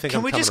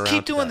Can we just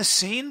keep doing the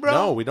scene, bro?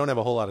 No, we don't have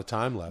a whole lot of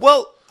time left.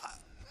 Well,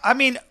 I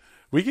mean,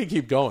 we can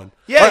keep going.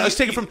 Yeah, all right, let's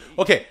take it from.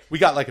 Okay, we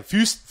got like a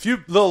few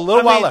little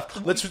while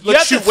left. Let's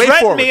shoot way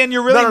forward. Me and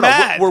you're really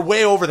mad. We're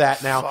way over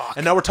that now, Fuck.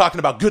 and now we're talking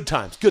about good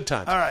times. Good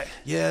times. All right.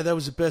 Yeah, that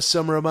was the best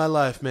summer of my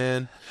life,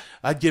 man.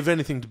 I'd give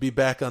anything to be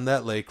back on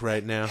that lake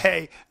right now.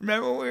 Hey,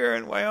 remember when we were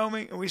in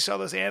Wyoming and we saw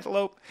those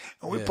antelope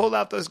and we pulled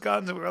out those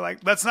guns and we were like,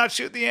 let's not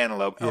shoot the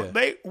antelope.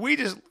 Yeah.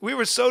 We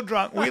were so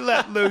drunk, we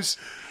let loose.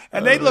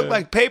 And they looked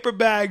like paper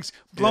bags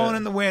blowing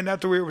in the wind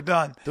after we were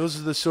done. Those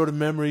are the sort of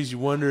memories you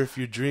wonder if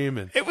you're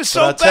dreaming. It was But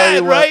so I'll tell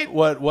bad, you right?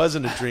 what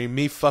wasn't a dream?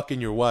 Me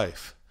fucking your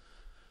wife.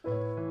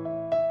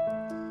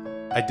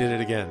 I did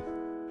it again.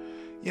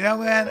 You know,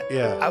 man,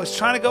 Yeah. I was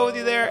trying to go with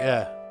you there.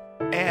 Yeah.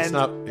 And It's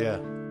not, yeah.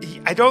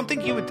 I don't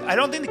think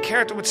the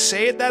character would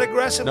say it that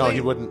aggressively. No,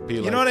 he wouldn't be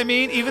like. You know what I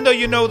mean? Even though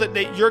you know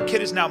that your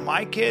kid is now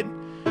my kid.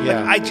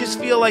 Yeah. Like, I just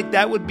feel like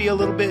that would be a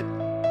little bit.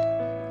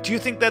 Do you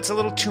think that's a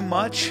little too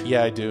much?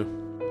 Yeah, I do.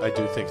 I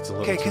do think it's a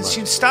little Okay, too can much.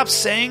 you stop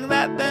saying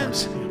that then?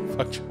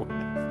 Fuck your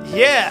wife.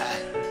 Yeah.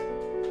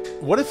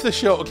 What if the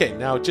show... Okay,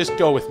 now just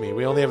go with me.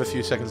 We only have a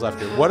few seconds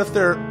left here. What if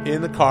they're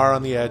in the car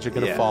on the edge, are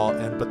going to fall,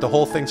 but the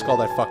whole thing's called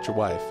I Fucked Your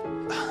Wife?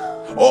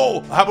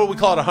 Oh, how about we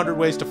call it 100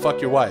 Ways to Fuck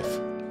Your Wife?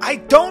 I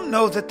don't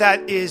know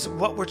that is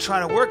what we're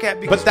trying to work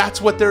at. Because But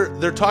that's what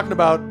they're talking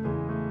about,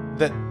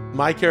 that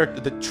my character,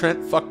 that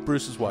Trent fucked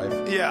Bruce's wife.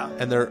 Yeah.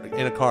 And they're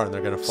in a car and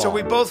they're going to fall. So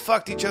we both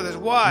fucked each other's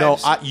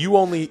wives. No,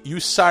 you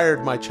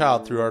sired my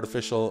child through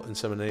artificial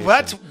insemination.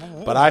 What?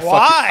 But I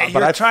Why? But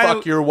You're I trying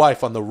fuck to- your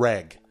wife on the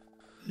reg.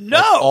 No.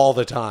 Like, all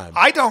the time.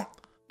 I don't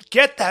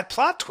get that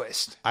plot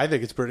twist. I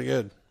think it's pretty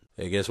good.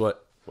 Hey, guess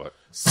what? What?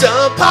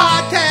 Some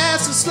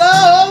podcasts are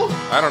slow,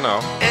 I don't know.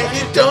 and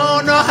you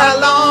don't know how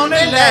long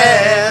they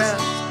last.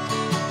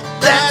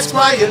 That's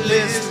why you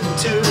listen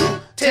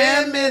to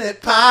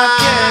 10-Minute Podcast.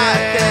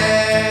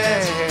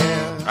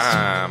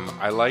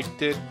 I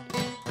liked it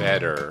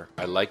better.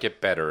 I like it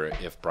better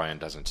if Bryan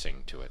doesn't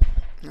sing to it.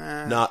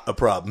 Not a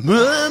problem.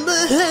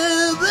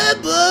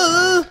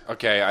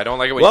 Okay, I don't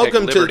like it when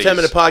Welcome you to take the liberties.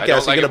 10-Minute Podcast. I don't You're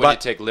like gonna it when buy- you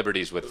take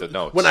liberties with the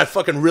notes. When I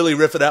fucking really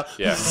riff it out.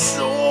 Yeah.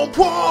 So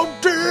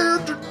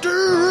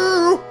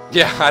do.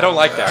 Yeah, I don't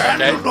like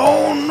that, okay?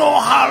 Don't know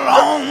how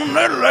long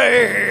they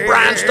last.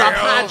 Bryan, stop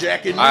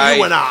hijacking I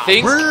you and I.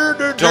 think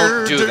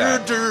don't do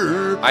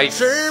that. I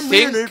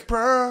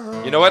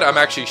think- You know what? I'm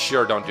actually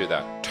sure don't do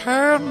that.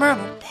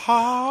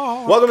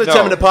 Welcome to the No,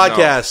 10-Minute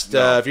Podcast.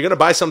 no. If you're going to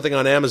buy something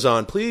on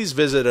Amazon, please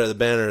visit the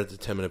banner at the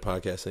 10-Minute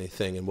Podcast,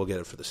 anything, and we'll get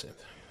it for the same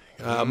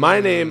thing. My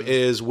name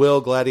is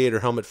Will Gladiator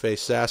Helmet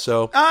Face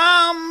Sasso.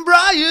 I'm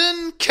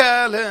Bryan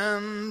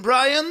Callen.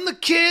 Bryan the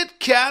Kid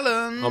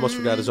Callen. Almost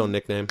forgot his own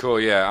nickname. Cool,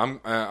 yeah.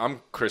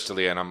 I'm Chris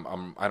D'Elia, and I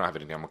don't have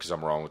anything because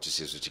I'm wrong, which is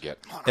what you get.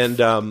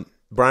 And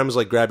Bryan was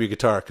like, grab your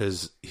guitar,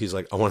 because he's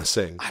like, I want to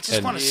sing. I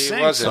just want to sing.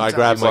 wasn't. So I sometimes.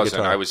 grabbed He my wasn't.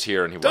 guitar. I was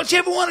here, and he Don't wasn't. you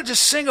ever want to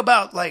just sing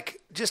about, like,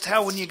 just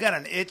how when you got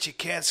an itch you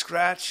can't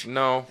scratch?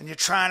 No. And you're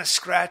trying to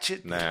scratch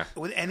it Nah.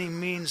 with any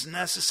means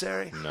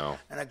necessary? No.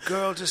 And a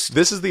girl just...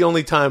 This is the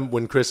only time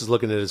when Chris is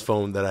looking at his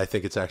phone that I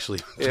think it's actually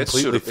It's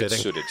completely suited. fitting.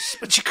 It's suited.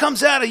 But she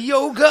comes out of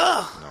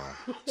yoga.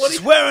 No.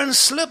 She's wearing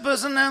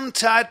slippers and them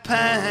tight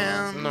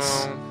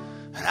pants. No.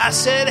 And I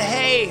said,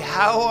 hey,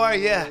 how are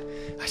you?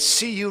 I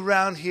see you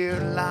around here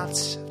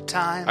lots of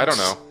times. I don't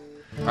know.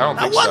 I don't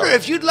I think wonder so.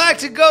 if you'd like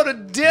to go to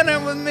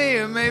dinner with me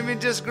or maybe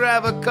just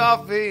grab a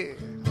coffee.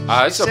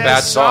 It's a Says, bad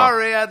song.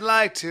 Sorry, I'd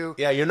like to.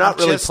 Yeah, you're not I'm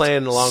really just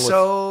playing along with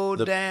so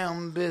the-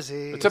 damn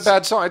busy. It's a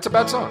bad song. It's a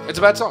bad song. It's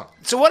a bad song.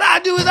 So what I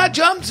do is I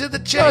jump to the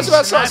chase. it's a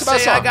bad song. And It's a bad I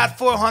say song. I got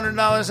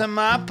 $400 in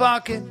my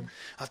pocket.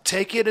 I'll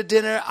take you to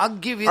dinner. I'll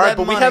give you All right, that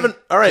but money. we haven't...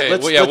 All right, Okay,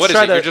 let's, well, yeah, let's what is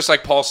try it? to... You're just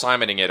like Paul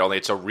Simoning it, only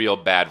it's a real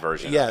bad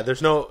version. Yeah,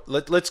 there's no...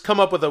 Let's come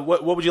up with a...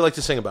 What would you like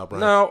to sing about, Bryan?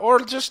 No, or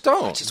just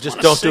don't. Just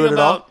wanna don't sing do it at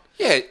all? about-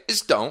 Yeah,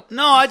 just don't.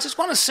 No, I just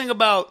want to sing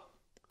about,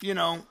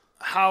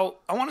 how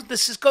I want to.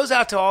 This goes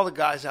out to all the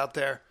guys out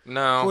there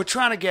No. who are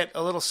trying to get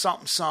a little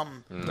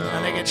something,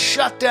 and they get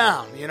shut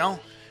down,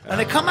 and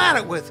they come at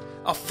it with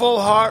a full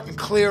heart and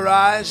clear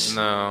eyes,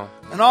 No.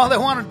 and all they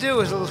want to do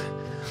is,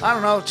 I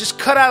don't know, just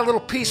cut out a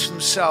little piece for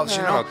themselves,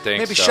 I don't think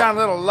maybe so. shine a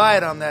little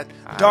light on that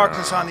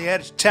darkness on the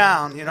edge of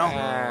town,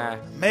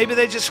 Maybe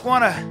they just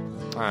want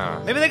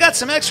to. Maybe they got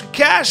some extra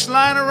cash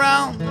lying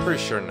around.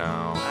 Pretty sure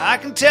no. I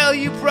can tell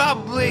you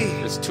probably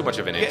It's too much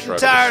of an intro. getting to the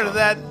tired song. of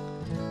that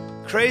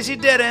crazy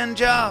dead-end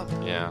job.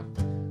 Yeah.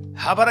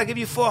 How about I give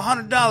you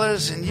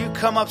 $400 and you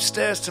come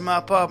upstairs to my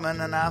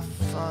apartment and I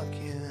fuck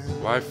you?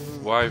 Why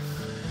 $400?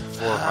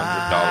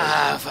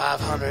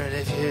 $500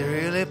 if you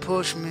really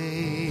push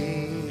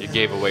me. You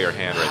gave away your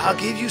hand right I'll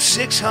there. give you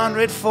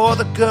 $600 for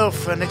the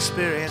girlfriend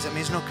experience. That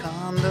means no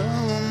condom.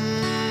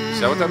 Is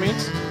that what that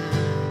means?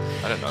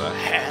 I didn't know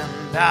that.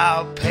 And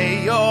I'll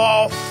pay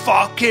your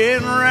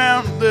fucking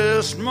rent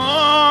this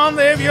month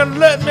if you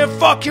let me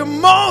fuck you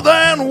more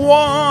than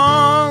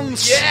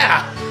once.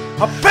 Yeah!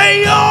 I'll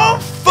pay your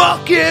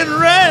fucking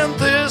rent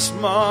this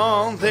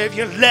month if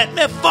you let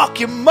me fuck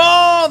you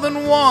more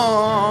than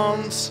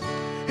once.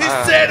 He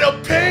said he'll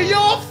pay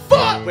your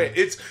fuck. Wait,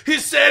 he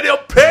said he'll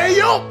pay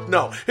your.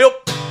 No, he'll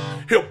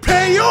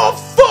pay your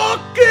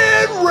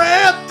fucking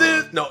rent.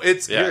 Here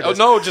Yeah. it Oh is.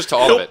 no, just to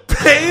all He'll of it.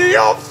 pay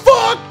your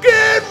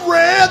fucking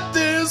rent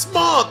this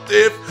month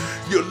if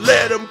you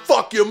let him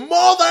fuck you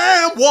more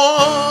than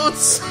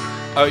once.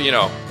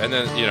 And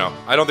then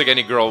I don't think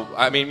any girl.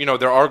 I mean,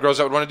 there are girls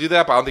that would want to do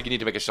that, but I don't think you need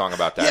to make a song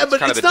about that. Yeah, but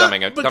kind it's of the not.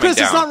 dumbing But Chris,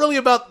 down. it's not really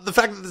about the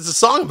fact that there's a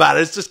song about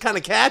it. It's just kind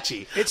of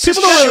catchy. It's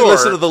People just don't really sure.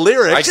 listen to the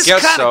lyrics. I Just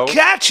guess kind so. of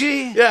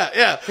catchy.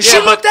 Yeah. She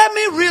looked at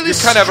me really You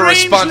kind of have a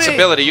strangely.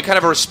 responsibility. You kind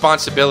of have a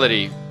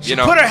responsibility. She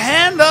put her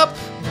hand up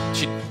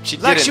she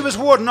like didn't. she was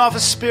warding off a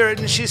spirit,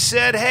 and she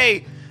said,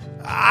 "Hey,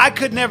 I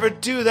could never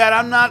do that.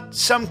 I'm not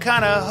some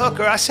kind of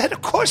hooker." I said,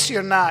 "Of course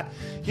you're not.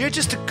 You're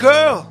just a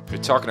girl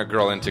You're talking a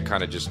girl into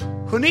kind of just.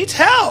 who needs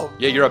help.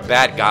 Yeah, you're a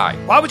bad guy.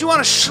 Why would you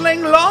want to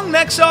sling long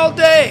necks all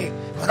day?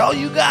 But all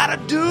you gotta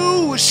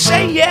do is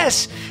say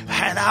yes,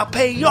 and I'll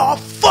pay your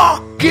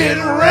fucking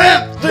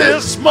rent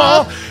this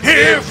month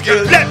if you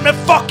let me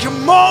fuck you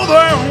more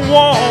than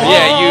once.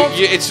 Yeah,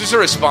 you it's just a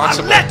I'll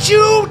responsible. let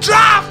you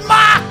drive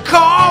my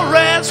car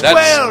as That's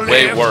well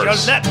way if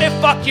worse. you let me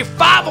fuck you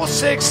 5 or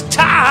 6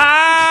 times.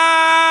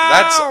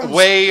 That's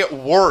way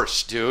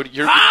worse, dude.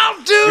 I'll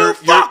do you're-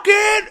 fucking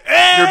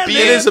you're being-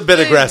 It is a bit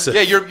aggressive.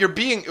 Yeah,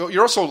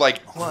 you're also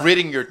like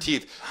gritting your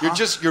teeth.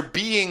 You're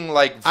being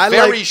like I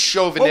very like-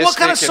 chauvinistic. Well, what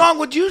kind of and- song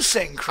would you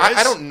sing, Chris?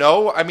 I don't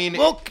know. I mean,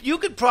 Well, you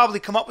could probably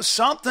come up with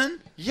something.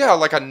 yeah,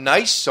 like a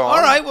nice song.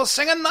 All right, well,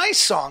 sing a nice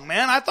song,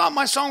 man. I thought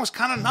my song was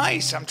kind of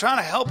nice. I'm trying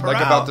to help her Like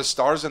out. about the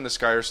stars in the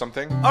sky or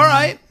something. All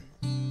right,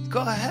 go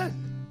ahead.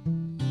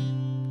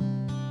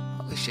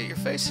 Holy shit, your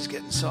face is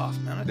getting soft,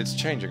 man. It's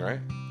changing, right?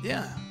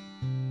 Yeah.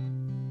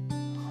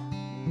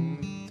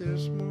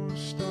 There's more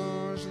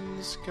stars in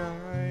the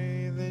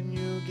sky than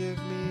you give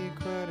me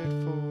credit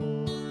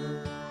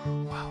for.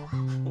 Wow.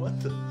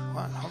 What the?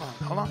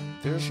 Hold on.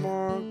 There's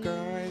more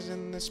guys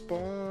in this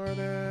bar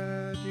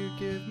that you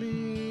give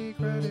me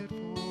credit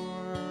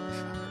for.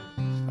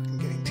 Fucking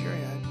getting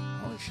teary-eyed.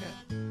 Holy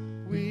shit.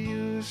 We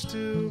used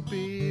to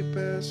be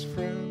best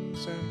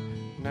friends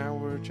and now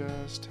we're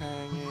just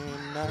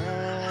hanging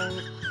out.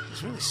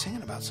 He's really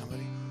singing about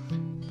somebody.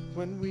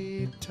 When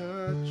we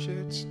touch,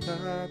 it's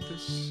not the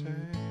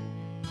same.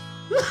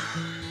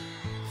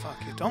 Fuck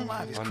you. Don't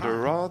laugh. He's Under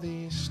crying. all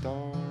these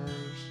stars.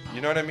 You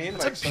know what I mean?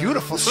 That's a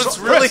beautiful song. That's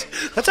really-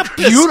 That's a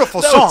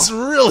beautiful That song. was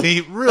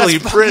really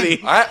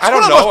pretty. I It's don't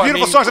one of know. the most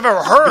beautiful songs I've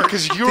ever heard.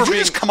 because you were Did you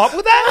being- just come up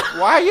with that?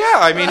 Why? Yeah,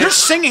 I mean, You're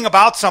singing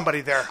about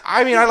somebody there.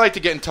 I like to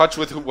get in touch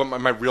with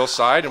my real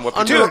side and what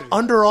people.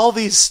 Under all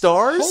these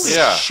stars. Holy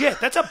Yeah. shit,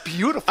 that's a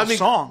beautiful I mean,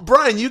 song.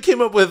 Brian, you came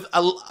up with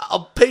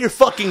I'll pay your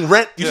fucking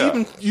rent. You Yeah.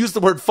 even used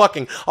the word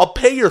fucking. I'll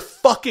pay your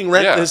fucking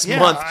rent Yeah. this Yeah.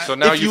 month So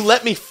now if you you-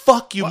 let me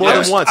fuck you more I than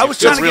was- once. I was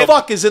Because trying to get-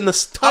 fuck is in the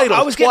title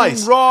I was twice.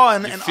 getting raw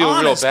and feel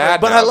real honest.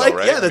 bad. But now, I like, though,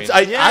 right? yeah, that's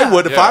I mean, I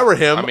would if Yeah. I were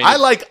him. I mean- I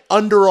like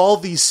under all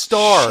these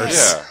stars.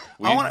 yeah.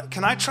 I want to.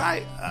 Can I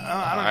try?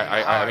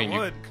 I mean,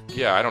 would.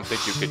 I don't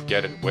think you could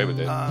get away with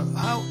it. I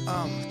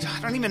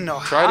don't even know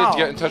Try how. to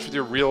get in touch with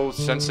your real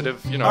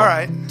sensitive, All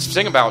right.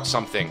 Sing about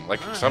something, like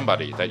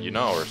somebody that you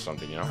know or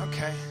something,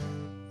 Okay.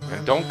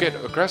 And don't get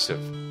aggressive.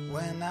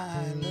 When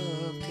I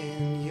looked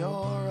in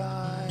your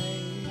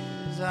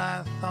eyes,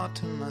 I thought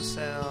to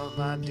myself,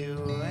 I'd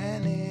do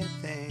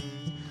anything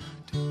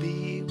to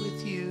be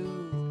with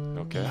you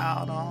Okay.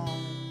 out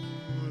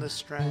on the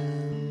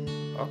strand.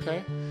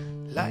 Okay.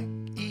 Like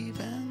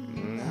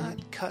even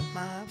I'd cut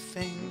my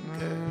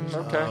fingers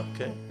Okay. off,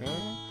 Okay.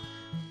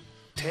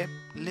 tip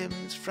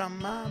limbs from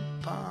my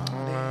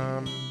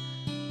body.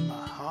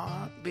 My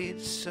heart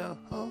beats so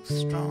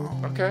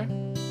strong. Okay.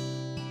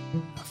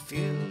 I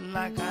feel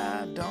like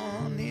I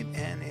don't need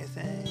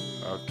anything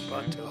Okay.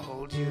 but to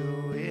hold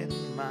you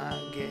in my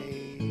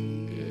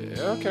gaze.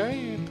 Yeah,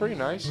 okay. Pretty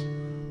nice.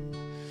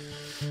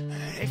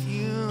 If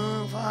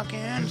you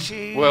fucking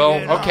cheated Well,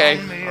 okay.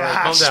 on me, All right, I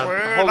calm down.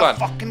 swear Hold to on.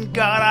 fucking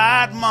God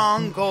I'd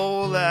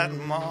Mongol that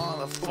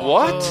motherfucker.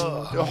 What?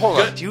 Hold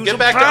on. Use Get a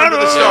back to Under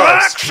the battle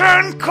Stars.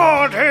 action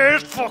cord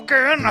his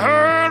fucking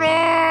head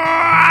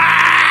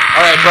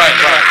All right,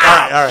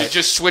 Brian. all right. You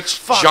just switched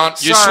Fuck,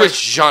 You sorry.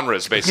 switched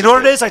genres, basically. You know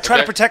what it is? I try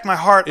to Okay? protect my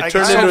heart. It I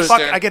turns get into- so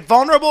I get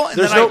vulnerable, and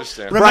There's then no- I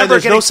understand. remember Brian,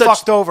 there's getting no such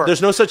fucked over.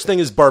 There's no such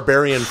thing as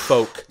barbarian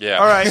folk. Yeah.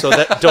 All right. So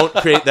that don't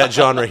create that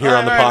genre here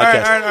on the All right,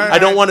 podcast. all right. I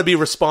don't want to be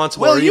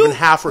responsible Will or you- even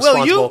half will you-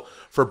 responsible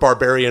for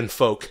barbarian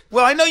folk.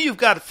 Well, I know you've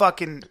got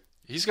fucking.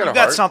 He's got You've a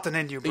got heart. something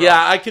in you, bro.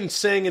 Yeah, I can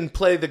sing and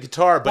play the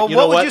guitar, but Well, you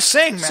know what would what? you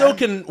sing, man? So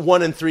can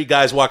 1 in 3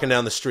 guys walking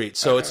down the street.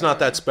 So it's not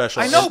that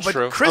special. I know, That's but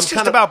true. Chris I'm just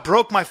kinda- about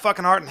broke my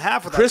fucking heart in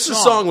half with that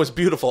Chris's song was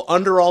beautiful.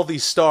 Under All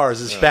These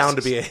Stars is bound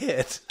to be a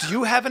hit. Do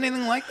you have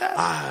anything like that?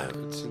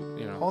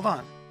 Hold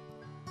on.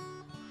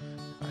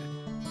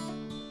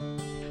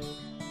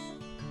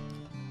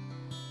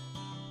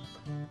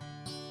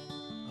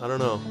 I don't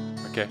know.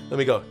 Okay. Let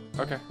me go.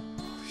 Okay.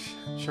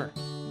 Sure.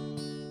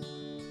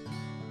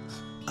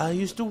 I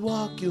used to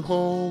walk you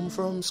home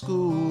from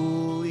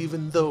school,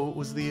 even though it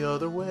was the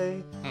other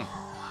way.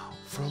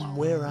 From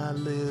where I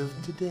live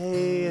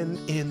today and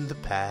in the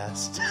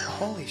past.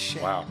 Holy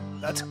shit. Wow.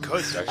 That's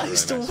good. I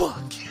used to nice.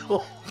 walk you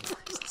home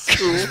from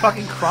school, He's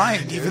fucking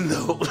crying, dude. even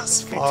though it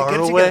was Get far it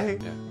together. away.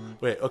 Yeah.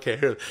 Wait, okay,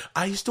 here.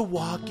 I used to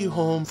walk you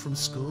home from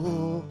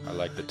school. I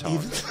like the tone.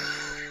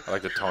 I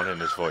like the tone in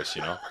his voice,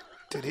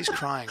 Dude, he's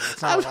crying.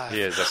 It's not a laugh.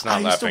 He is. That's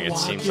not laughing. It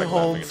seems like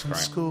laughing. It's crying.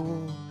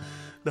 School.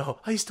 No,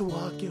 I used to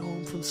walk you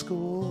home from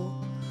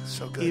school.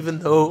 So good. Even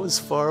though it was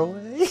far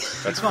away.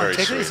 That's Come on, very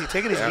take sweet. it easy.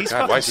 Take it easy. Yeah, He's God,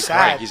 fucking why is he sad.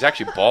 crying? He's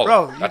actually bawling.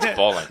 Bro, That's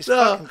bawling. He's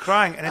fucking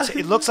crying, and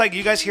it looks like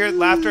you guys hear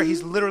laughter.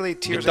 He's literally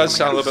tears. It does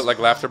sound a little bit like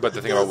laughter, but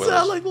the thing about Will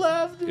Sound is like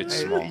laughter. it's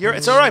small.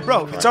 It's all right,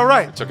 bro. It's all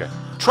right. It's okay.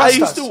 Trust I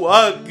used us. to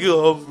walk you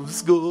home from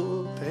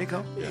school. There you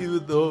go.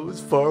 Even though it was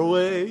far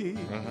away.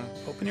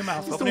 Open your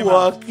mouth. I used Open to your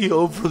mouth. walk you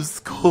home from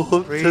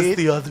school Breathe. just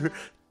the other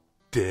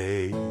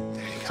day.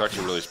 It's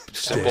actually really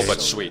simple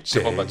but sweet.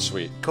 Simple but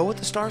sweet. Go with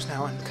the stars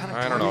now and kind of.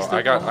 I don't know.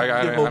 I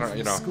don't.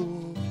 You know.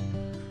 School.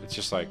 It's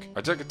just like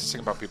I just get to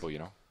sing about people. You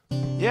know.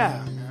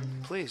 Yeah, man.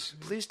 Please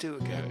do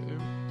again.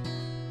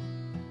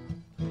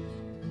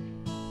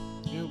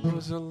 It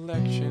was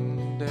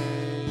election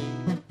day.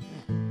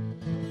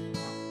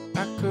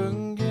 I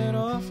couldn't get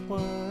off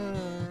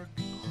work.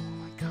 Oh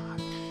my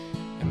God.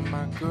 And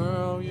my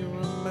girl, you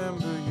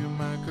remember you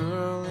my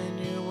girl, and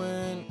you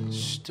went and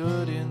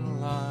stood in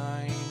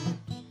line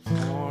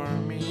for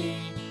me.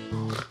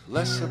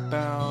 Less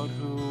about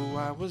who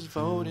I was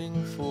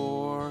voting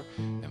for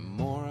and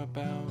more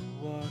about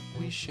what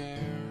we share.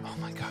 Oh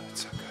my God,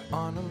 it's so good.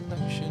 On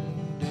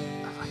election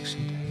day.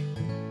 Election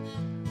day.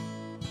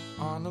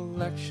 On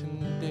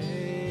election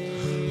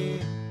day.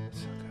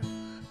 So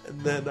good.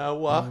 And then I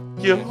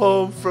walked you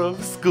home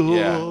from school.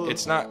 Yeah,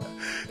 it's not.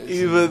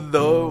 Even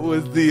though it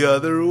was the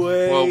other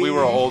way. Well, we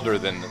were older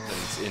than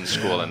in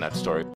school in that story.